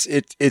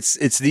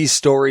 it's these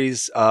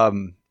stories.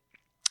 I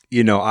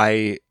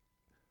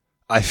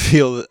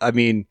feel. I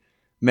mean,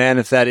 man,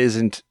 if that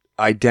isn't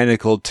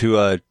identical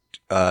to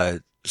a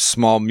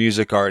small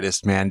music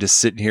artist, man, just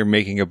sitting here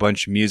making a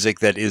bunch of music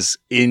that is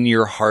in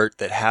your heart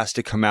that has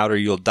to come out or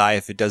you'll die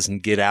if it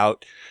doesn't get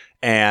out,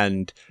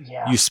 and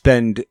you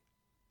spend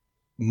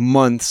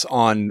months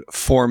on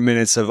 4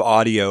 minutes of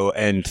audio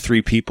and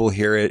 3 people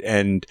hear it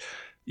and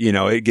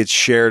it gets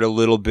shared a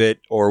little bit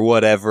or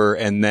whatever,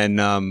 and then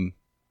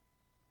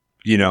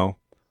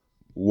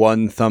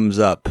 1 thumbs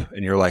up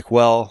and you're like,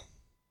 well,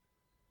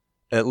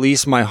 at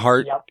least my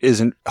heart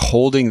isn't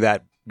holding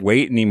that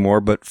weight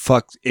anymore, but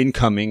fuck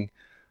incoming,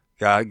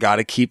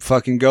 gotta keep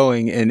fucking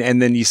going.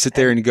 And then you sit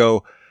there and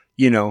go,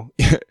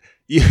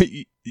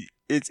 it's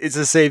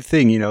the same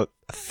thing,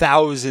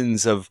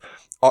 thousands of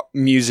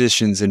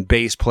musicians and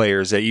bass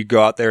players that you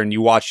go out there and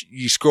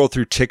you scroll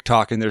through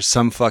TikTok and there's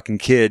some fucking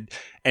kid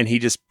and he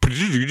just,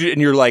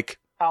 and you're like,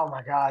 oh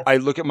my God. I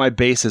look at my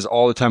basses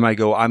all the time. I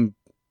go, I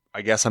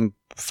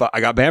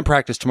got band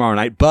practice tomorrow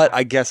night, but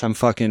I guess I'm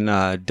fucking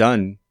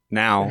done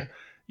now,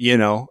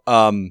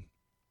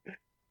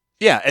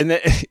 yeah. And then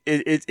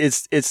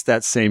it's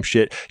that same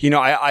shit.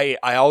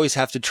 I always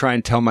have to try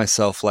and tell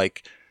myself,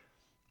 like,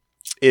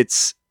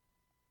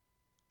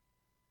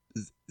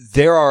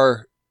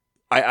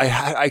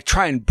 I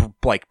try and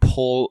like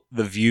pull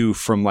the view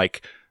from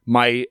like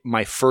my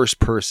first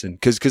person.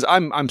 Cause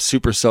I'm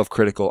super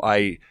self-critical.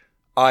 I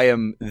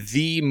am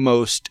the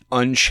most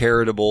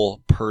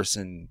uncharitable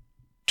person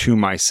to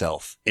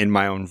myself in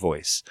my own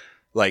voice.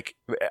 Like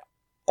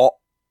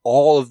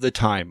all of the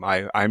time,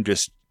 I'm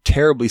just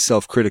terribly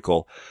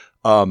self-critical.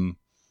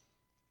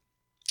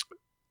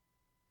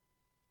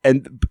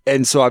 And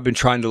so I've been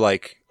trying to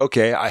like,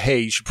 okay, hey,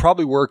 you should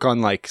probably work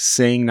on like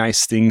saying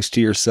nice things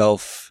to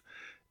yourself.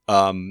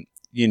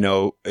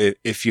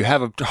 If you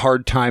have a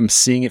hard time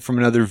seeing it from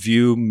another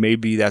view,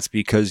 maybe that's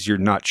because you're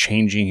not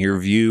changing your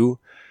view.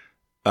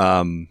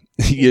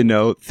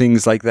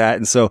 Things like that.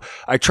 And so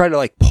I try to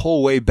like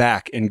pull way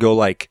back and go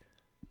like,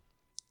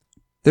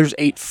 there's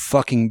 8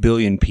 fucking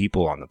billion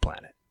people on the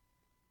planet.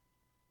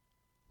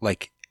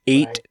 Like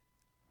 8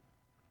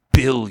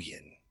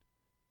 billion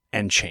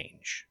and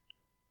change.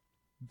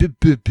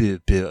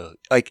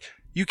 Like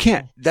you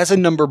can't, that's a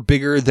number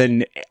bigger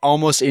than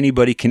almost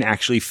anybody can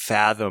actually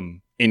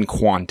fathom in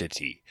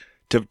quantity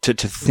to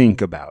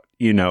think about,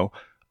 and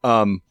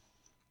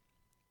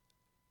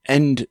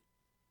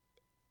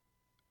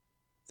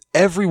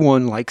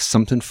everyone likes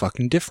something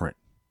fucking different.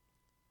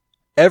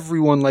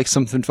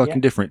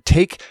 Different.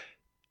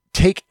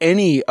 Take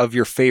any of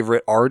your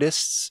favorite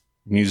artists,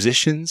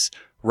 musicians,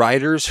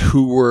 writers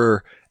who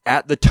were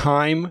at the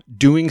time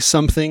doing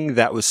something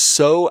that was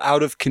so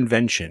out of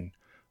convention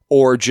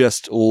or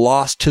just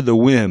lost to the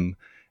whim,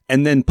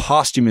 and then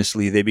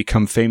posthumously they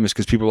become famous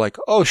because people are like,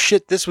 oh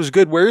shit, this was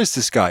good. Where is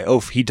this guy? Oh,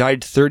 he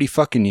died 30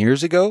 fucking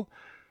years ago?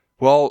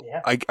 Well,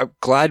 yeah. I'm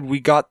glad we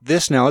got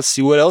this now. Let's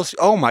see what else.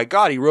 Oh my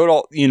God, he wrote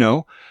all,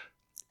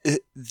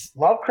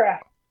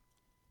 Lovecraft.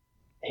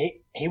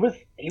 He was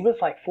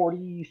like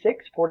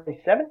 46,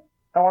 47,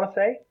 I want to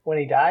say, when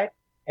he died.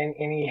 And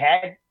he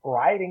had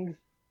writings,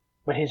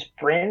 but his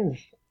friends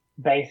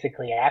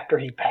basically after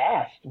he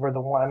passed were the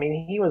one. I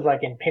mean, he was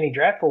like in Penny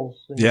Dreadfuls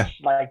and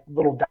like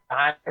Little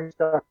Dime and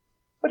stuff,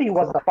 but he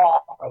wasn't a fan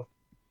of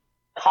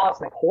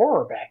cosmic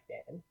horror back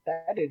then.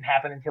 That didn't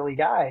happen until he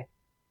died.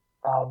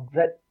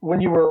 That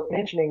when you were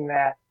mentioning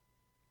that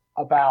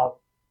about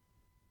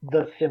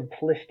the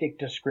simplistic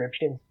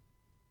descriptions,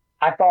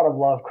 I thought of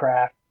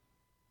Lovecraft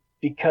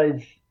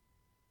because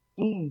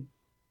he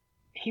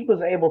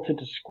was able to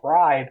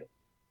describe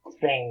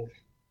things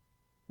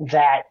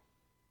that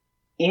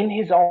in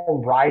his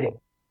own writing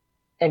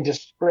and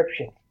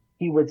description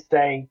he would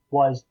say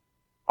was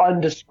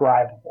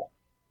undescribable,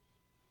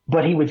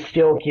 but he would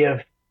still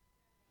give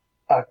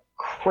a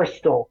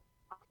crystal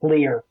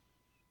clear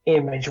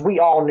image. We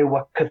all knew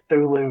what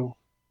Cthulhu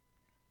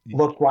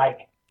looked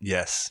like.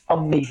 Yes.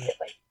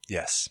 Immediately.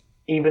 Yes.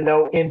 Even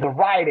though in the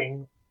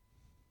writing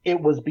it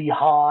was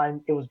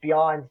beyond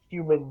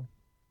human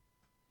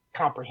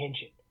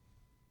comprehension.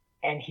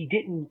 And he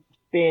didn't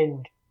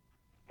spend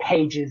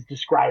pages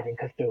describing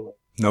Cthulhu.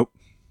 Nope.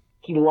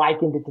 He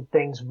likened it to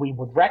things we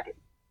would reckon.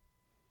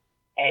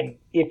 And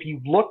if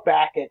you look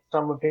back at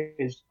some of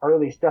his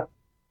early stuff,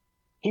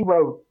 he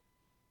wrote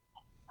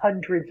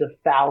hundreds of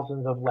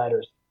thousands of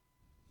letters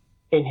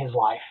in his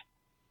life.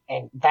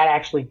 And that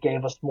actually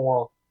gave us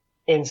more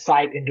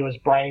insight into his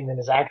brain than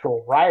his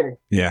actual writing.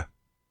 Yeah.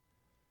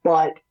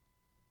 But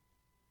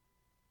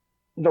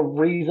the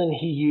reason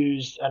he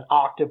used an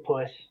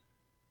octopus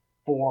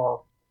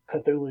for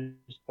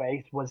Cthulhu's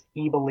face was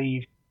he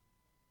believed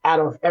out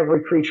of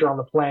every creature on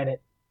the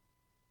planet,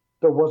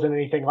 there wasn't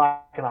anything like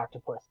an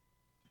octopus.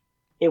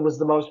 It was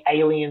the most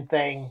alien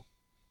thing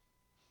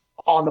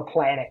on the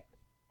planet.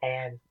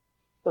 And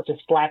let's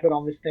just slap it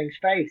on this thing's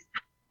face.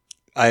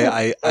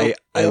 I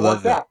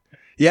love that.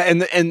 Yeah,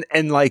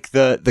 and like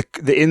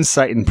the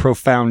insight and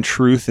profound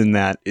truth in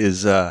that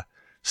is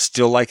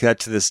still like that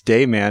to this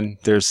day, man.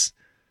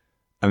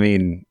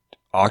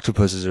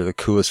 Octopuses are the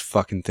coolest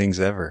fucking things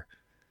ever.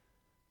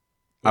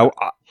 They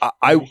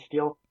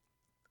still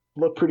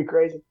look pretty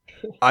crazy.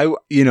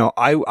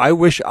 I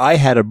wish I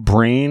had a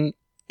brain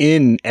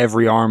in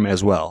every arm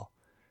as well.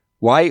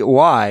 Why?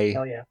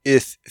 Hell yeah.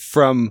 If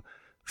from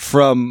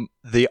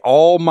the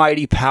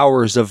almighty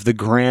powers of the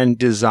grand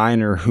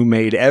designer who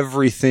made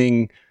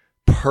everything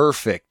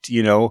perfect,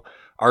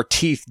 our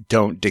teeth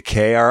don't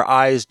decay, our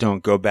eyes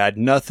don't go bad,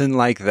 nothing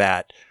like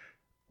that.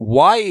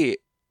 Why,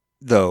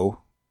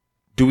 though,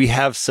 do we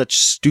have such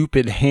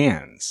stupid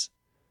hands?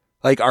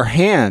 Like our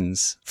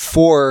hands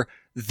for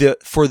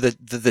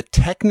the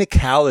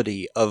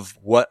technicality of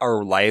what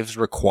our lives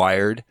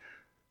required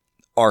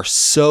are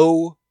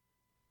so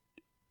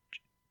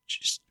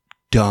just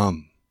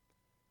dumb.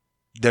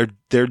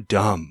 They're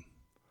dumb.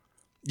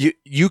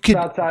 You could.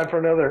 It's not time for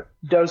another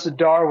dose of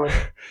Darwin.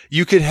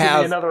 You could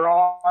have another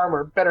arm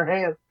or better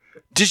hands.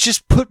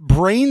 Just put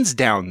brains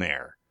down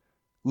there.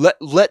 Let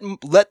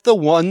the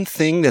one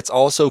thing that's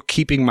also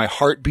keeping my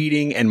heart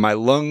beating and my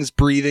lungs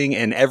breathing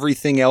and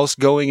everything else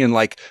going and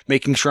like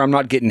making sure I'm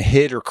not getting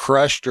hit or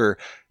crushed or,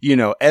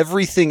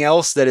 everything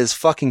else that is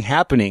fucking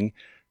happening.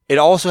 It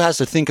also has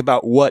to think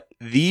about what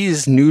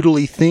these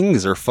noodly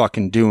things are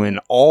fucking doing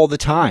all the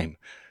time.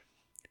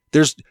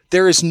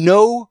 There is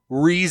no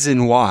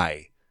reason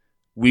why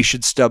we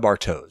should stub our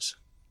toes.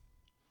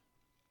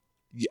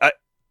 Yeah.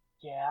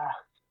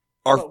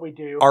 What we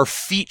do. Our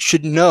feet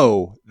should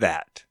know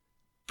that.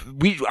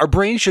 Our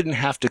brain shouldn't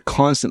have to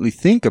constantly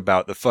think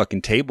about the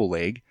fucking table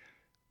leg.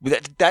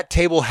 That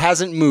table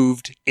hasn't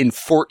moved in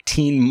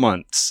 14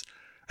 months.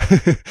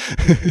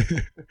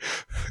 The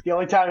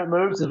only time it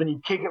moves is when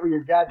you kick it with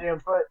your goddamn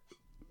foot.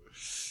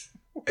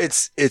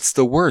 It's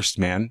the worst,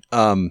 man.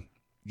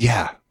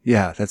 Yeah,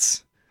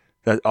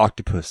 that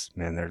octopus,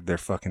 man. They're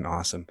fucking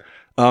awesome.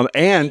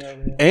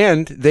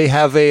 And they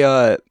have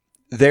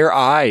their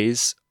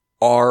eyes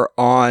are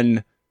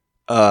on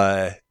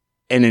an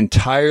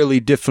entirely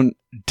different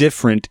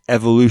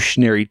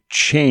evolutionary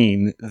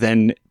chain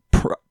than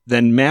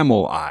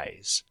mammal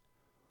eyes.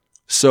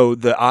 So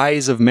the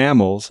eyes of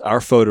mammals, our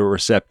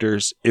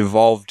photoreceptors,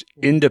 evolved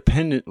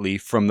independently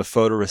from the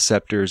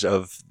photoreceptors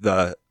of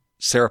the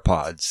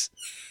sauropods,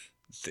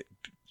 the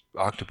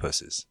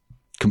octopuses.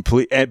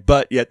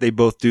 But yet they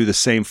both do the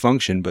same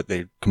function, but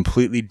they're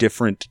completely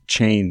different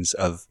chains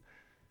of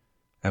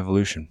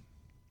evolution.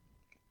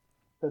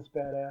 That's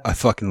badass. I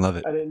fucking love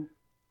it.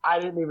 I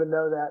didn't even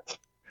know that.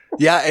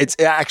 Yeah, it's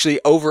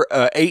actually over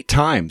 8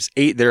 times.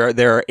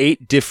 There are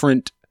 8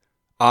 different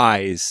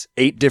eyes,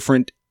 8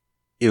 different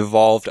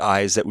evolved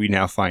eyes that we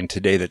now find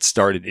today that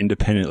started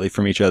independently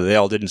from each other. They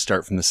all didn't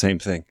start from the same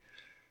thing.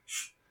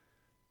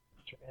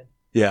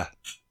 Yeah,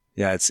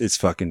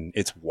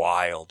 it's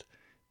wild.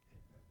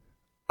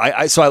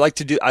 So I like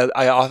to do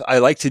I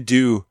like to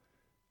do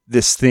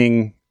this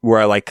thing where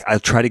I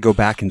try to go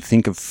back and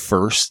think of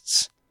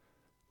firsts,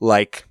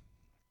 like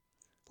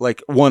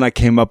one I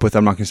came up with.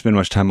 I'm not going to spend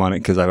much time on it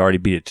because I've already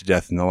beat it to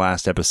death in the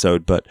last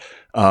episode. But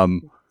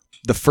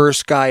the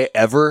first guy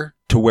ever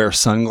to wear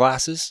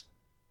sunglasses,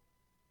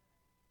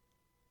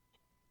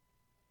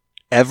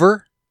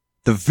 ever,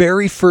 the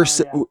very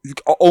first,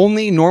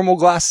 only normal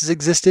glasses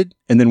existed,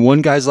 and then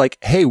one guy's like,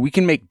 "Hey, we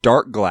can make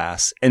dark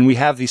glass, and we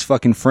have these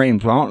fucking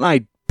frames. Why don't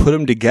I put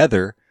them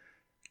together,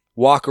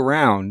 walk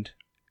around?"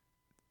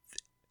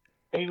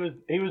 He was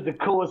the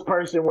coolest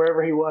person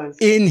wherever he was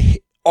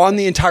on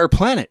the entire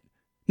planet.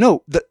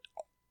 No,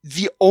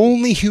 the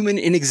only human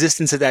in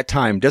existence at that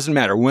time, doesn't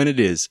matter when it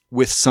is,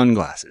 with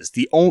sunglasses.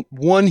 The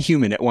one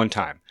human at one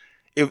time.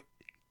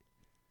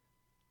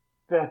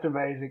 That's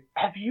amazing.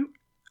 Have you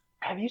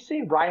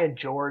seen Ryan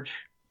George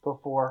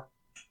before?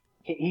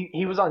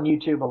 He was on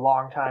YouTube a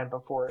long time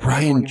before.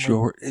 Ryan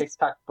George.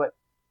 TikTok, but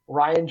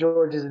Ryan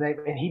George is his name,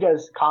 and he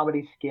does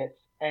comedy skits,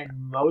 and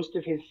most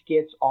of his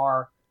skits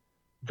are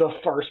the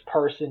first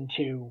person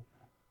to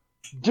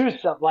do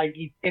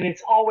something and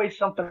it's always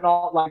something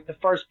like the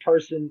first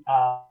person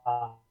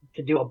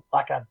to do a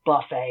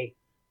buffet,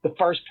 the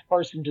first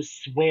person to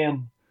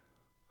swim,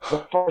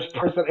 the first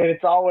person, and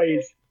it's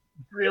always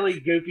really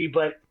goofy,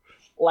 but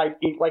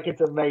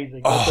it's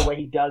amazing the way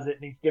he does it,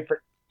 and these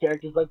different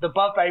characters. Like the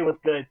buffet was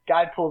good.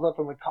 Guy pulls up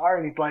in the car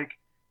and he's like,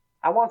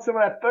 "I want some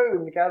of that food,"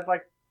 and the guy's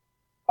like,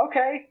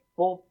 "Okay,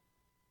 well,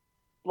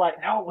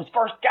 no, it was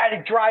first guy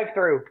to drive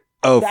through."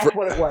 That's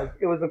what it was.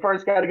 It was the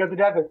first guy to go to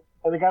drive-through.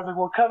 And the guy's like,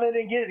 "Well, come in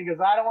and get it." And he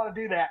goes, "I don't want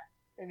to do that."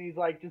 And he's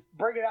like, "Just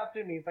bring it out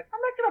to me." He's like, "I'm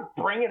not going to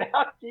bring it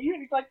out to you."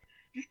 And he's like,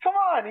 just come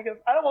on. He goes,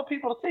 I don't want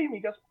people to see me.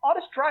 He goes, I'll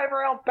just drive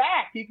around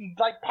back. You can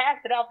like pass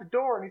it out the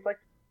door. And he's like,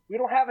 we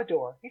don't have a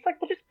door. He's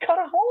like, well, just cut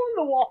a hole in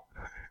the wall.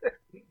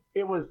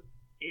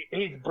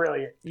 He's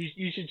brilliant.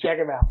 You should check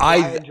him out.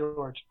 Ryan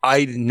George.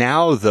 I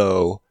now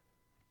though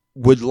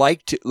would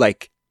like to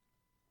like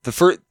the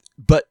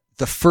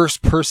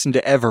first person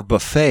to ever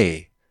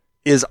buffet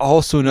is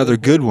also another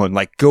good one.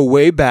 Like go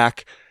way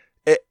back.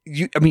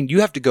 You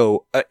have to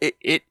go.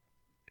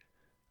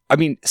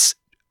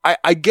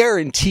 I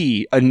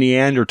guarantee a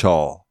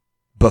Neanderthal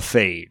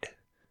buffeted.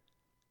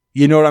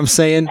 You know what I'm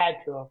saying? Had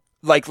to.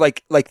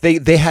 Like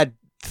they had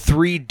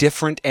 3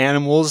 different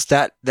animals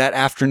that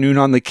afternoon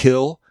on the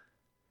kill.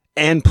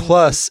 And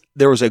plus,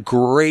 there was a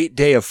great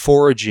day of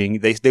foraging.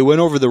 They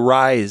went over the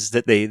rise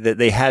that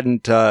they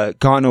hadn't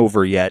gone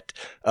over yet.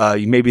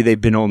 Maybe they've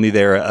been only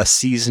there a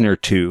season or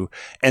 2,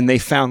 and they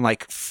found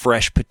like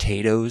fresh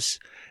potatoes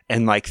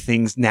and like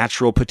things,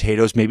 natural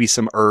potatoes, maybe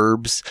some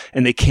herbs.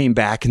 And they came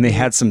back and they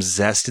had some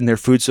zest in their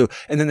food. So,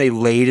 and then they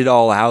laid it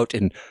all out,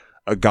 and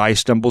a guy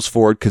stumbles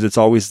forward because it's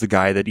always the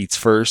guy that eats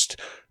first.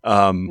 He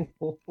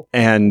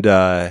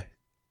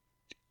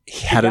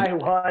had the guy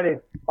who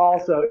hunted.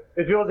 Also,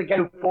 if it was a guy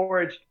who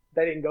foraged,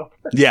 they didn't go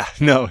first. Yeah,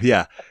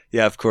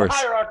 of course.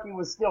 The hierarchy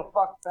was still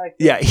fucked back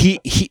Yeah, then.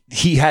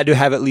 he had to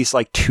have at least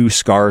like 2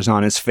 scars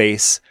on his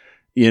face,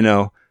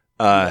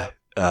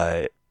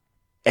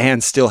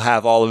 and still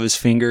have all of his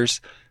fingers,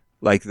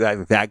 like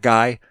that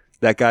guy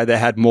that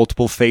had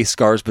multiple face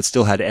scars but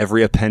still had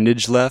every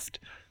appendage left.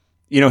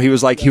 He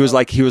was like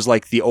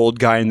the old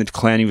guy in the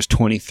clan. He was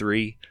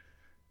 23.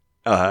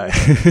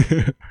 I've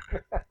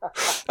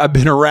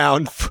been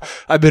around for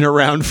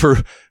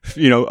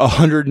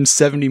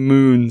 170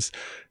 moons,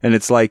 and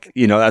it's like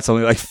that's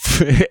only like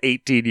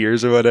 18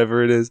 years or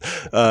whatever it is.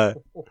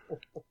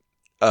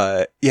 And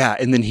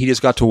then he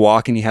just got to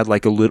walk, and he had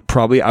like a little,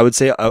 probably I would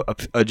say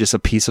just a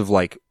piece of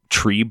like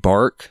tree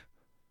bark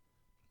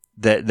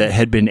that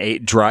had been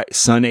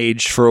sun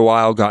aged for a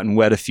while, gotten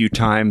wet a few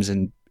times,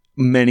 and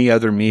many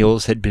other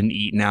meals had been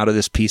eaten out of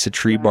this piece of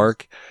tree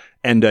bark.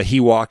 And he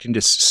walked and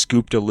just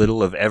scooped a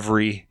little of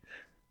every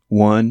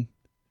one,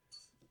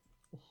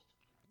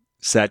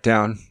 sat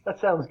down. That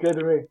sounds good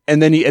to me.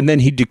 And then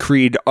he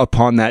decreed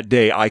upon that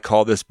day, I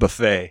call this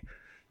buffet.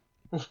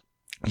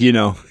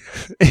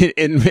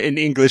 In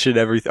English and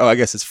everything. Oh, I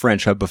guess it's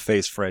French. Huh?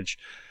 Buffet's French.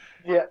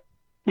 Yeah.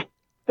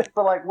 But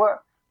like,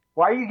 what?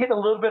 Why are you getting a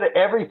little bit of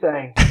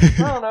everything? I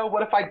don't know.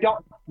 What if I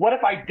don't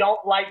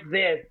like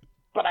this,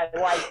 but I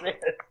like this?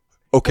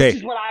 Okay. This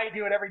is what I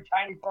do at every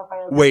Chinese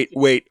buffet. Wait.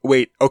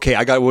 Okay,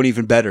 I got one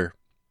even better.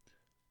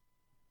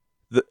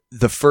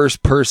 The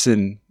first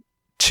person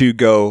to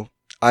go,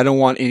 I don't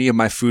want any of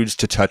my foods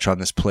to touch on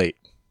this plate.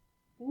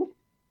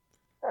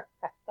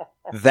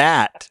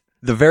 The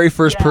very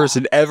first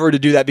person ever to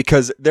do that,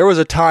 because there was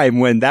a time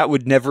when that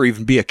would never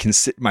even be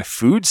my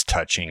food's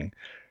touching.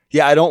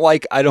 Yeah, I don't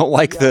like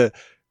the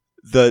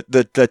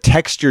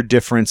texture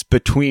difference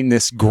between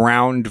this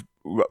ground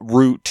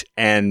root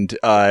and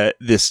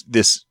this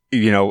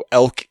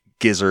elk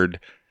gizzard.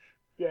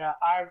 Yeah,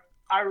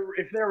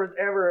 if there was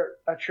ever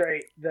a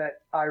trait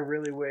that I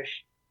really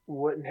wish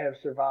wouldn't have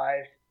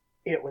survived,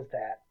 it was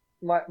that.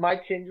 My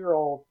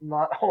 10-year-old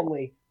not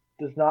only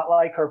does not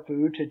like her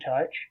food to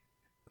touch,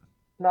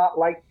 not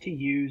like to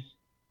use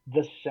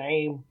the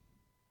same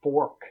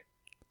fork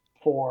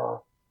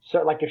so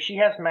like if she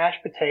has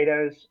mashed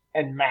potatoes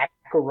and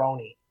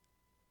macaroni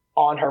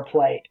on her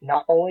plate,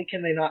 not only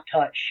can they not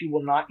touch, she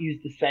will not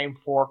use the same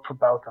fork for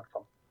both of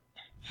them.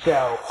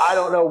 So I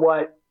don't know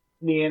what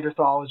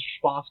Neanderthal is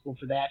responsible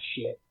for that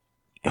shit.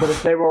 But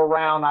if they were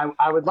around,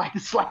 I would like to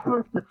slap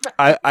them.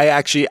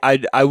 I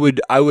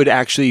would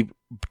actually.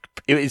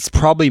 It's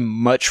probably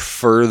much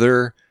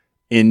further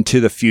into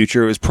the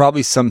future. It was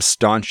probably some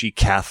staunchy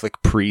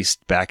Catholic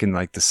priest back in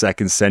like the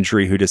 2nd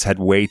century who just had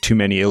way too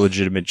many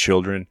illegitimate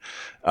children,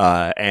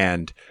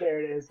 and there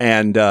it is.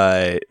 And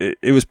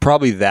it was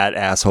probably that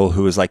asshole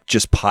who was like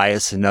just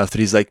pious enough that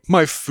he's like,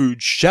 my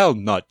food shall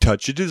not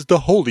touch. It is the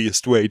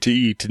holiest way to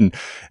eat,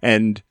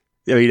 and.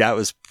 I mean, that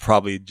was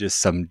probably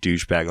just some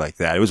douchebag like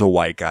that. It was a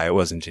white guy. It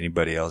wasn't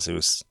anybody else. It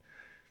was.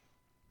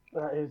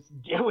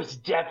 It was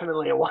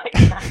definitely a white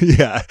guy.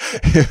 Yeah,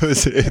 it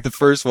was the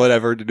first one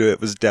ever to do it.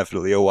 Was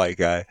definitely a white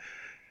guy.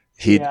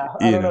 I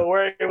don't know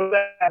where it was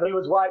at, but he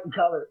was white in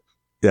color.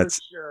 That's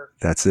for sure.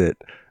 That's it.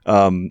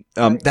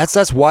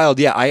 That's wild.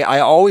 Yeah, I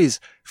always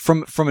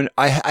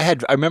I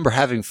remember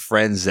having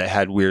friends that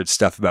had weird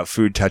stuff about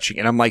food touching,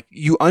 and I'm like,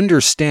 you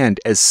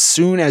understand, as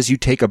soon as you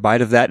take a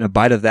bite of that and a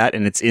bite of that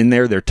and it's in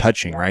there, they're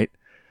touching, right?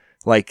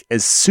 Like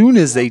as soon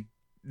as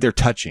they're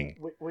touching.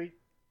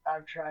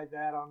 I've tried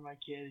that on my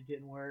kid. It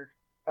didn't work.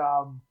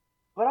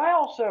 But I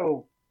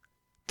also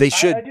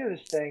I do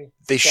this thing.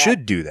 They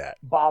should do that.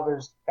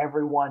 Bothers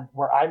everyone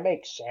where I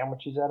make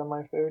sandwiches out of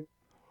my food.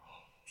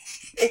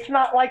 It's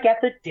not like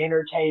at the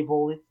dinner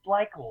table. It's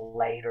like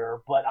later,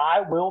 but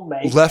I will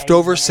make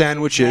leftover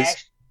sandwiches,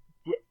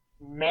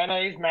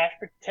 mayonnaise, mashed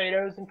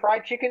potatoes, and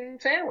fried chicken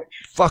sandwich.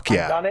 Fuck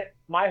yeah! I've done it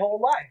my whole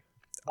life.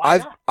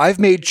 I've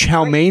made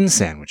chow mein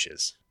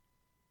sandwiches.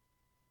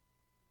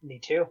 Me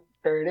too.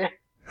 There it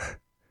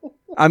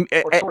is.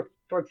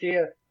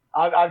 Tortilla.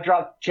 I've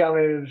dropped chow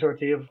mein in a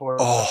tortilla before.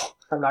 Oh,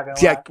 I'm not gonna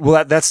lie. Yeah,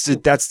 well, that's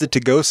the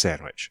to-go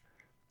sandwich.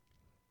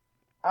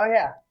 Oh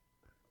yeah.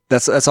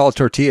 That's all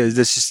tortilla is.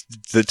 That's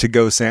just the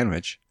to-go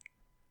sandwich.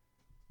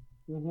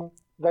 Mm-hmm.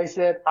 They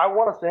said, I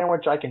want a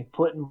sandwich I can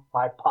put in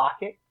my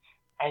pocket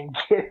and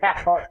get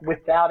out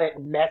without it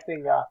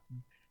messing up.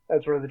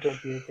 That's where the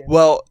tortilla came.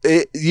 Well,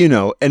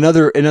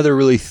 another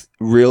really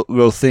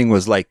real thing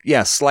was like,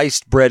 yeah,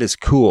 sliced bread is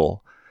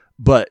cool,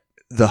 but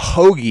the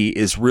hoagie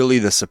is really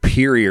the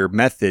superior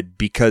method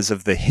because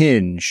of the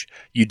hinge.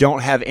 You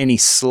don't have any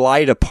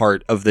slide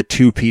apart of the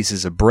two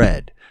pieces of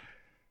bread.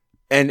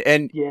 And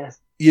yes.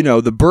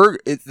 The burger,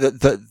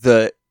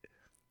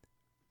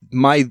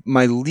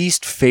 my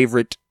least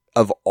favorite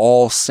of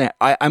all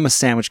I'm a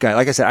sandwich guy.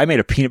 Like I said, I made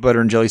a peanut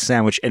butter and jelly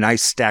sandwich and I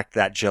stacked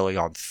that jelly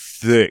on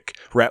thick.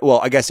 Well,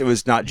 I guess it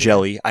was not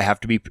jelly.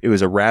 It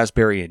was a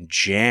raspberry and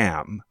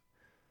jam.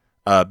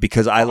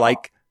 Because I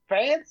like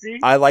fancy.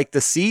 I like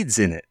the seeds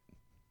in it.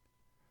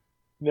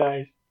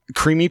 Nice.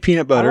 Creamy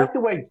peanut butter.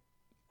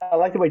 I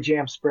like the way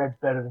jam spreads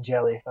better than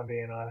jelly, if I'm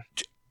being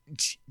honest.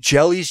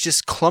 Jelly's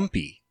just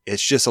clumpy.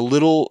 It's just a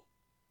little,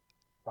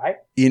 right?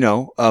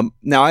 Now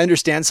I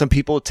understand some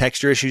people with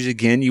texture issues.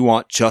 Again, you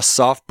want just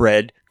soft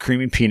bread,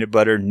 creamy peanut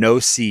butter, no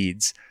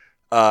seeds.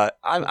 I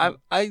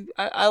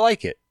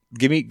like it.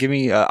 Give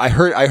me. I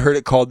heard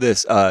it called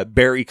this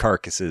berry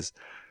carcasses.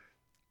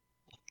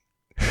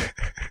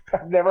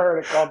 I've never heard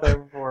it called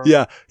that before.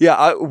 Yeah.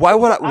 Why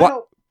would I?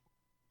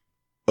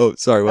 Oh,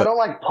 sorry. What? I don't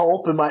like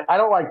pulp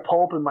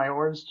in my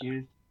orange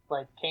juice.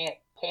 Like can't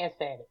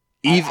stand it.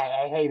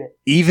 I hate it.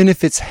 Even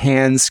if it's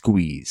hand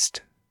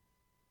squeezed.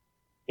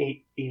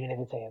 Even if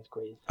it's hand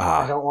squeezed.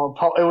 I don't want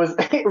pulp. It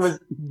was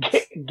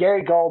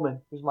Gary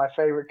Goldman, who's my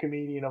favorite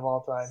comedian of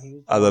all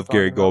time. I love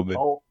Gary Goldman.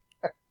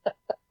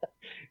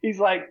 He's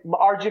like,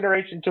 our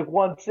generation took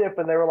one sip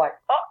and they were like,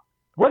 oh,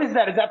 what is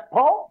that? Is that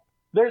pulp?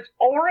 There's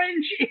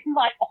orange in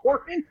my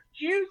orange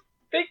juice?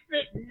 Fix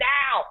it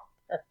now.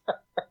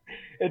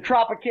 And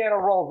Tropicana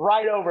rolled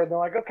right over. And they're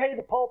like, okay,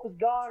 the pulp is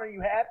gone. Are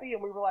you happy?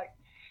 And we were like,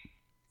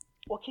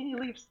 well, can you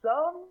leave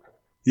some?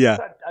 Yeah.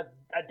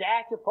 A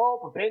dash of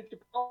pulp, a pinch of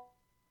pulp.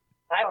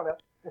 I don't know.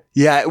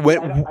 Yeah.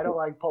 I don't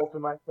like pulp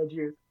in my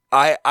juice.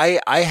 I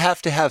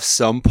have to have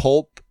some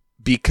pulp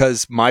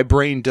because my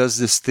brain does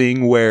this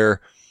thing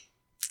where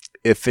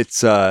if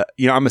it's, I'm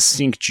a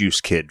sink juice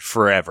kid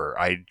forever.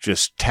 I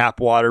just tap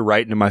water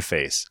right into my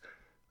face.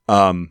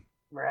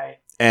 Right.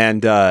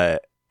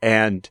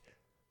 And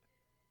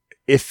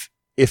if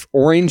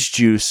orange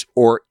juice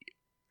or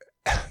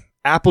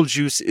apple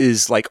juice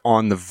is like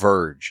on the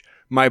verge,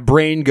 my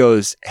brain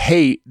goes,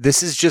 hey,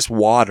 this is just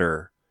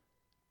water,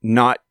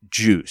 not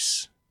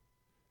juice.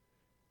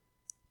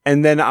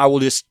 And then I will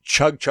just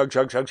chug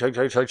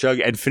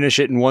and finish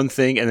it in one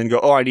thing and then go,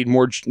 oh, I need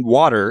more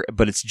water,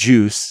 but it's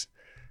juice.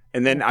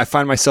 And then I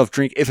find myself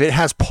drink. If it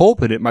has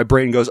pulp in it, my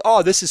brain goes,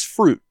 oh, this is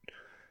fruit.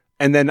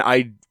 And then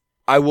I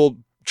will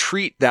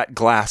treat that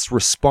glass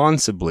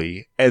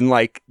responsibly and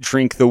like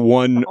drink the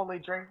one. Only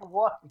drink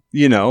one.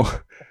 That's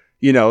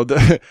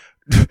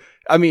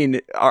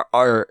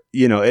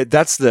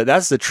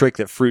the trick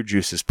that fruit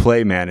juices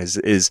play, man,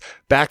 is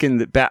back in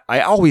the I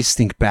always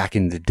think back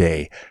in the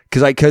day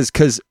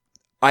because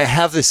I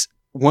have this,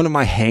 one of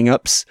my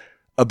hangups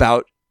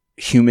about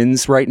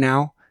humans right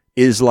now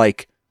is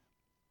like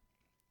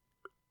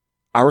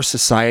our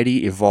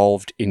society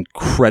evolved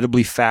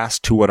incredibly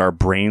fast to what our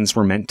brains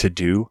were meant to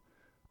do.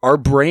 Our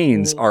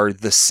brains are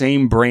the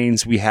same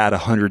brains we had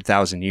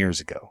 100,000 years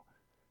ago.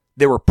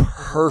 They were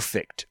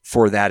perfect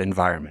for that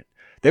environment.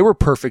 They were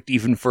perfect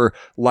even for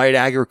light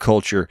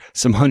agriculture,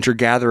 some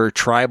hunter-gatherer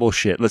tribal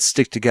shit. Let's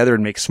stick together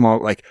and make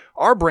small, like,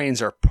 our brains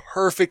are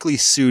perfectly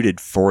suited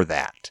for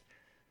that.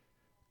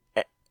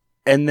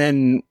 And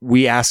then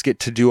we ask it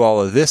to do all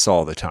of this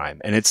all the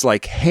time. And it's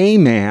like, hey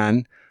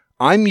man,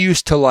 I'm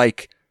used to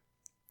like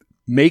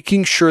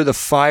making sure the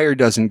fire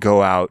doesn't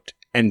go out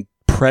and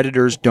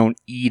predators don't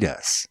eat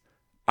us.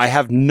 I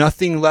have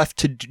nothing left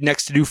to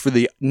do for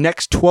the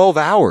next 12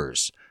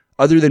 hours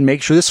other than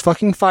make sure this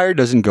fucking fire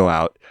doesn't go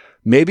out.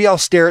 Maybe I'll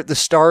stare at the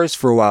stars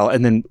for a while.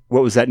 And then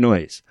what was that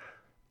noise?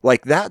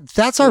 Like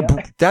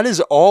that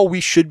is all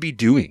we should be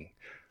doing.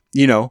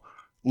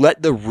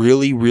 Let the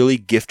really, really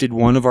gifted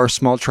one of our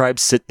small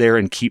tribes sit there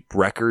and keep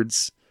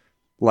records.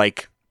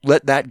 Like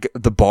let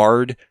the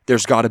bard,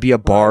 there's got to be a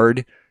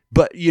bard,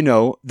 but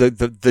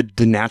the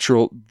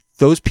natural,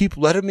 those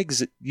people, let them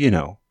exist,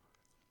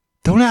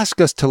 don't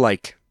ask us to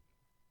like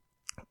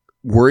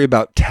worry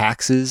about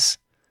taxes.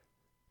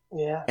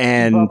 Yeah.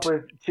 And keep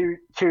up with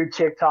two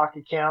TikTok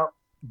accounts,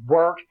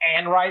 work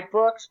and write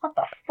books. What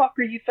the fuck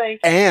are you thinking?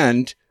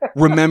 And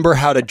remember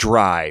how to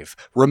drive.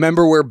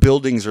 Remember where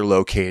buildings are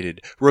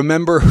located.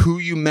 Remember who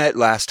you met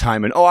last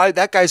time. And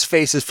that guy's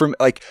face is from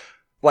like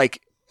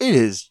it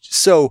is.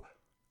 So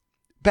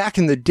back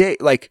in the day,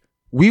 like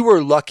we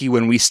were lucky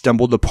when we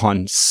stumbled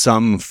upon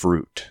some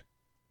fruit.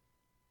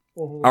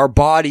 our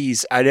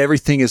bodies and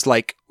everything is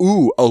like,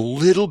 ooh, a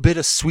little bit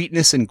of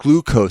sweetness and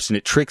glucose, and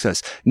it tricks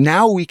us.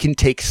 Now we can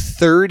take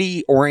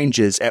 30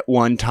 oranges at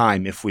one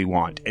time if we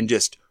want and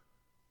just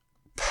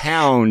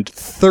pound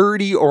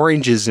 30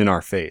 oranges in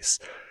our face.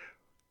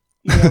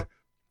 Yeah.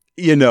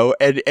 You know,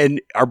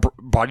 and our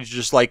bodies are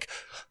just like,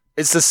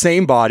 it's the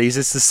same bodies,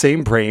 it's the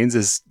same brains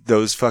as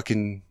those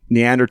fucking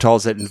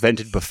Neanderthals that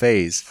invented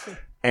buffets.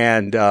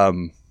 And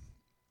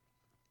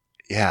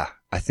yeah,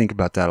 I think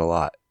about that a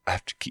lot. I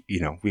have to keep,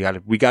 you know,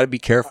 we got to be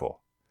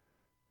careful.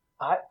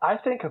 I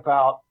think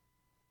about,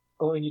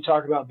 when you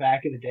talk about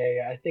back in the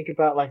day, I think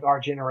about like our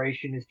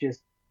generation is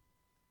just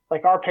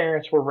like our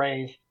parents were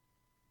raised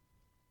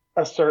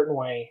a certain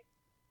way,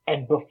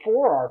 and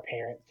before our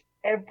parents,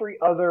 every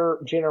other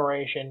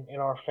generation in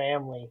our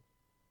family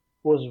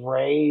was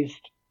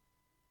raised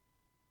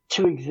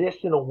to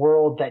exist in a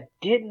world that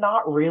did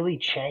not really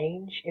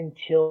change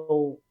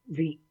until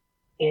the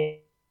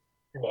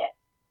internet,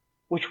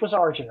 which was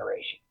our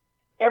generation.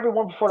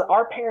 Everyone before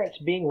our parents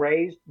being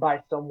raised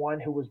by someone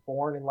who was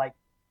born in like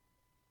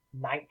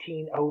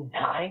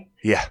 1909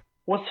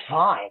 was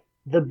fine.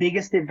 The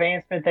biggest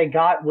advancement they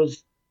got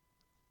was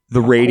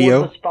the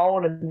radio, cordless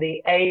phone in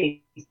the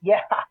 80s. Yeah,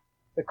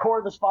 the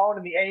cordless phone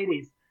in the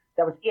 80s.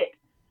 That was it.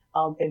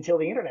 Until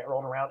the internet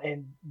rolled around.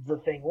 And the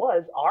thing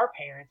was, our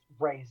parents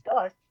raised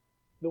us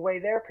the way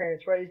their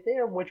parents raised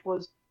them, which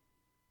was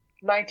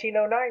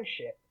 1909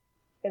 shit.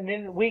 And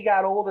then we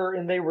got older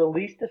and they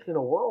released us in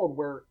a world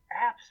where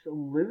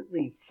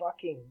absolutely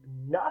fucking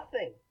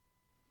nothing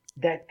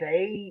that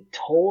they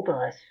told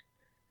us,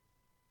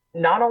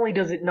 not only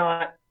does it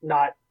not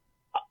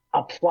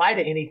apply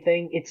to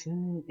anything, it's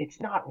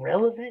not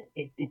relevant.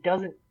 It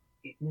doesn't,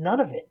 none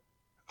of it.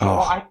 Oh.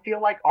 So I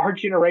feel like our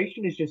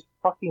generation is just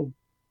fucking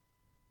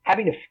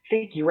having to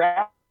figure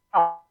out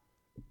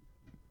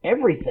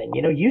everything.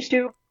 You know, used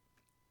to,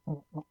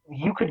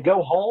 you could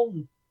go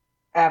home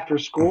after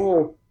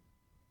school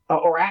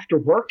or after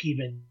work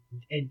even,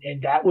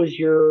 and that was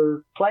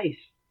your place.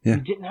 Yeah.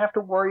 You didn't have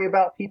to worry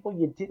about people.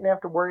 You didn't have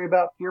to worry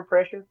about peer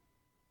pressure.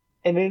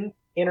 And then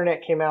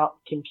internet came out,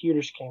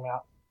 computers came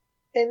out,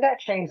 and that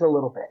changed a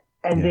little bit.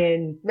 And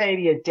then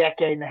maybe a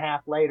decade and a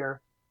half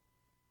later,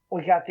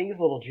 we got these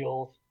little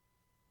jewels,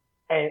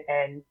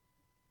 and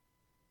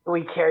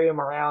we carry them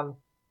around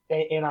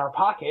in our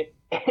pocket,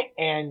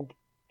 and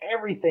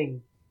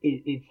everything,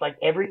 it's like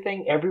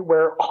everything,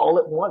 everywhere, all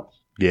at once.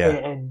 Yeah.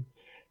 And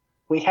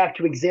we have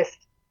to exist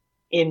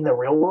in the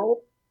real world,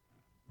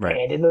 right,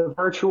 and in the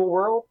virtual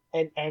world,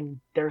 and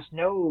there's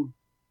no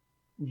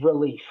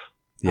relief.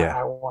 Yeah.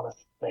 I want to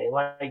say,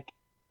 like,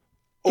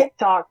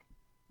 TikTok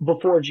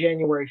before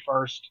January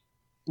 1st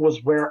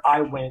was where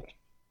I went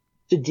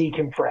to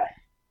decompress.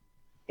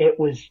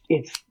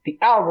 The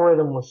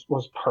algorithm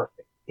was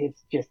perfect.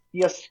 It's just,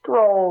 you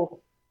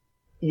scroll,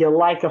 you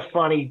like a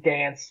funny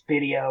dance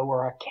video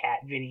or a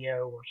cat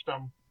video or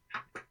some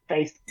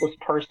faceless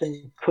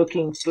person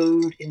cooking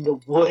food in the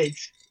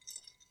woods,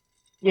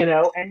 you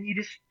know, and you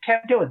just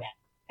kept doing that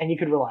and you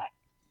could relax.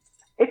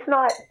 It's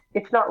not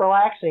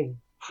relaxing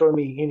for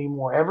me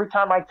anymore. Every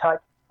time I touch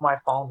my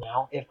phone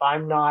now, if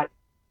I'm not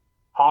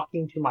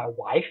talking to my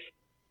wife,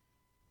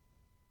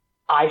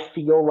 I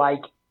feel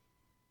like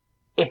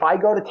if I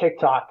go to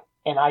TikTok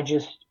and I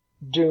just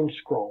doom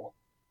scroll,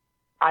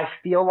 I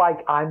feel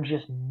like I'm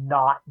just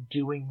not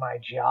doing my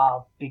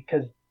job,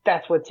 because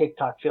that's what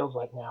TikTok feels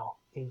like now,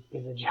 is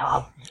a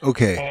job.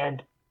 Okay.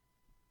 And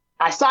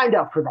I signed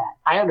up for that.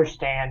 I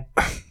understand.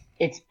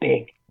 It's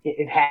big.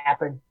 It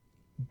happened.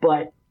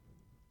 But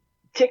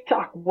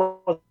TikTok was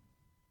the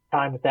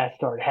time that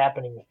started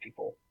happening with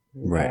people.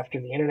 Right. After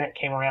the internet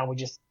came around,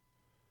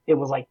 it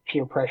was like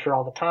peer pressure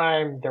all the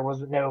time. There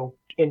wasn't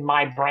in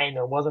my brain,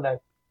 there wasn't a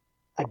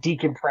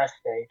decompress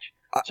stage.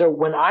 So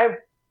when I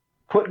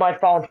put my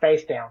phone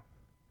face down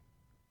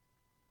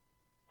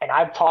and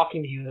I'm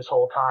talking to you this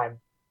whole time,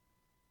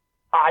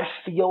 I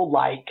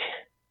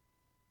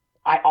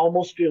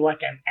almost feel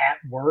like I'm at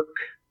work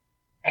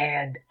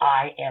and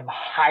I am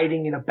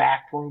hiding in a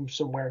back room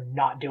somewhere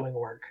not doing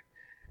work.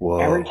 Whoa.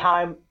 Every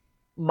time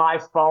my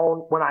phone,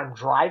 when I'm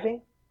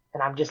driving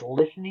and I'm just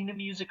listening to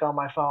music on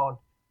my phone,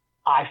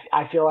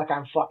 I feel like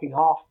I'm fucking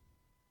off.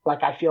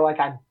 Like, I feel like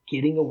I'm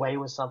getting away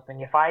with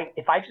something. If I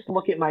just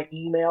look at my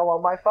email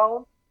on my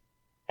phone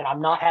and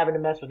I'm not having to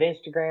mess with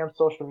Instagram,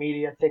 social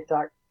media,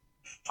 TikTok,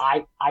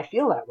 I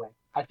feel that way.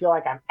 I feel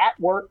like I'm at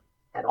work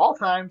at all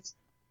times,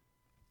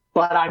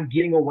 but I'm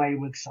getting away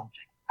with something.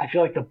 I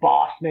feel like the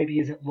boss maybe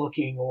isn't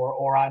looking,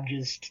 or I'm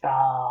just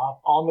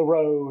on the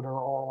road,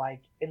 or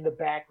like in the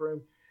back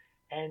room,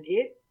 and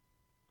it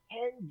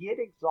can get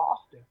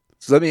exhausting.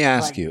 So let me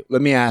ask you.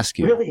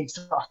 Really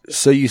exhausting.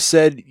 So you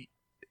said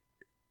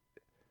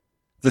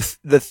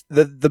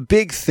the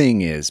big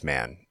thing is,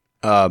 man,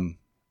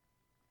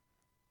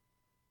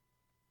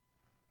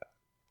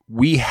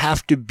 we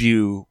have to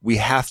do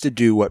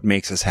what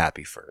makes us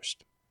happy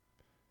first.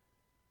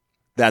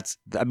 That's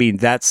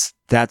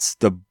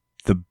the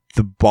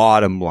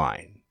bottom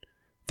line.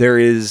 There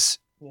is,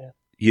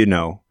 you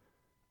know,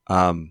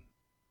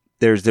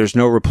 there's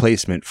no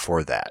replacement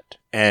for that.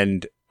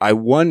 And I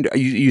wonder,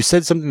 you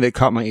said something that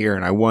caught my ear,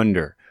 and I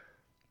wonder,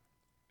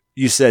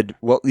 you said,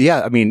 well,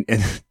 yeah, I mean,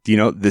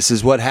 this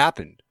is what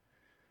happened.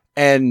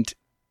 And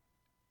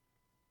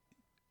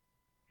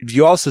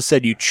you also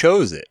said you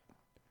chose it.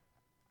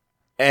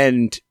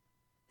 And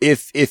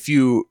if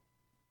you,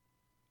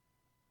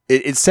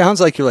 it sounds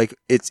like you're like,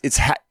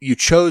 you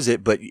chose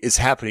it, but it's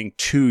happening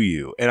to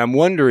you. And I'm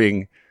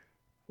wondering,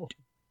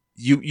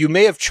 you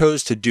may have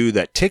chose to do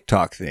that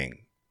TikTok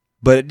thing,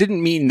 but it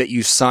didn't mean that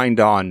you signed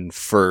on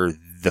for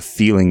the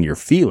feeling you're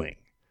feeling.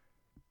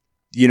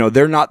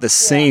 They're not the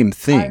same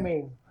thing. I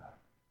mean,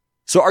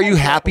 so are you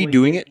happy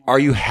doing it? Are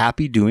you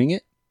happy doing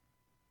it?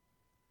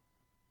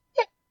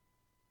 Yeah,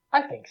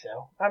 I think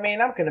so. I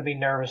mean, I'm going to be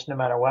nervous no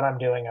matter what I'm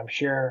doing, I'm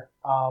sure.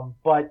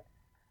 But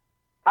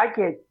I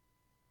get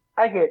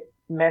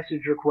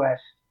message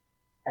requests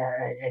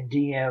and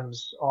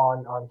DMs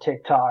on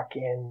TikTok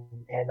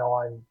and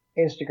on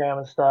Instagram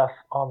and stuff,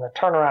 on the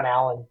Turnaround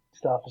Alan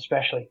stuff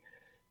especially.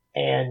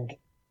 And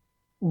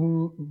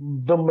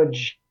the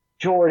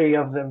majority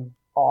of them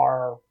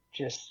are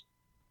just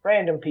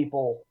random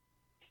people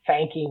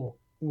thanking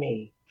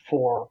me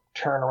for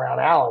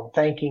Turnaround Alan,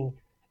 thanking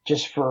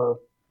just for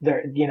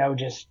their,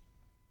 just,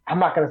 I'm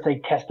not going to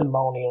say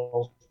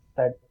testimonials,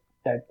 that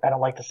I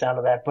don't like the sound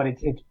of that, but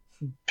it's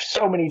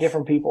so many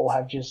different people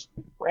have just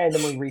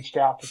randomly reached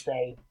out to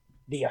say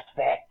the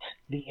effect,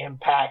 the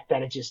impact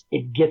that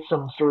it gets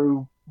them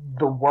through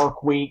the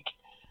work week.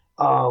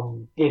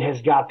 It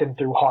has got them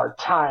through hard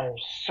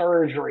times,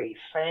 surgery,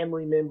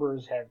 family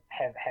members have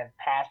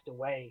passed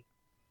away,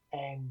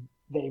 and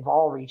they've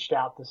all reached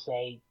out to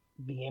say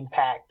the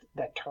impact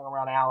that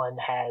Turnaround Alan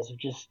has,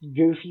 just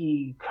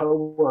goofy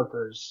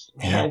coworkers.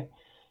 Yeah.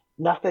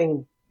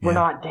 Nothing. Yeah. We're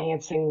not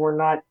dancing. We're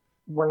not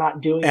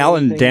doing.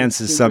 Alan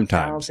dances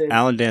sometimes. Talented.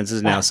 Alan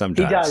dances now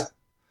sometimes. He does.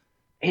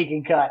 He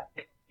can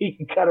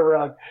cut a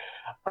rug.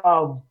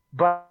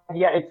 But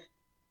yeah, it's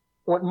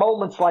when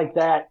moments like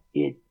that,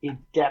 it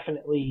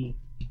definitely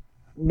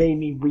made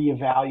me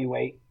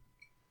reevaluate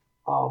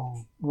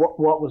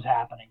what was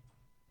happening.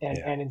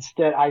 And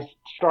instead I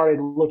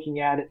started looking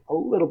at it a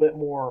little bit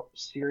more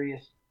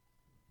serious.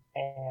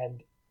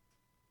 And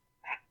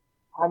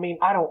I mean,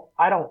 I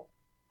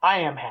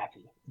am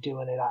happy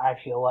doing it. I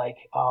feel like,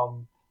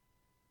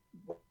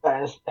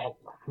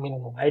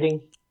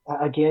 writing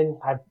again,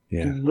 I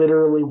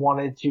literally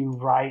wanted to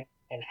write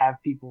and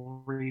have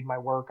people read my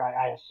work.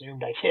 I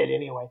assumed I did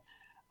anyway,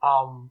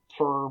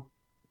 for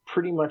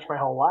pretty much my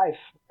whole life,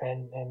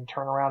 and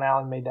Turnaround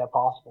Alan made that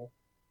possible.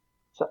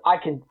 So I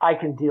can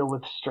deal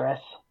with stress.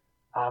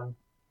 I'm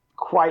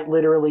quite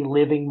literally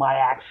living my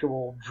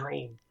actual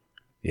dream.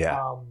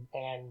 Yeah.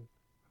 And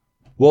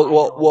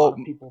well,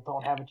 people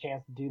don't have a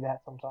chance to do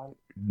that sometimes.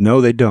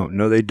 No, they don't.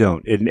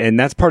 And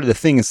that's part of the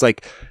thing. It's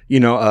like,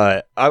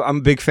 I'm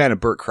a big fan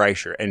of Bert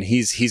Kreischer, and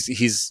he says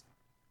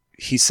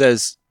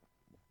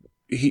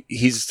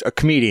he's a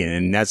comedian,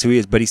 and that's who he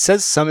is, but he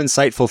says some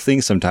insightful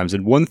things sometimes.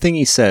 And one thing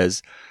he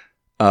says,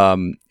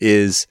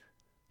 is,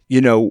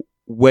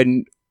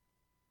 when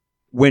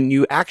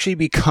you actually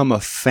become a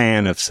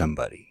fan of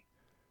somebody,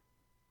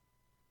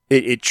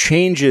 it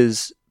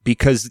changes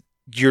because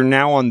you're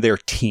now on their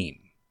team.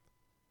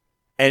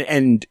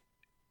 And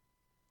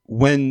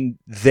when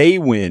they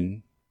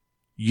win,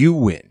 you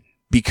win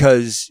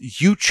because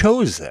you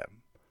chose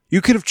them.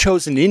 You could have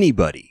chosen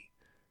anybody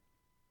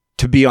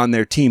to be on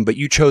their team, but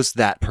you chose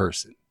that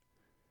person.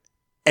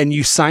 And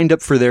you signed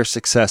up for their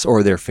success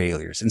or their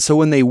failures. And so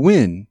when they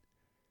win,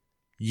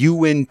 you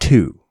win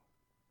too.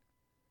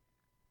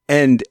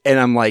 And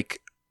I'm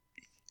like,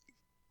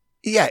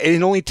 yeah,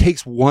 it only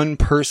takes one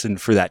person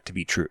for that to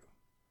be true.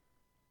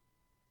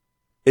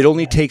 It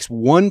only takes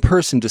one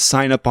person to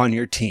sign up on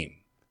your team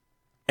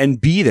and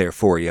be there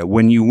for you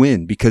when you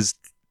win, because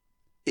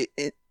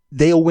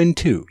they'll win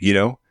too,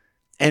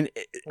 And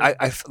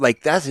I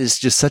like that is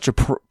just such a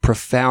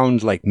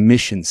profound like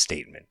mission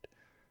statement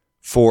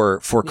for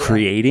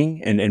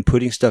creating and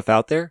putting stuff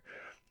out there.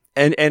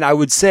 And I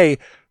would say,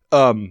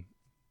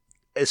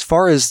 as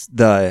far as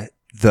the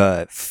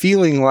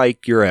feeling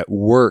like you're at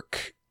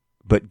work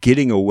but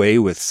getting away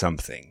with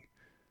something,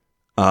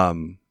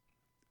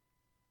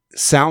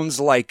 sounds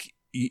like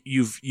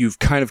you've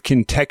kind of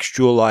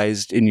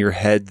contextualized in your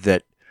head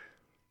that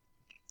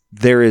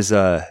there is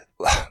a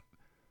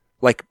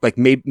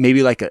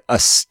maybe like a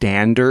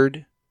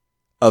standard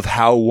of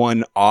how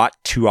one ought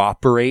to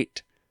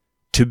operate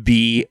to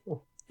be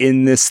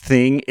in this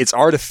thing. It's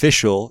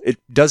artificial. It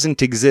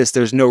doesn't exist.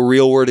 There's no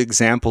real world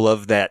example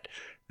of that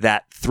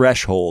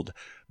threshold,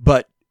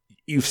 but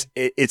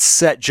it's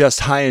set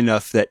just high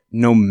enough that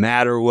no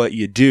matter what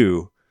you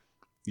do,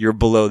 you're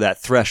below that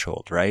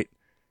threshold, right?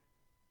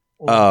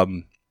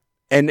 And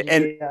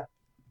it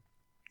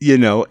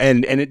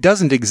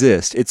doesn't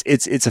exist.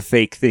 It's a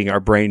fake thing. Our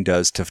brain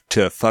does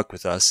to fuck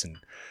with us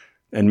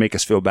and make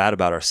us feel bad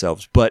about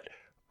ourselves. But,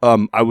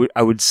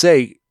 I would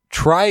say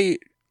try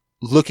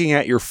looking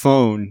at your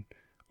phone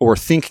or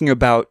thinking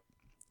about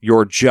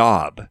your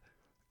job,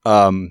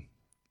 and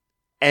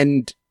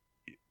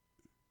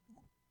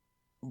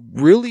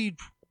really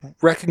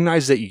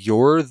recognize that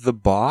you're the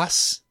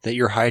boss that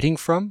you're hiding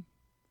from?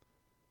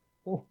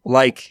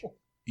 Like,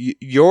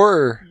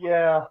 you're,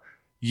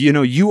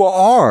 you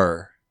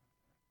are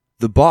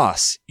the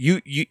boss.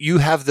 You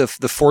have the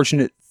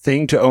fortunate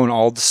thing to own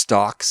all the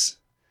stocks,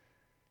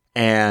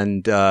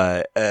 and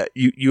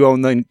you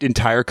own the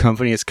entire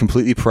company. It's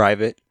completely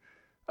private,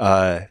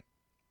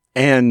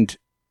 and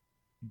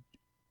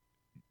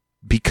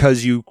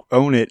because you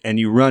own it and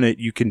you run it,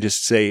 you can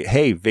just say,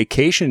 "Hey,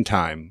 vacation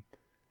time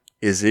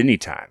is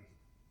anytime."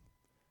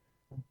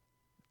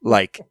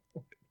 Like,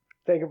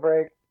 take a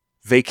break.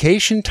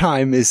 Vacation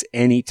time is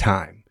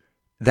anytime.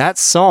 That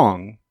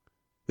song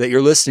that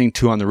you're listening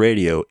to on the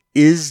radio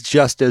is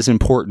just as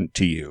important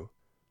to you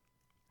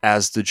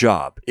as the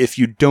job. If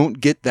you don't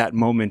get that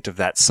moment of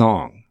that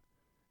song,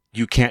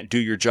 you can't do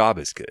your job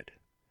as good.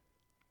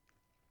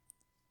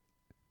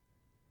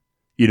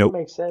 You know, that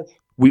makes sense.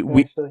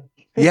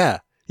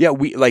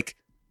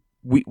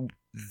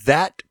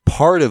 That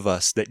part of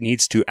us that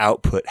needs to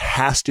output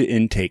has to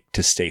intake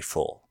to stay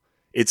full.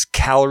 It's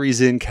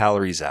calories in,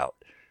 calories out.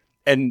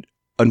 And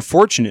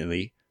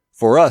unfortunately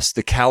for us,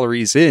 the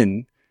calories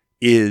in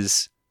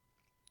is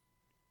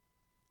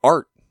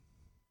art.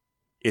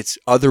 It's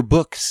other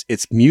books.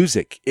 It's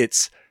music.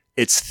 It's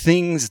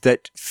things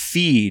that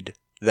feed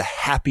the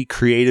happy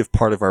creative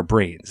part of our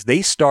brains.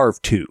 They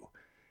starve too.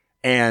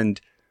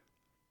 And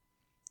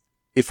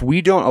if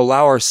we don't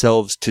allow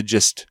ourselves to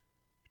just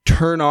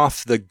turn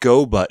off the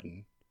go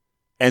button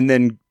and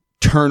then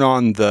turn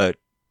on the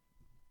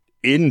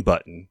in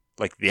button,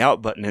 like the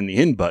out button and the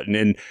in button.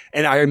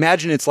 And I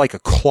imagine it's like a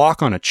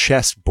clock on a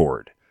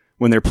chessboard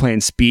when they're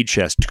playing speed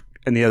chess,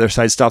 and the other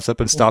side stops up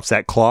and stops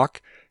that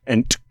clock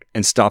and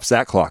stops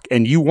that clock.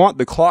 And you want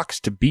the clocks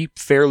to be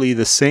fairly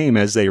the same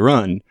as they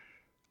run.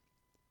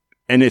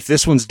 And if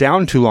this one's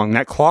down too long,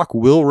 that clock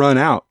will run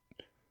out.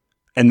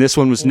 And this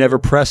one was never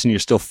pressed and you're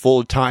still full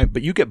of time,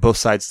 but you get both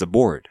sides of the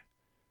board.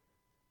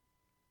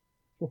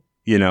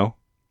 You know?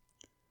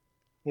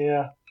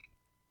 Yeah.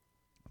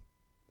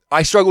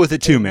 I struggle with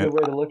it too, man. Good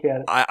way to look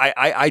at it.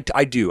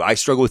 I do. I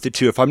struggle with it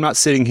too. If I'm not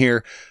sitting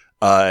here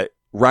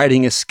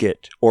writing a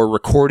skit or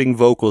recording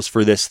vocals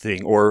for this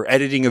thing or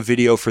editing a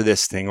video for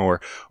this thing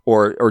or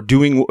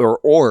doing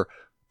or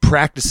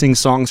practicing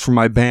songs for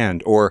my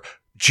band or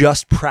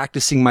just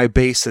practicing my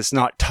bass that's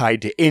not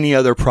tied to any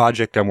other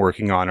project I'm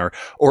working on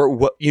or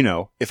what, you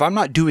know, if I'm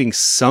not doing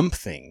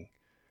something,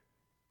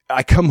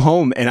 I come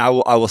home and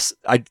I'll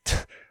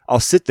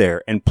sit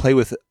there and play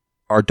with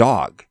our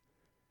dog.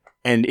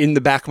 And in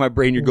the back of my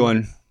brain, you're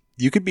going,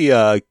 you could be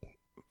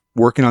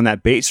working on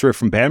that bass riff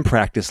from band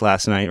practice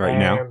last night right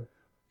now,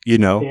 you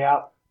know?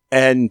 Yeah.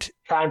 And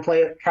try and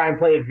play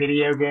a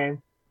video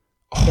game,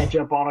 catch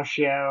up on a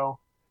show.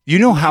 You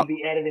know how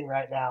be editing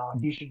right now.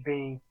 You should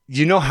be.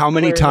 You know how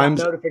many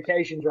times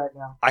notifications right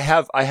now. I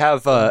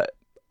have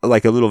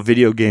like a little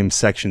video game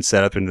section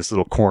set up in this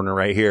little corner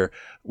right here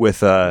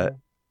with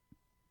an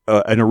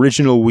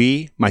original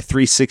Wii, my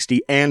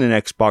 360, and an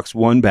Xbox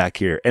One back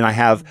here, and I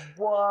have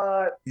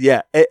what?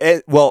 Yeah,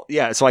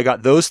 so I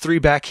got those three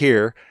back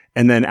here,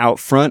 and then out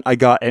front I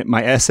got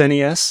my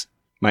SNES,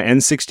 my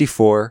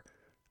N64,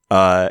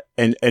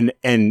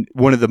 and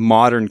one of the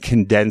modern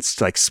condensed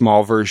like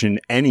small version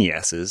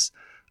NESs.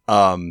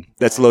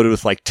 That's loaded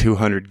with like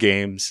 200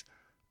 games.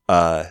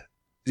 A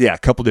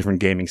couple different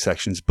gaming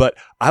sections, but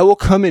I will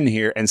come in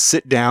here and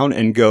sit down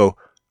and go,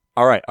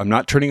 all right, I'm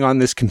not turning on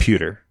this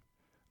computer.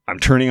 I'm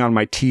turning on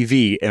my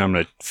TV and I'm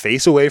going to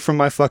face away from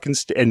my fucking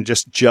and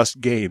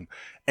just game.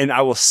 And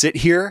I will sit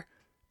here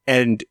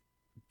and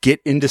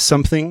get into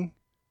something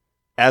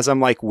as I'm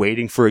like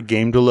waiting for a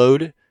game to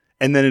load.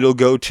 And then it'll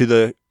go to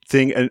the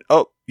thing and,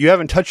 oh, you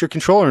haven't touched your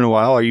controller in a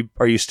while.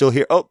 Are you still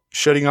here? Oh,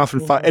 shutting off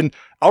and and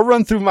I'll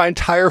run through my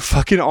entire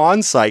fucking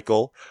on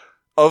cycle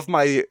of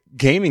my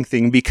gaming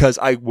thing because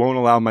I won't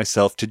allow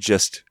myself to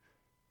just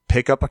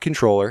pick up a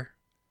controller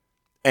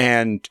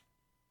and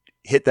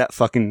hit that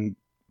fucking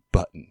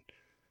button,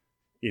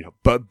 you know,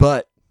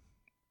 but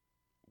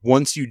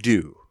once you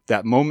do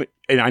that moment,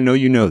 and I know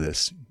you know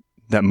this,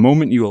 that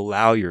moment you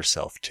allow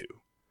yourself to,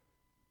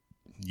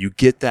 you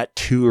get that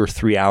 2 or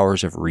 3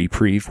 hours of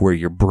reprieve where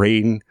your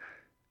brain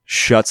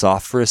shuts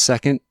off for a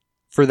second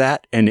for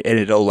that. And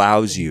it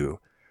allows you,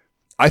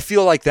 I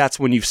feel like that's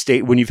when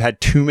you've had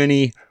too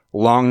many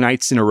long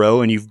nights in a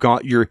row and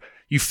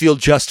you feel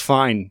just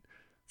fine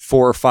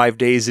 4 or 5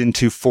 days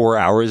into 4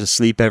 hours of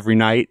sleep every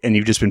night. And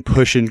you've just been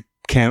pushing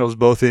candles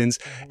both ends.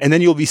 And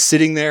then you'll be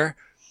sitting there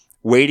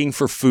waiting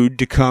for food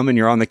to come and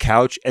you're on the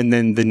couch. And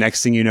then the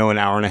next thing you know, an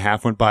hour and a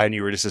half went by and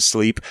you were just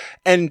asleep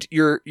and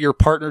your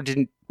partner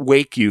didn't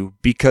wake you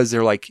because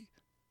they're like,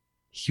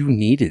 you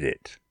needed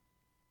it.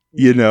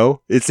 You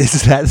know, it's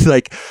that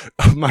like,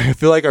 I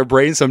feel like our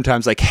brain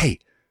sometimes like, hey,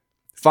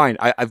 fine.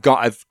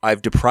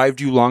 I've deprived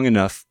you long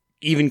enough.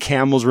 Even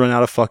camels run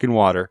out of fucking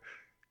water.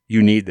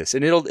 You need this.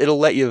 And it'll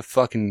let you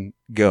fucking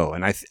go.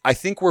 And I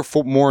think we're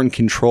more in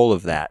control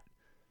of that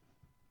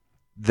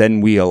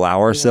than we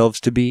allow ourselves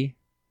to be.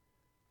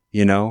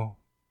 You know,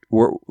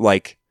 we're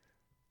like,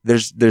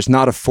 there's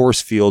not a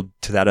force field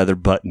to that other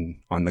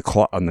button on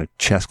the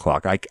chest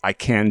clock. I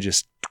can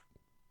just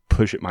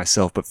push it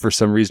myself, but for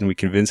some reason we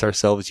convince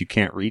ourselves you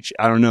can't reach.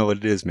 I don't know what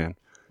it is, man.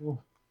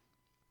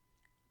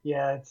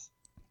 Yeah,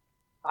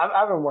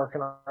 I've been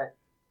working on it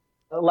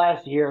the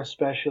last year,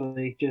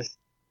 especially just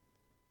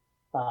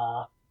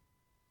coming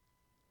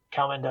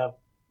to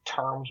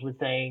terms with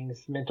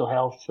things, mental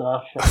health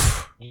stuff,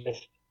 and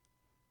just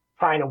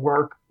trying to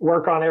work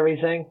on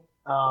everything.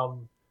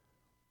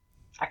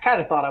 I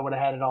kind of thought I would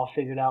have had it all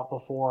figured out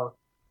before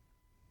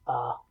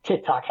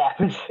TikTok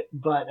happened,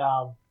 but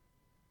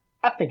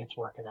I think it's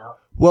working out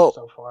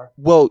so far.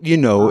 Well,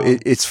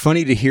 it's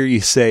funny to hear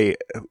you say.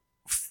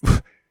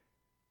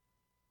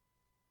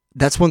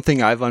 That's one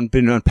thing I've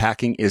been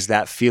unpacking is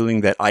that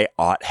feeling that I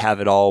ought have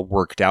it all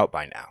worked out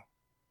by now.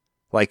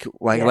 Like,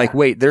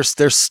 wait,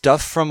 there's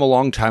stuff from a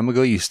long time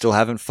ago you still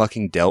haven't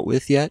fucking dealt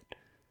with yet,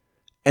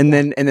 and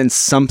then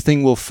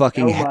something will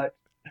fucking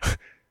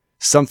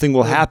something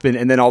will happen,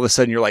 and then all of a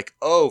sudden you're like,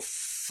 oh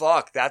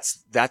fuck,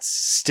 that's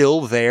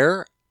still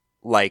there,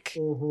 like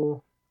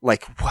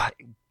what?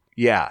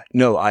 Yeah,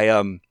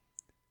 no,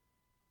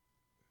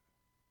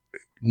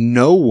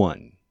 no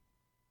one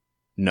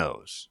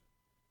knows.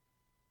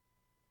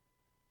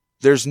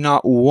 There's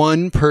not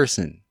one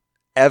person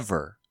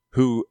ever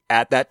who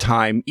at that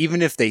time,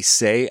 even if they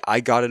say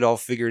I got it all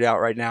figured out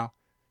right now,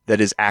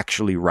 that is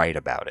actually right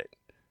about it.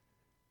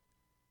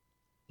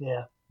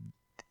 Yeah.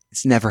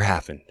 It's never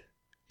happened,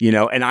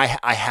 and I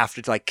have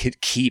to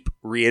keep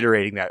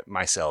reiterating that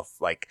myself.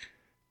 Like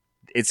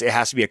it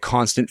has to be a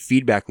constant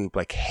feedback loop.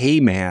 Like, hey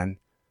man,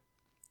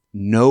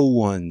 no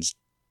one's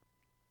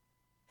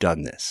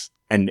done this.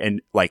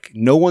 And like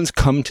no one's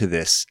come to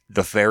this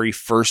the very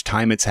first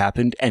time it's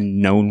happened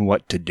and known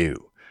what to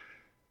do.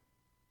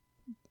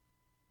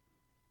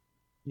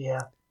 Yeah.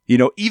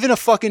 Even a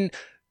fucking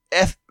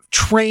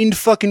trained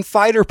fucking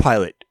fighter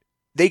pilot,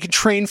 they can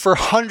train for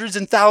hundreds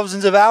and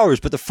thousands of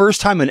hours, but the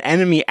first time an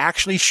enemy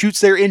actually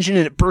shoots their engine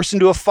and it bursts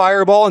into a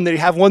fireball and they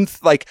have one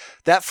like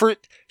that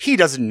he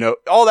doesn't know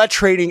all that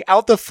training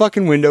out the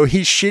fucking window.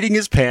 He's shitting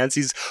his pants.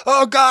 He's,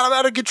 oh God, I'm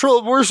out of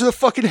control. Where's the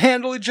fucking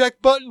handle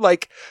eject button?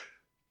 Like,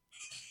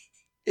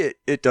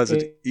 It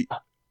doesn't, Yeah,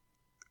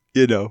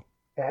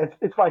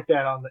 it's like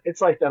that on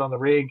the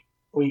rig.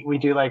 We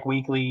do like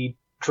weekly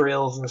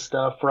drills and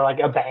stuff for like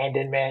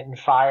abandonment and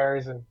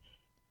fires, and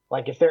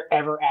like if there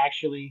ever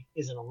actually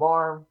is an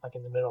alarm, like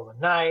in the middle of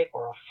the night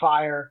or a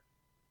fire,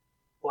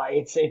 like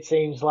it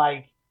seems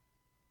like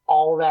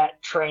all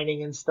that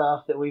training and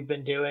stuff that we've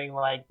been doing,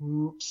 like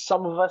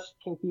some of us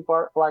can keep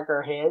our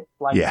head,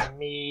 like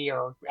me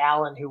or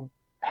Alan, who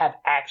have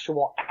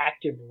actual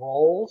active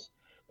roles.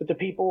 But the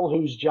people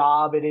whose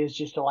job it is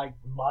just to like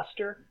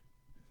muster,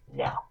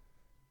 no.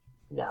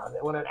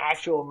 When an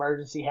actual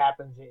emergency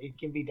happens, it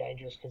can be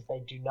dangerous because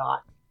they do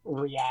not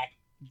react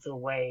the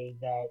way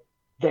that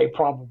they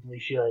probably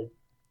should.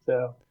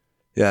 So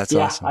yeah, that's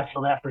awesome. I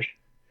feel that for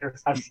sure.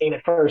 I've seen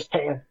it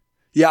firsthand.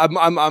 Yeah,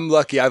 I'm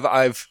lucky.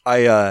 I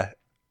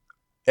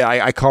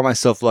call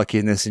myself lucky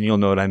in this, and you'll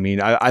know what I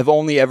mean. I've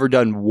only ever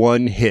done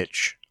one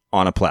hitch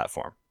on a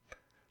platform,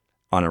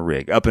 on a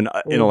rig up in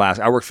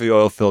Alaska. I work for the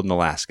oil field in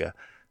Alaska.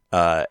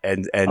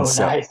 Nice.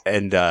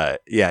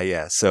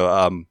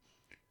 So,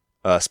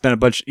 spent a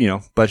bunch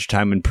of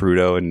time in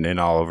Prudhoe and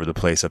all over the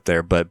place up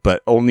there,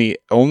 but only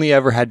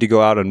ever had to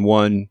go out on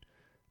one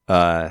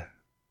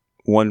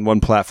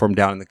platform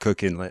down in the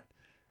Cook Inlet,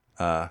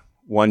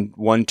 one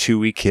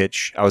 2-week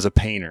hitch. I was a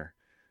painter,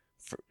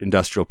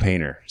 industrial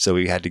painter. So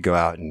we had to go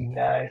out and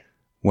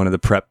one of the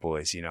prep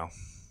boys,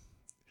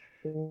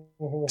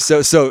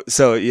 Mm-hmm.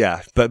 So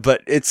yeah,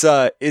 but it's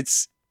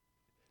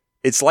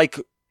like,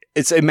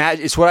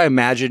 it's what I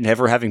imagine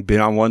never having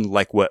been on one,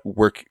 like what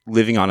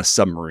living on a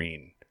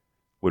submarine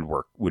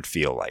would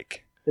feel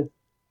like.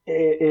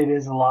 It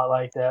is a lot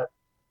like that.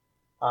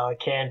 I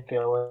can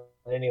feel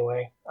it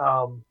anyway.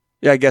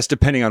 Yeah, I guess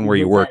depending on where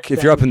you work.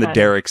 If you're up in the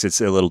derricks, it's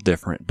a little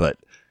different, but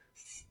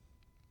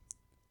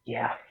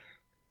yeah.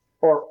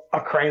 Or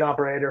a crane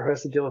operator who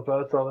has to deal with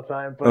boats all the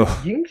time,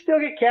 but you can still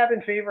get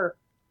cabin fever.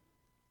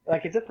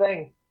 Like, it's a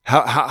thing.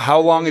 How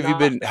long have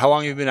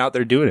you been out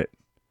there doing it?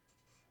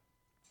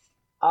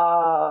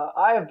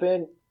 I have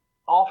been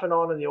off and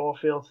on in the oil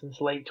field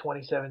since late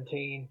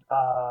 2017.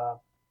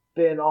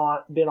 Been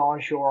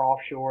onshore,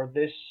 offshore.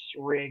 This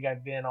rig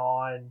I've been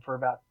on for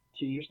about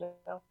 2 years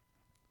now.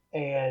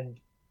 And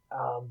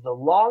the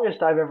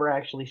longest I've ever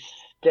actually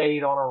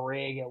stayed on a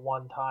rig at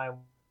one time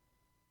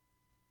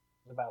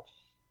was about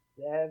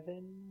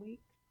 7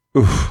 weeks.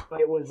 Oof.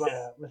 But it was like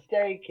a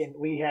mistake, and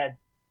we had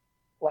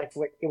it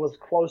was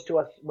close to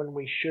us when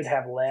we should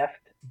have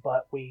left,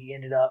 but we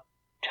ended up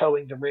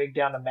towing the rig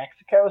down to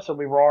Mexico, so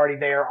we were already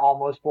there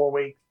almost 4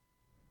 weeks.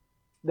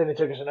 Then it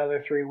took us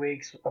another 3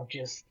 weeks of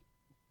just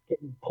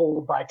getting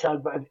pulled by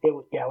tugboat. It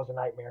was a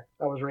nightmare.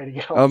 I was ready to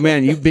get off. Oh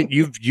man, you've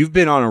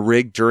been on a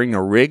rig during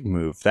a rig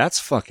move. That's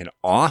fucking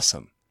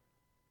awesome.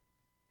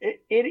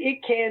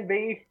 It can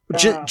be.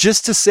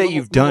 Just to say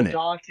you've done it.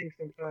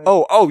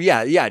 Oh,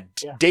 yeah.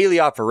 Daily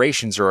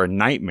operations are a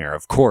nightmare,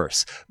 of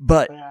course.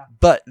 But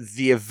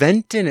the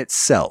event in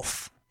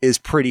itself is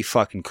pretty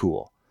fucking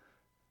cool.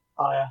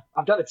 Oh yeah,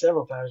 I've done it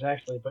several times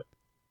actually, but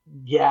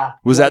yeah.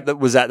 Was that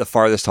the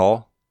farthest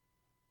haul?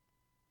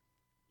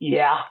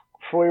 Yeah,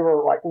 we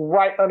were like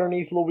right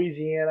underneath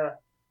Louisiana,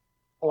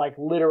 like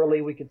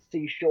literally we could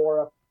see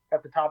shore up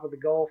at the top of the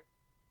Gulf.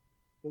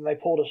 And they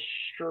pulled us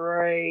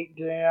straight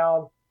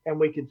down, and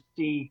we could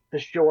see the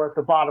shore at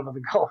the bottom of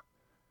the Gulf.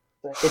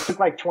 It took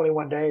like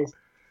 21 days.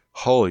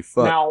 Holy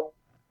fuck! Now,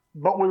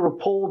 but we were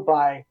pulled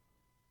by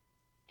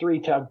 3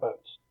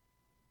 tugboats.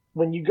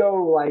 When you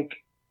go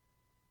like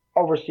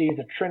overseas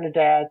to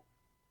Trinidad,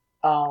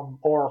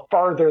 or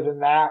further than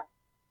that,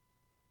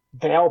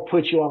 they'll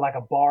put you on like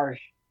a barge,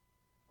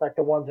 like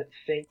the ones that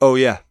sink. Oh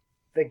yeah.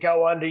 They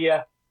go under you,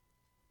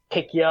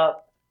 pick you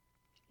up.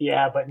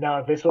 Yeah, but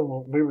no, this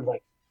one we were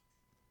like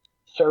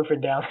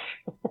surfing down.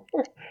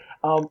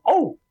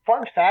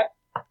 Fun fact: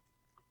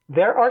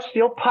 there are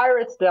still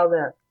pirates down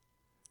there.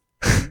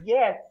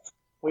 Yes,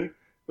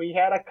 we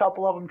had a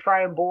couple of them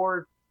try and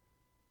board,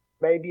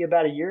 maybe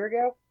about a year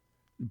ago.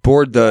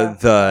 Board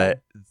the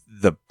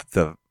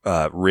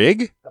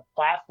rig? The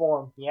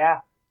platform, yeah.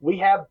 We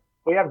have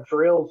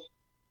drills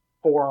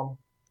for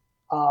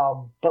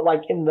them. But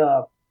like in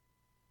the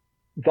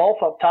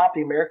Gulf up top,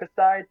 the America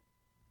side,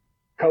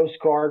 Coast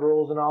Guard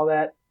rules and all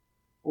that,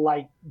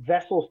 like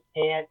vessels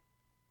can't,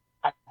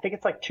 I think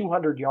it's like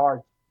 200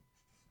 yards.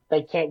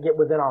 They can't get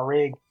within our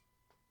rig.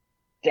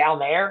 Down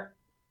there,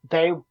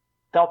 they'll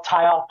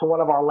tie off to one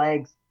of our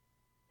legs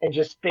and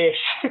just fish.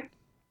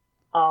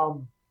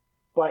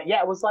 But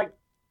yeah, it was like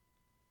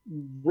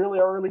really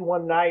early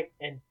one night,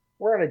 and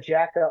we're in a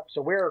jack up,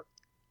 so we're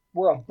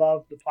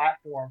above the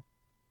platform,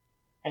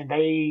 and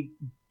they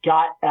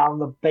got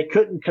they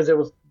couldn't because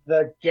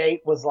the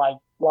gate was like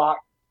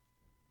locked,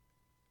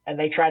 and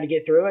they tried to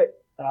get through it.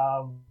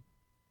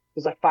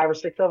 There's like 5 or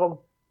 6 of them.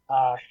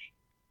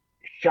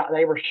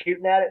 They were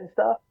shooting at it and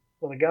stuff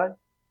with a gun.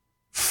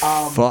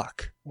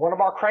 Fuck. One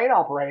of our crane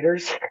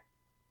operators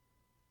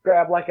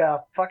grabbed like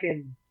a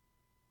fucking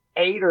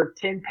 8 or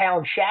 10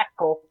 pound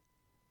shackle,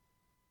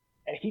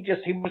 and he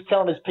was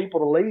telling his people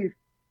to leave.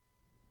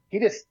 He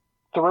just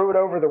threw it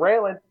over the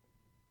railing,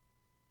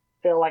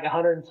 fell like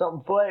 100 and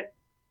something foot,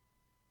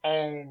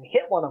 and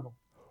hit one of them.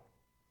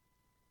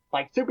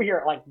 Like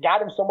superhero, like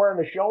got him somewhere in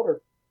the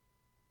shoulder.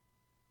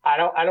 I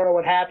don't know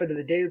what happened to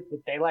the dude, but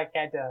they like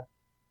had to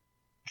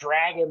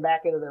drag him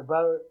back into their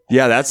boat.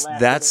 Yeah, that's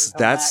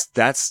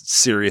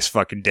serious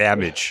fucking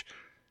damage.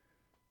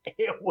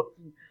 It was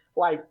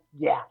like,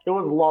 yeah, it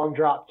was a long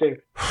drop too.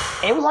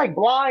 It was like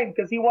blind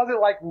because he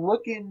wasn't like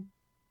looking,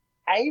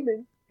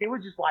 aiming. He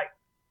was just like,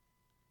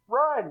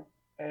 run.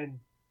 And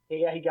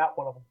yeah, he got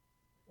one of them.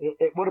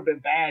 It would have been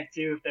bad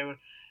too if they would.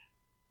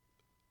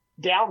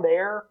 Down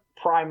there,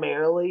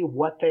 primarily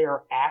what they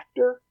are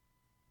after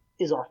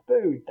is our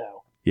food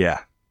though.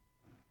 Yeah.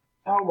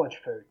 So much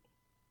food.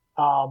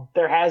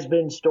 There has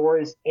been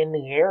stories in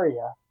the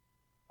area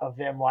of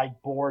them like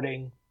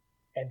boarding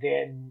and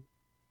then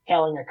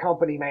telling a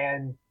company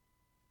man,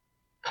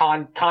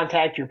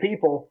 contact your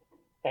people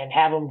and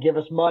have them give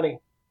us money.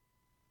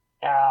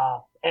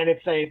 And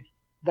if they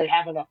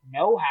have enough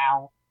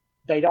know-how,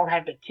 they don't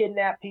have to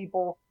kidnap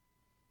people.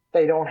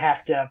 They don't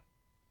have to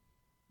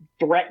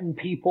threaten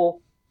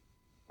people.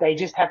 They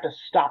just have to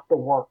stop the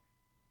work.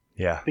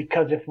 Yeah.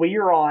 Because if we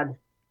are on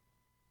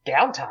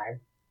downtime,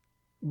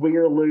 we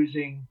are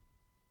losing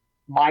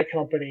my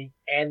company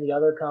and the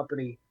other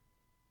company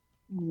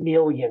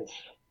millions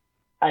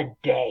a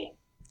day.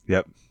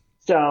 Yep.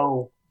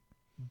 So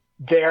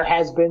there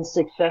has been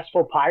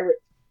successful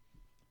pirates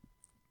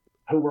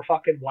who were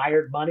fucking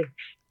wired money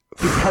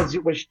because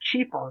it was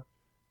cheaper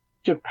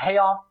to pay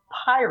off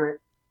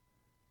pirates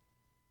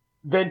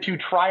than to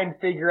try and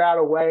figure out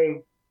a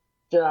way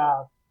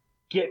to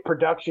get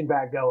production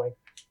back going.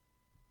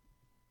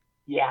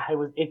 Yeah,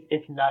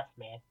 it's nuts,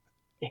 man.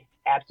 It's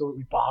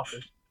absolutely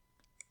bonkers.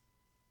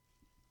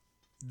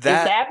 It's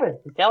happened.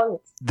 I'm telling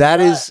you. That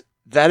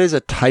is a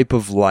type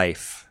of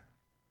life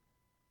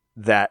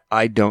that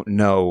I don't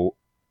know.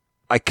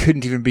 I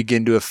couldn't even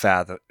begin to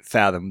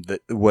fathom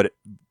that what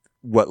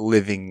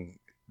living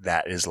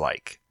that is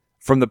like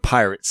from the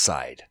pirate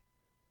side.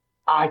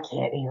 I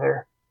can't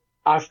either.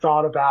 I've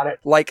thought about it.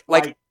 Like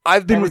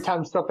I've been every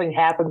time something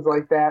happens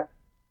like that,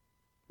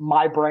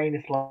 my brain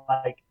is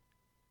like,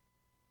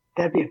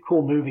 that'd be a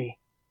cool movie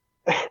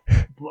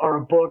or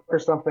a book or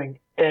something.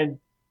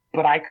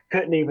 But I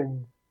couldn't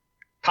even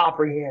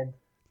comprehend.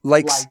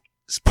 Like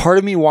part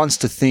of me wants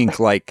to think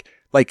like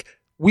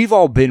we've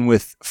all been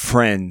with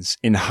friends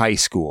in high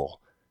school.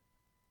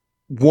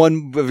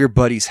 One of your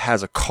buddies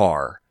has a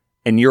car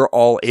and you're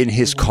all in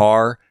his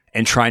car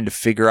and trying to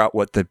figure out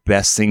what the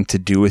best thing to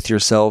do with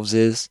yourselves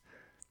is.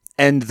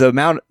 And the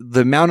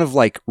amount of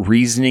like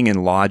reasoning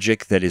and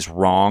logic that is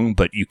wrong,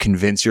 but you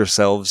convince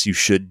yourselves you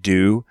should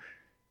do.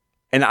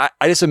 And I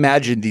just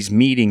imagine these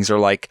meetings are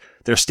like,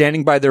 they're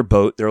standing by their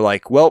boat. They're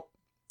like, well,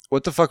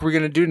 what the fuck are we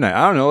going to do tonight?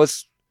 I don't know.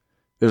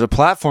 There's a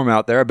platform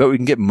out there. I bet we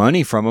can get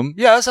money from them.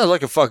 Yeah, that sounds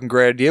like a fucking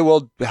great idea.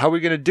 Well, how are we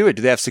going to do it?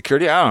 Do they have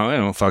security? I don't know. I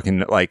don't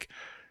fucking like,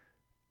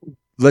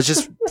 let's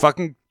just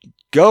fucking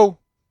go.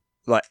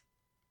 Like,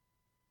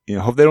 you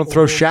know, hope they don't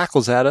throw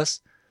shackles at us.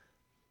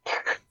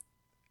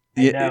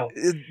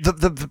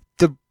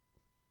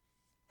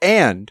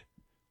 And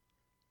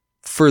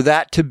for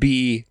that to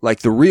be like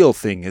the real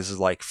thing is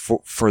like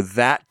for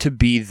that to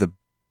be the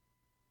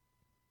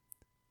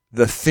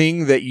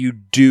thing that you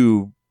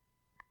do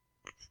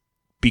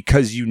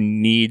because you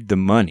need the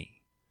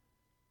money.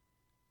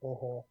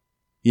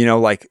 You know,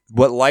 like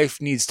what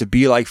life needs to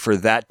be like for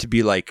that to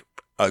be like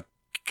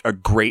a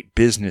great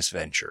business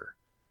venture.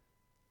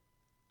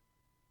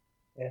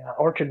 Yeah,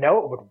 or to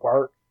know it would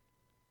work.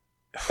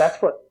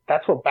 That's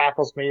what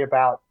baffles me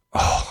about.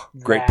 Oh,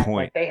 great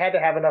point. Like, they had to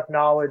have enough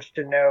knowledge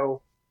to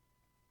know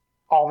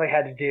all they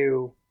had to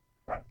do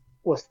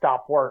was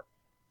stop work,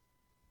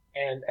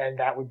 and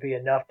that would be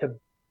enough to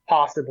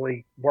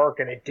possibly work,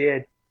 and it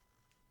did.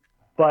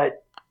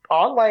 But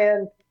on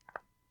land,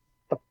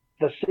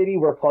 the city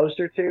we're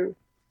closer to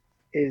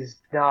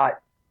is not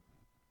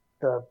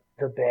the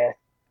best.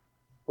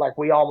 Like,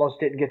 we almost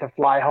didn't get to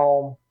fly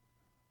home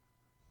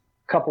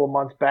a couple of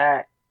months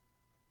back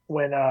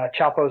when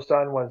Chapo's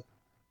son was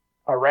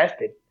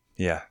arrested.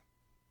 Yeah.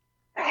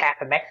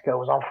 Half of Mexico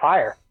was on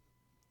fire.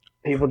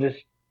 People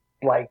just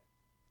like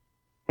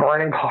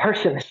burning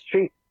cars in the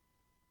street.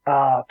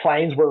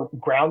 Planes were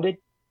grounded.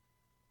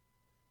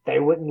 They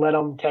wouldn't let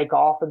them take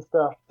off and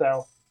stuff.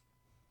 So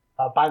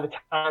by the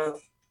time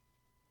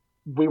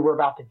we were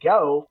about to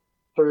go,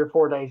 3 or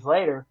 4 days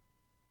later,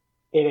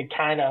 it had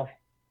kind of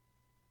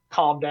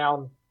calmed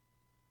down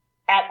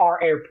at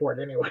our airport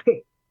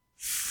anyway.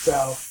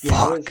 So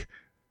yeah,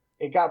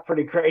 it got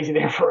pretty crazy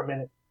there for a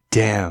minute.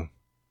 Damn.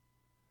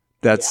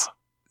 That's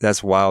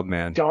wild,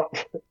 man.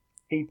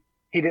 He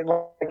didn't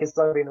like his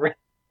son being arrested.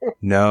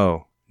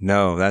 No,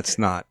 that's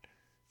not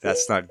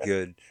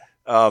good.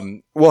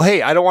 Well,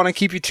 hey, I don't want to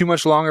keep you too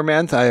much longer,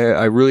 man.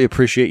 I really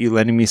appreciate you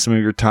lending me some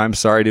of your time.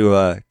 Sorry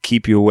to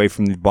keep you away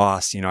from the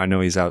boss. You know, I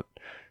know he's out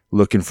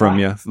looking for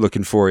you.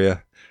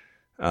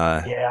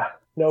 Yeah,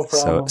 no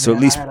problem. So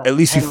at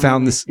least you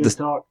found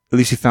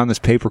this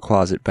paper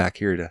closet back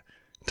here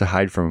to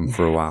hide from him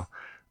for a while.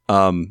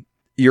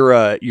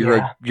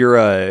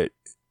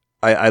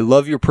 I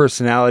love your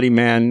personality,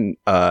 man.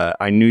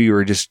 I knew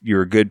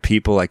you're good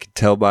people. I could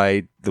tell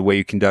by the way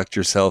you conduct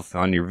yourself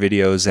on your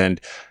videos and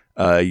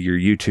your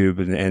YouTube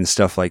and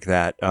stuff like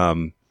that.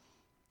 I'm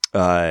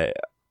going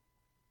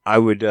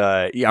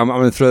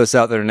to throw this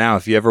out there now.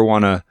 If you ever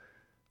want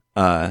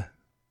to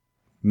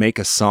make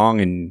a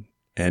song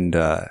and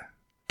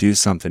do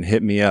something,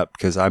 hit me up,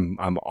 because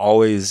I'm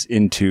always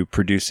into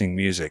producing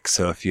music.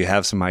 So if you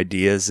have some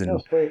ideas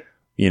and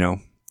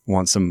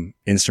want some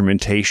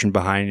instrumentation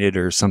behind it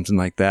or something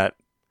like that,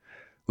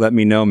 let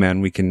me know,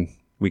 man. We can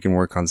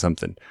work on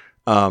something.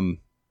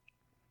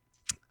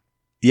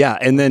 Yeah.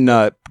 And then,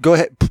 go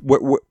ahead,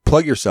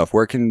 plug yourself.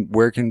 Where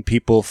can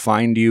people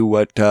find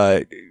you?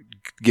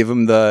 Give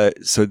them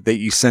so that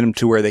you send them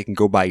to where they can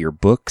go buy your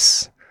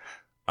books.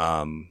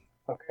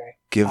 Okay.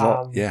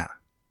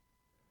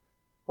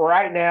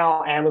 Right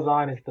now,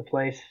 Amazon is the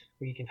place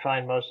where you can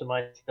find most of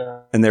my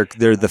stuff. And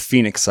they're the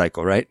Phoenix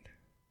Cycle, right?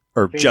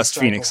 Or just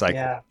Phoenix Cycle.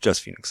 Yeah.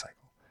 Just Phoenix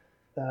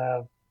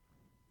Cycle.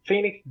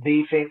 Phoenix,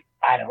 the Phoenix.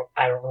 I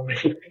don't remember.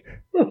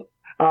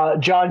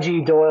 John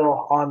G.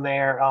 Doyle on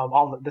there.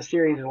 All the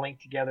series are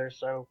linked together,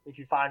 so if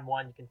you find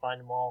one, you can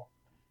find them all.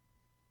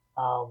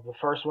 The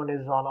first one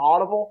is on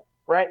Audible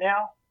right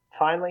now,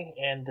 finally,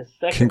 and the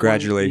second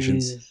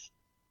Congratulations. one is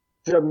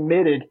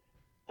submitted.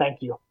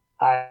 Thank you.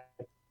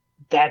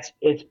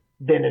 It's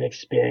been an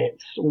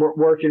experience.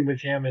 Working with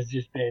him has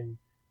just been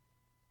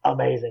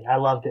amazing. I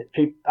loved it.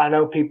 I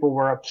know people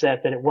were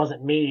upset that it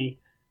wasn't me,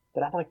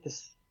 but I'm like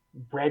this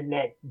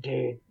redneck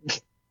dude.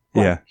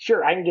 Yeah.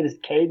 Sure, I can get his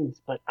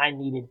cadence, but I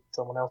needed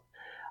someone else.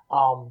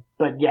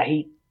 But yeah,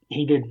 he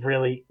did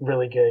really,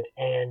 really good.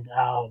 And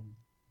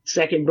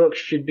second book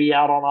should be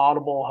out on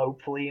Audible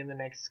hopefully in the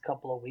next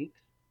couple of weeks.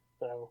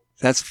 So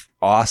that's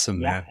awesome,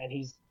 man. And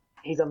he's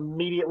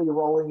immediately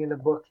rolling into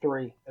book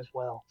 3 as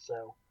well.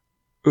 So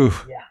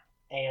oof. Yeah.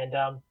 And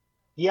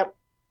yep.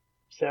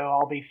 So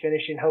I'll be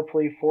finishing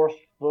hopefully 4th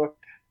book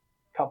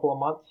couple of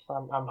months.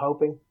 I'm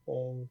hoping,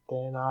 and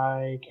then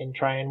I can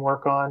try and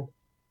work on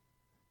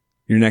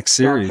your next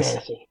series.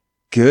 Fantasy.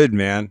 Good,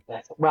 man.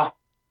 Well,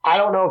 I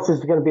don't know if this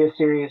is going to be a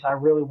series. I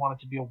really want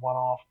it to be a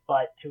one-off,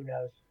 but who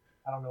knows?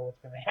 I don't know what's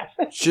going to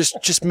happen.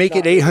 Just make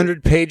it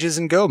 800 pages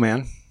and go,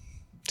 man.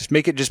 Just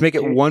make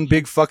it one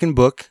big fucking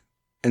book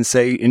and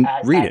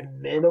read it. At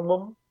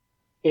minimum,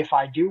 if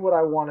I do what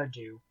I want to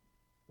do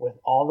with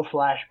all the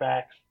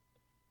flashbacks,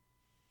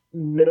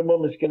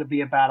 minimum is going to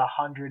be about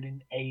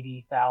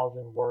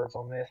 180,000 words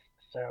on this.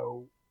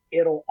 So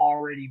it'll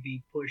already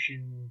be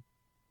pushing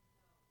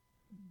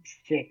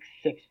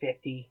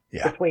 650,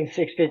 between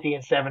 650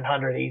 and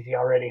 700 easy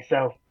already.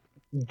 So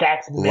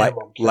that's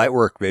minimum. Light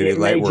work, baby.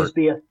 Light work.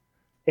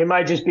 It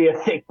might just be a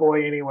thick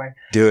boy anyway.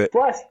 Do it.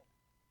 Plus,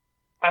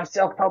 I'm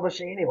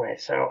self-publishing anyway,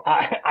 so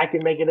I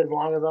can make it as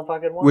long as I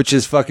fucking want. Which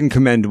is fucking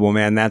commendable,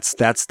 man. That's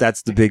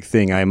the big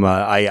thing.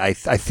 I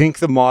think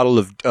the model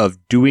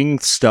of doing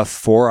stuff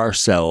for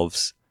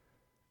ourselves.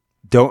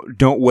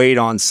 Don't wait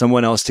on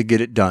someone else to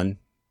get it done.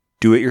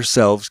 Do it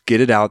yourselves.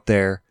 Get it out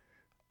there.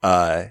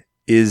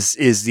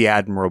 Is the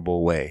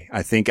admirable way.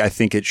 I think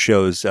it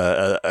shows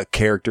a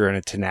character and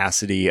a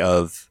tenacity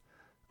of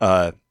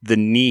the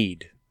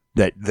need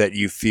that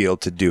you feel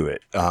to do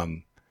it.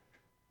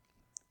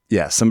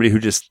 Yeah, somebody who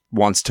just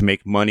wants to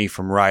make money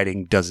from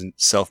writing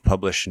doesn't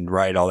self-publish and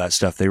write all that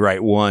stuff. They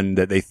write one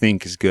that they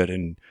think is good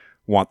and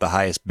want the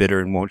highest bidder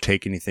and won't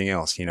take anything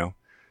else, you know?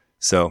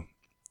 So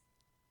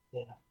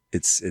yeah.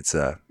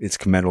 It's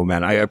commendable,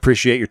 man. I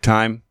appreciate your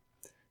time.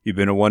 You've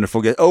been a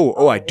wonderful guest.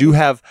 I do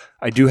have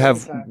a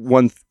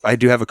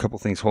couple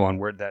things. Hold on.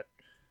 Where'd that?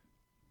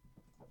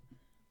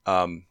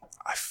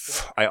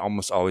 I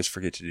almost always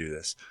forget to do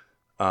this.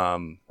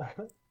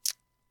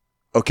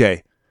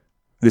 Okay.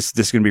 This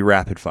is going to be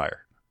rapid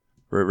fire.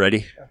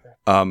 Ready?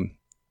 Okay.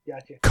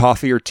 Gotcha.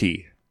 Coffee or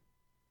tea?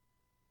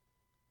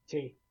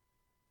 Tea.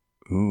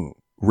 Ooh.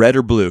 Red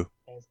or blue?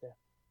 Hands down.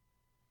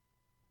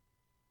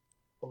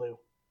 Blue.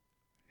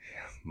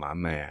 My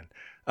man.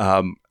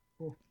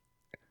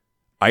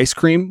 Ice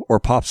cream or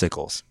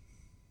popsicles?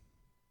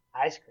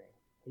 Ice cream.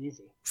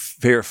 Easy.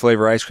 Favorite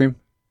flavor ice cream?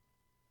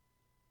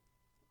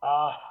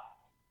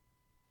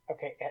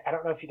 Okay, I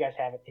don't know if you guys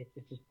have it.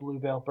 It's this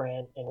Bluebell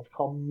brand, and it's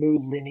called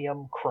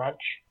Millennium Crunch.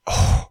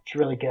 Oh. It's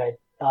really good.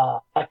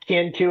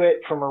 Akin to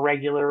it from a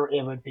regular,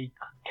 it would be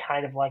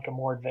kind of like a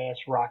more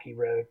advanced Rocky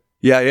Road.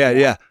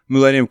 Yeah.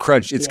 Millennium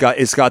Crunch. It's got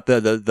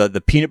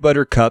the peanut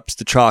butter cups,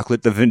 the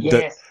chocolate,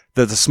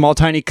 the small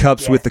tiny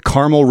cups with the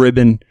caramel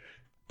ribbon.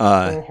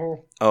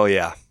 Oh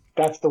yeah,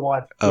 that's the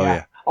one. Oh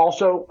yeah.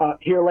 Also,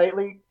 here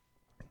lately,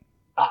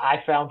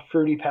 I found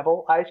Fruity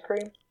Pebble ice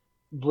cream.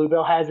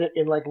 Bluebell has it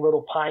in like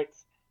little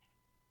pints,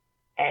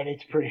 and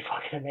it's pretty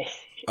fucking amazing.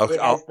 Okay,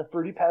 it has the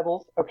Fruity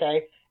Pebbles,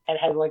 okay, and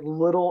it has like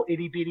little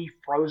itty bitty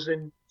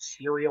frozen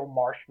cereal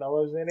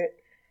marshmallows in it.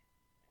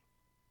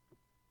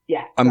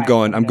 Yeah, I'm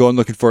going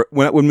looking for it.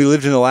 When we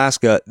lived in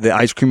Alaska, the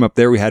ice cream up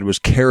there we had was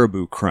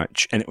Caribou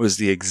Crunch, and it was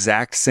the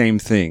exact same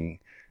thing.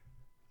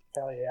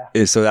 Hell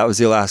yeah! So that was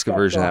the Alaska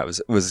version. That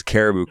was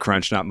Caribou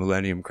Crunch, not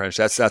Millennium Crunch.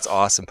 That's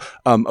awesome.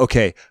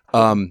 Okay.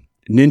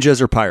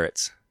 Ninjas or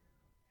pirates?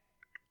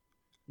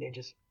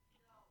 Ninjas.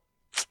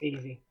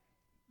 Easy.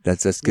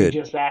 That's good.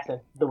 Ninja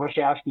Assassin. The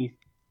Wachowskis.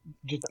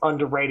 Just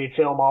underrated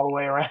film all the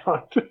way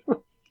around.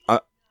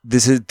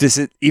 This is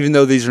even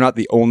though these are not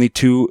the only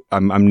two,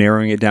 I'm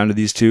narrowing it down to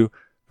these two.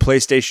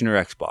 PlayStation or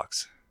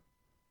Xbox?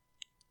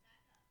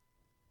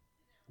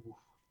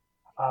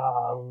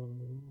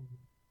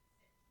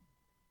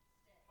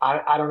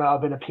 I don't know.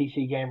 I've been a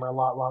PC gamer a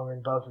lot longer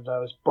than both of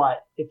those.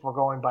 But if we're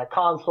going by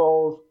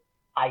consoles,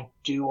 I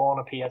do own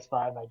a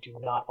PS5. I do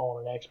not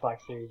own an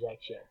Xbox Series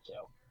X yet. So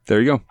there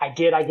you go. I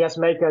did, I guess,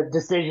 make a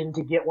decision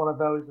to get one of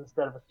those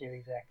instead of a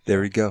Series X. There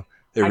we go.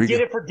 I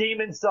did it for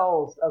Demon's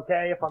Souls.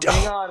 Okay, if I'm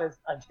being honest,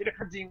 I did it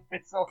for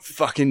Demon's Souls.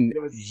 Fucking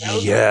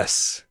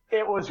yes.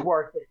 It was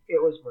worth it.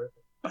 It was worth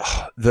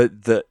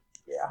it.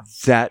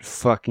 That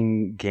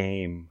fucking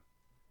game.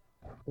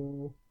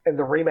 And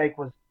the remake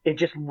it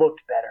just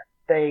looked better.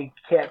 They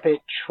kept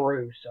it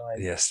true, so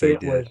yes, they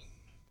did.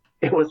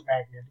 It was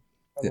magnetic.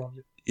 I loved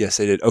it. Yes,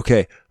 they did.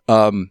 Okay,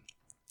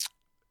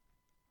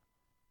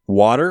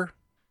 water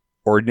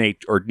or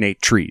nate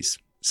trees.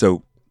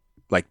 So,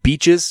 like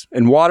beaches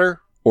and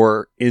water,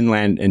 or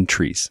inland and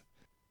trees.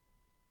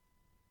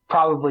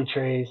 Probably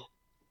trees.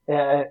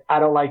 I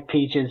don't like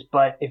peaches,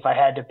 but if I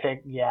had to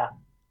pick,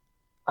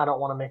 I don't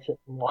want to mix it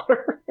in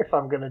water if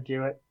I'm gonna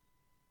do it.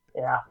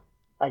 Yeah,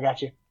 I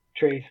got you.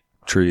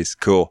 Trees.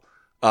 Cool.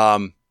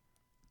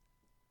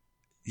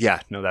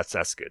 Yeah, no,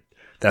 that's good.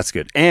 That's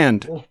good.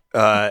 And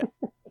I'm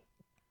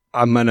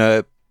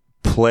gonna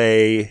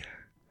play.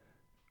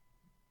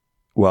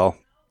 Well,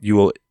 you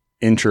will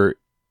enter.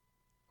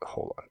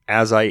 Hold on.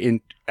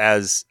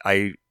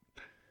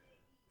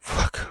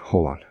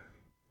 Hold on.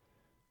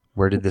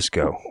 Where did this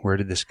go?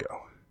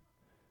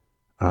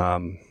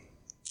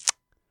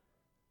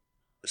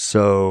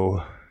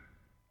 So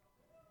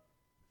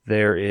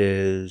there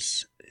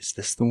is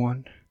this the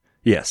one?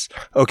 Yes.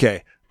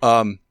 Okay.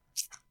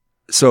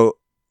 So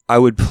I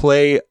would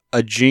play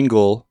a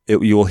jingle.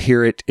 You will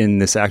hear it in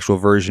this actual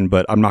version,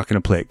 but I'm not going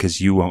to play it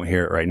because you won't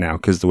hear it right now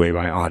because the way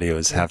my audio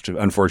is have to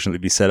unfortunately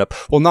be set up.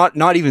 Well,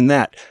 not even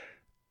that.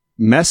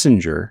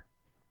 Messenger,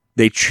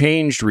 they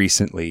changed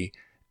recently,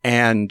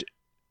 and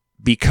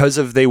because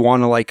of they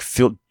want to like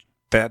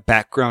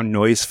background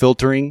noise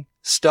filtering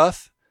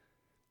stuff,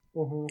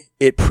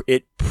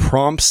 it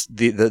prompts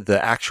the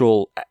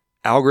actual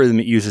algorithm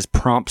it uses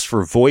prompts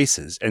for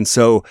voices, and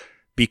so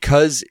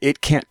because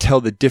it can't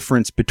tell the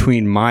difference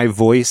between my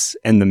voice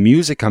and the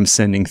music I'm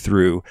sending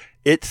through,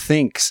 it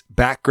thinks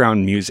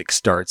background music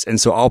starts, and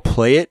so I'll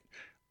play it,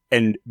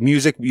 and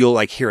music you'll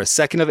like hear a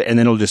second of it, and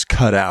then it'll just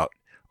cut out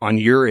on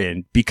your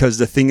end because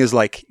the thing is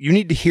like you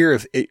need to hear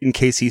if in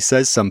case he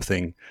says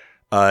something.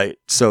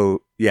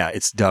 So yeah,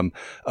 it's dumb.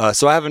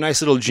 So I have a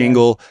nice little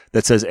jingle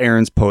that says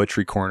Aaron's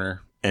Poetry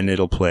Corner, and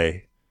it'll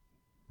play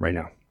right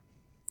now.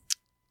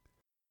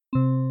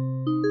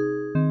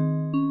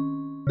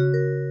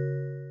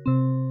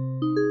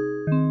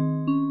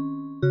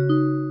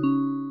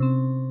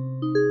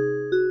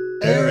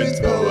 Aaron's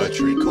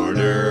Poetry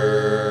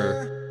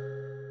Corner.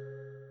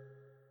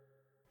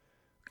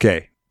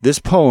 Okay, this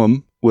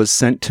poem was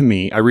sent to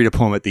me. I read a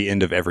poem at the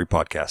end of every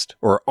podcast,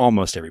 or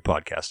almost every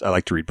podcast. I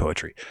like to read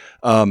poetry.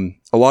 A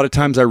lot of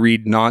times I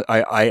read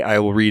I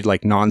will read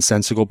like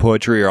nonsensical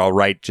poetry, or I'll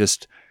write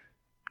just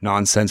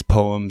nonsense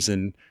poems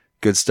and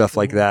good stuff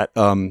like that.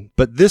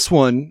 But this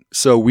one,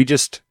 so we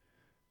just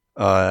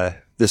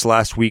this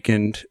last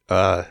weekend,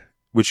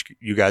 which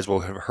you guys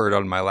will have heard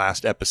on my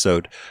last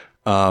episode,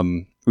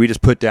 we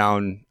just put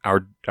down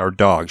our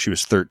dog. She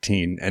was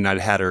 13, and I'd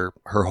had her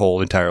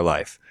whole entire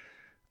life.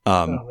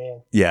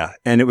 Yeah.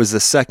 And it was the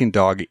second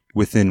dog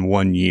within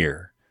 1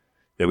 year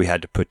that we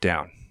had to put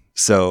down.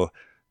 So,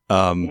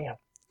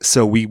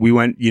 so we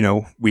went,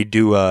 we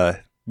do a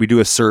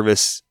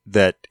service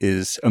that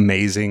is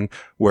amazing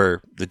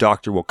where the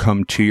doctor will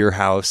come to your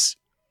house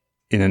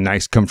in a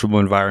nice, comfortable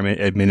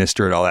environment,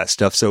 administer it, all that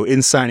stuff. So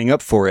in signing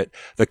up for it,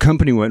 the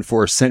company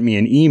sent me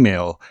an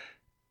email,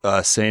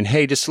 saying,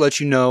 hey, just to let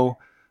you know,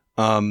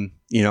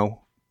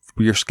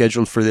 we're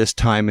scheduled for this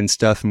time and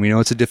stuff. And we know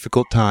it's a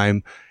difficult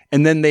time.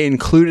 And then they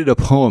included a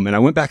poem, and I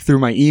went back through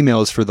my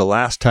emails for the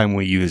last time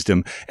we used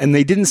them, and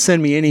they didn't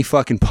send me any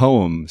fucking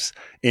poems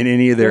in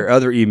any of their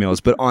other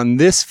emails. But on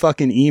this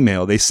fucking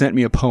email, they sent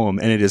me a poem,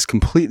 and it is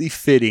completely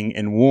fitting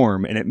and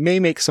warm, and it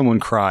may make someone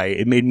cry.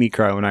 It made me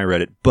cry when I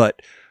read it,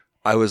 but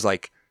I was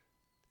like,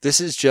 this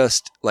is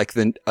just like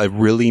a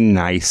really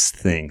nice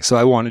thing. So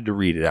I wanted to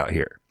read it out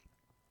here.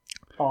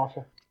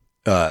 Awesome.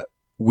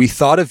 We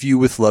thought of you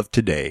with love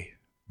today,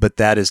 but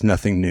that is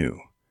nothing new.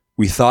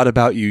 We thought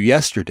about you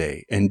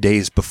yesterday and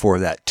days before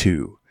that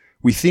too.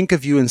 We think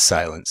of you in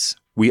silence.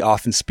 We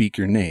often speak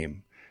your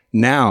name.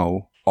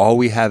 Now, all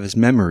we have is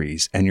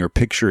memories and your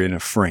picture in a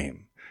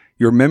frame.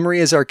 Your memory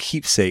is our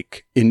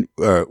keepsake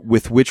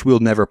with which we'll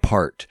never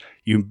part.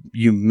 You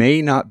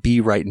may not be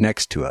right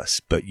next to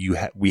us, but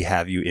we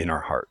have you in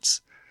our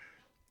hearts.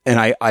 And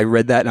I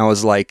read that and I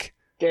was like,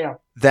 damn.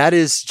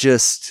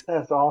 That's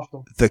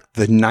awesome.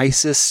 The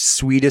nicest,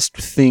 sweetest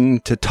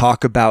thing to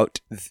talk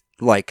about,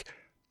 like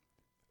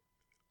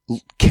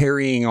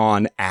carrying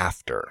on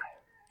after,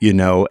 and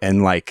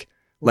the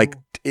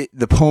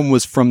poem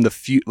was from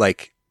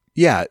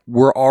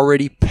we're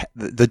already,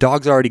 the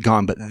dog's already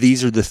gone, but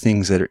these are the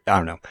things that are, I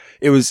don't know.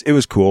 It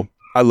was cool.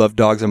 I love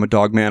dogs. I'm a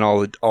dog man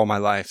all my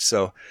life.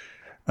 So,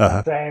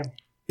 same.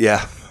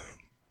 Yeah.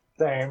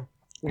 Same.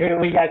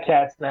 We got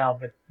cats now,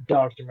 but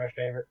dogs are my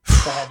favorite.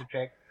 So I had to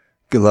pick.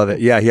 Good, love it.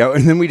 Yeah.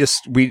 And then we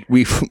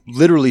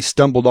literally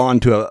stumbled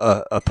onto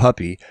a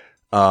puppy,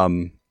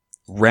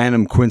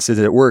 random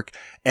coincidence at work,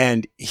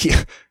 and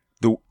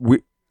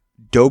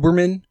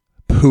Doberman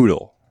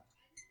Poodle.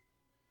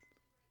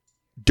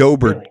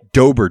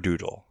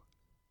 Doberdoodle.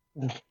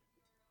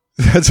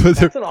 That's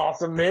an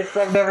awesome mix.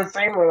 I've never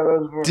seen one of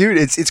those before. Dude,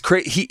 it's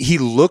crazy. He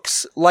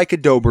looks like a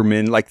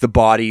Doberman, like the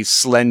body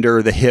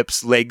slender, the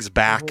hips, legs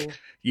back,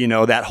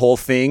 that whole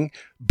thing.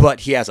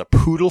 But he has a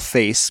poodle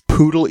face,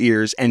 poodle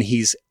ears, and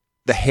he's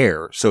the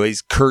hair. So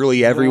he's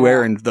curly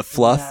everywhere and the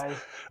fluff. Nice.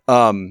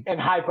 And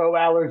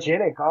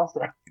hypoallergenic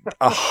also.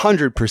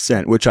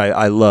 100%, which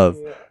I love.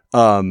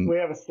 Yeah. We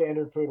have a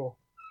standard poodle.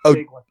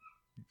 Big one.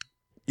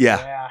 Yeah.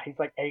 Yeah, he's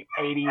like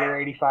 80 or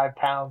 85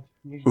 pounds.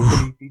 He's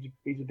a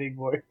big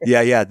boy.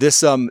 Yeah.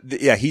 This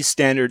he's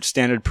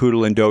standard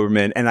poodle and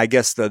Doberman, and I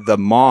guess the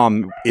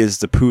mom is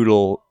the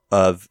poodle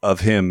of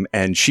him,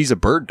 and she's a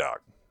bird dog.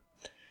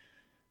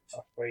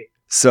 Oh, wait.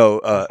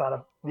 So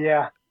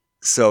yeah.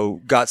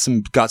 So got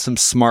some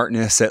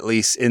smartness at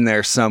least in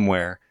there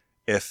somewhere.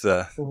 If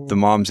the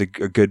mom's a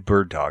good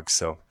bird dog,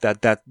 so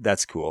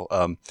that's cool.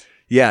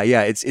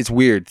 It's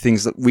weird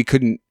things that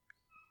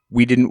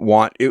we didn't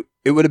want.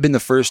 It would have been the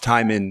first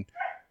time in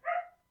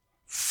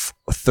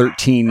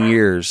 13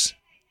 years,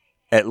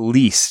 at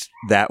least,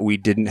 that we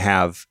didn't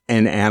have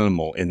an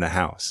animal in the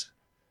house,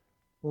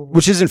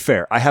 which isn't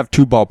fair. I have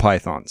 2 ball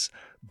pythons,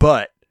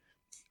 but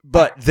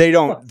they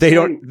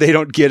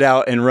don't get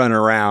out and run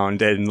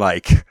around and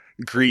like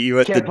greet you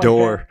at the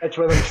door.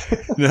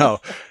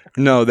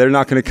 No, they're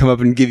not going to come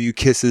up and give you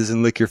kisses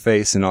and lick your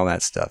face and all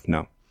that stuff.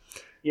 No.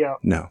 Yeah.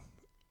 No.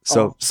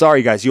 So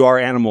sorry, guys. You are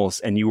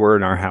animals, and you were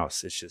in our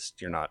house. It's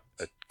just you're not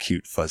a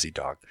cute fuzzy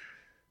dog.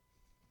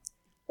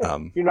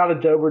 You're not a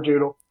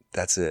Doberdoodle.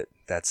 That's it.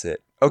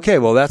 Okay,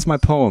 well, that's my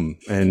poem,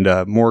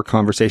 and more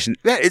conversation.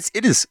 Yeah,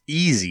 it is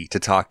easy to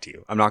talk to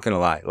you. I'm not going to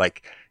lie.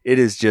 Like, it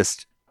is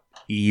just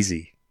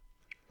easy.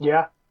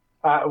 Yeah.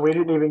 We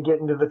didn't even get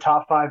into the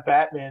top 5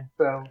 Batman,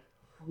 so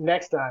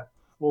next time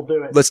we'll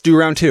do it. Let's do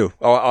round 2.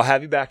 I'll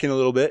have you back in a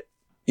little bit.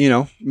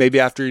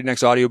 Maybe after your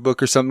next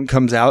audiobook or something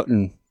comes out,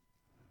 and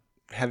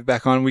have you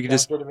back on. We can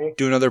just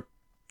do another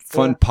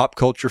fun pop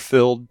culture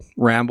filled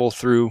ramble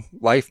through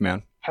life,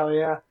 man. Hell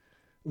yeah.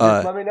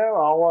 Just let me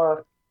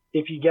know.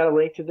 if you get a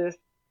link to this,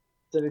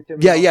 send it to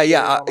me.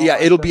 Yeah.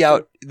 It'll be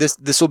out.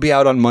 This will be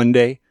out on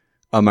Monday.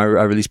 I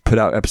put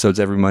out episodes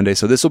every Monday,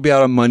 so this will be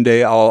out on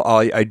Monday.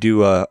 I do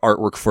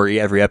artwork for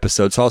every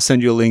episode, so I'll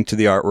send you a link to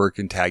the artwork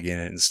and tag in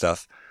it and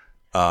stuff.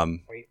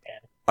 Great,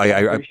 I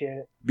appreciate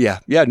it.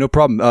 Yeah, no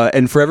problem.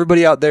 And for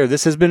everybody out there,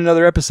 this has been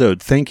another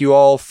episode. Thank you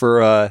all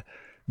for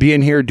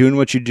being here, doing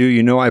what you do.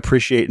 You know I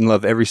appreciate and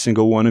love every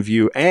single one of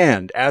you.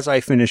 And as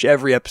I finish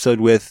every episode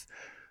with,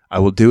 I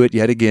will do it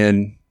yet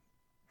again.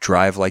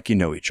 Drive like you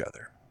know each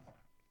other.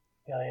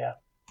 Yeah.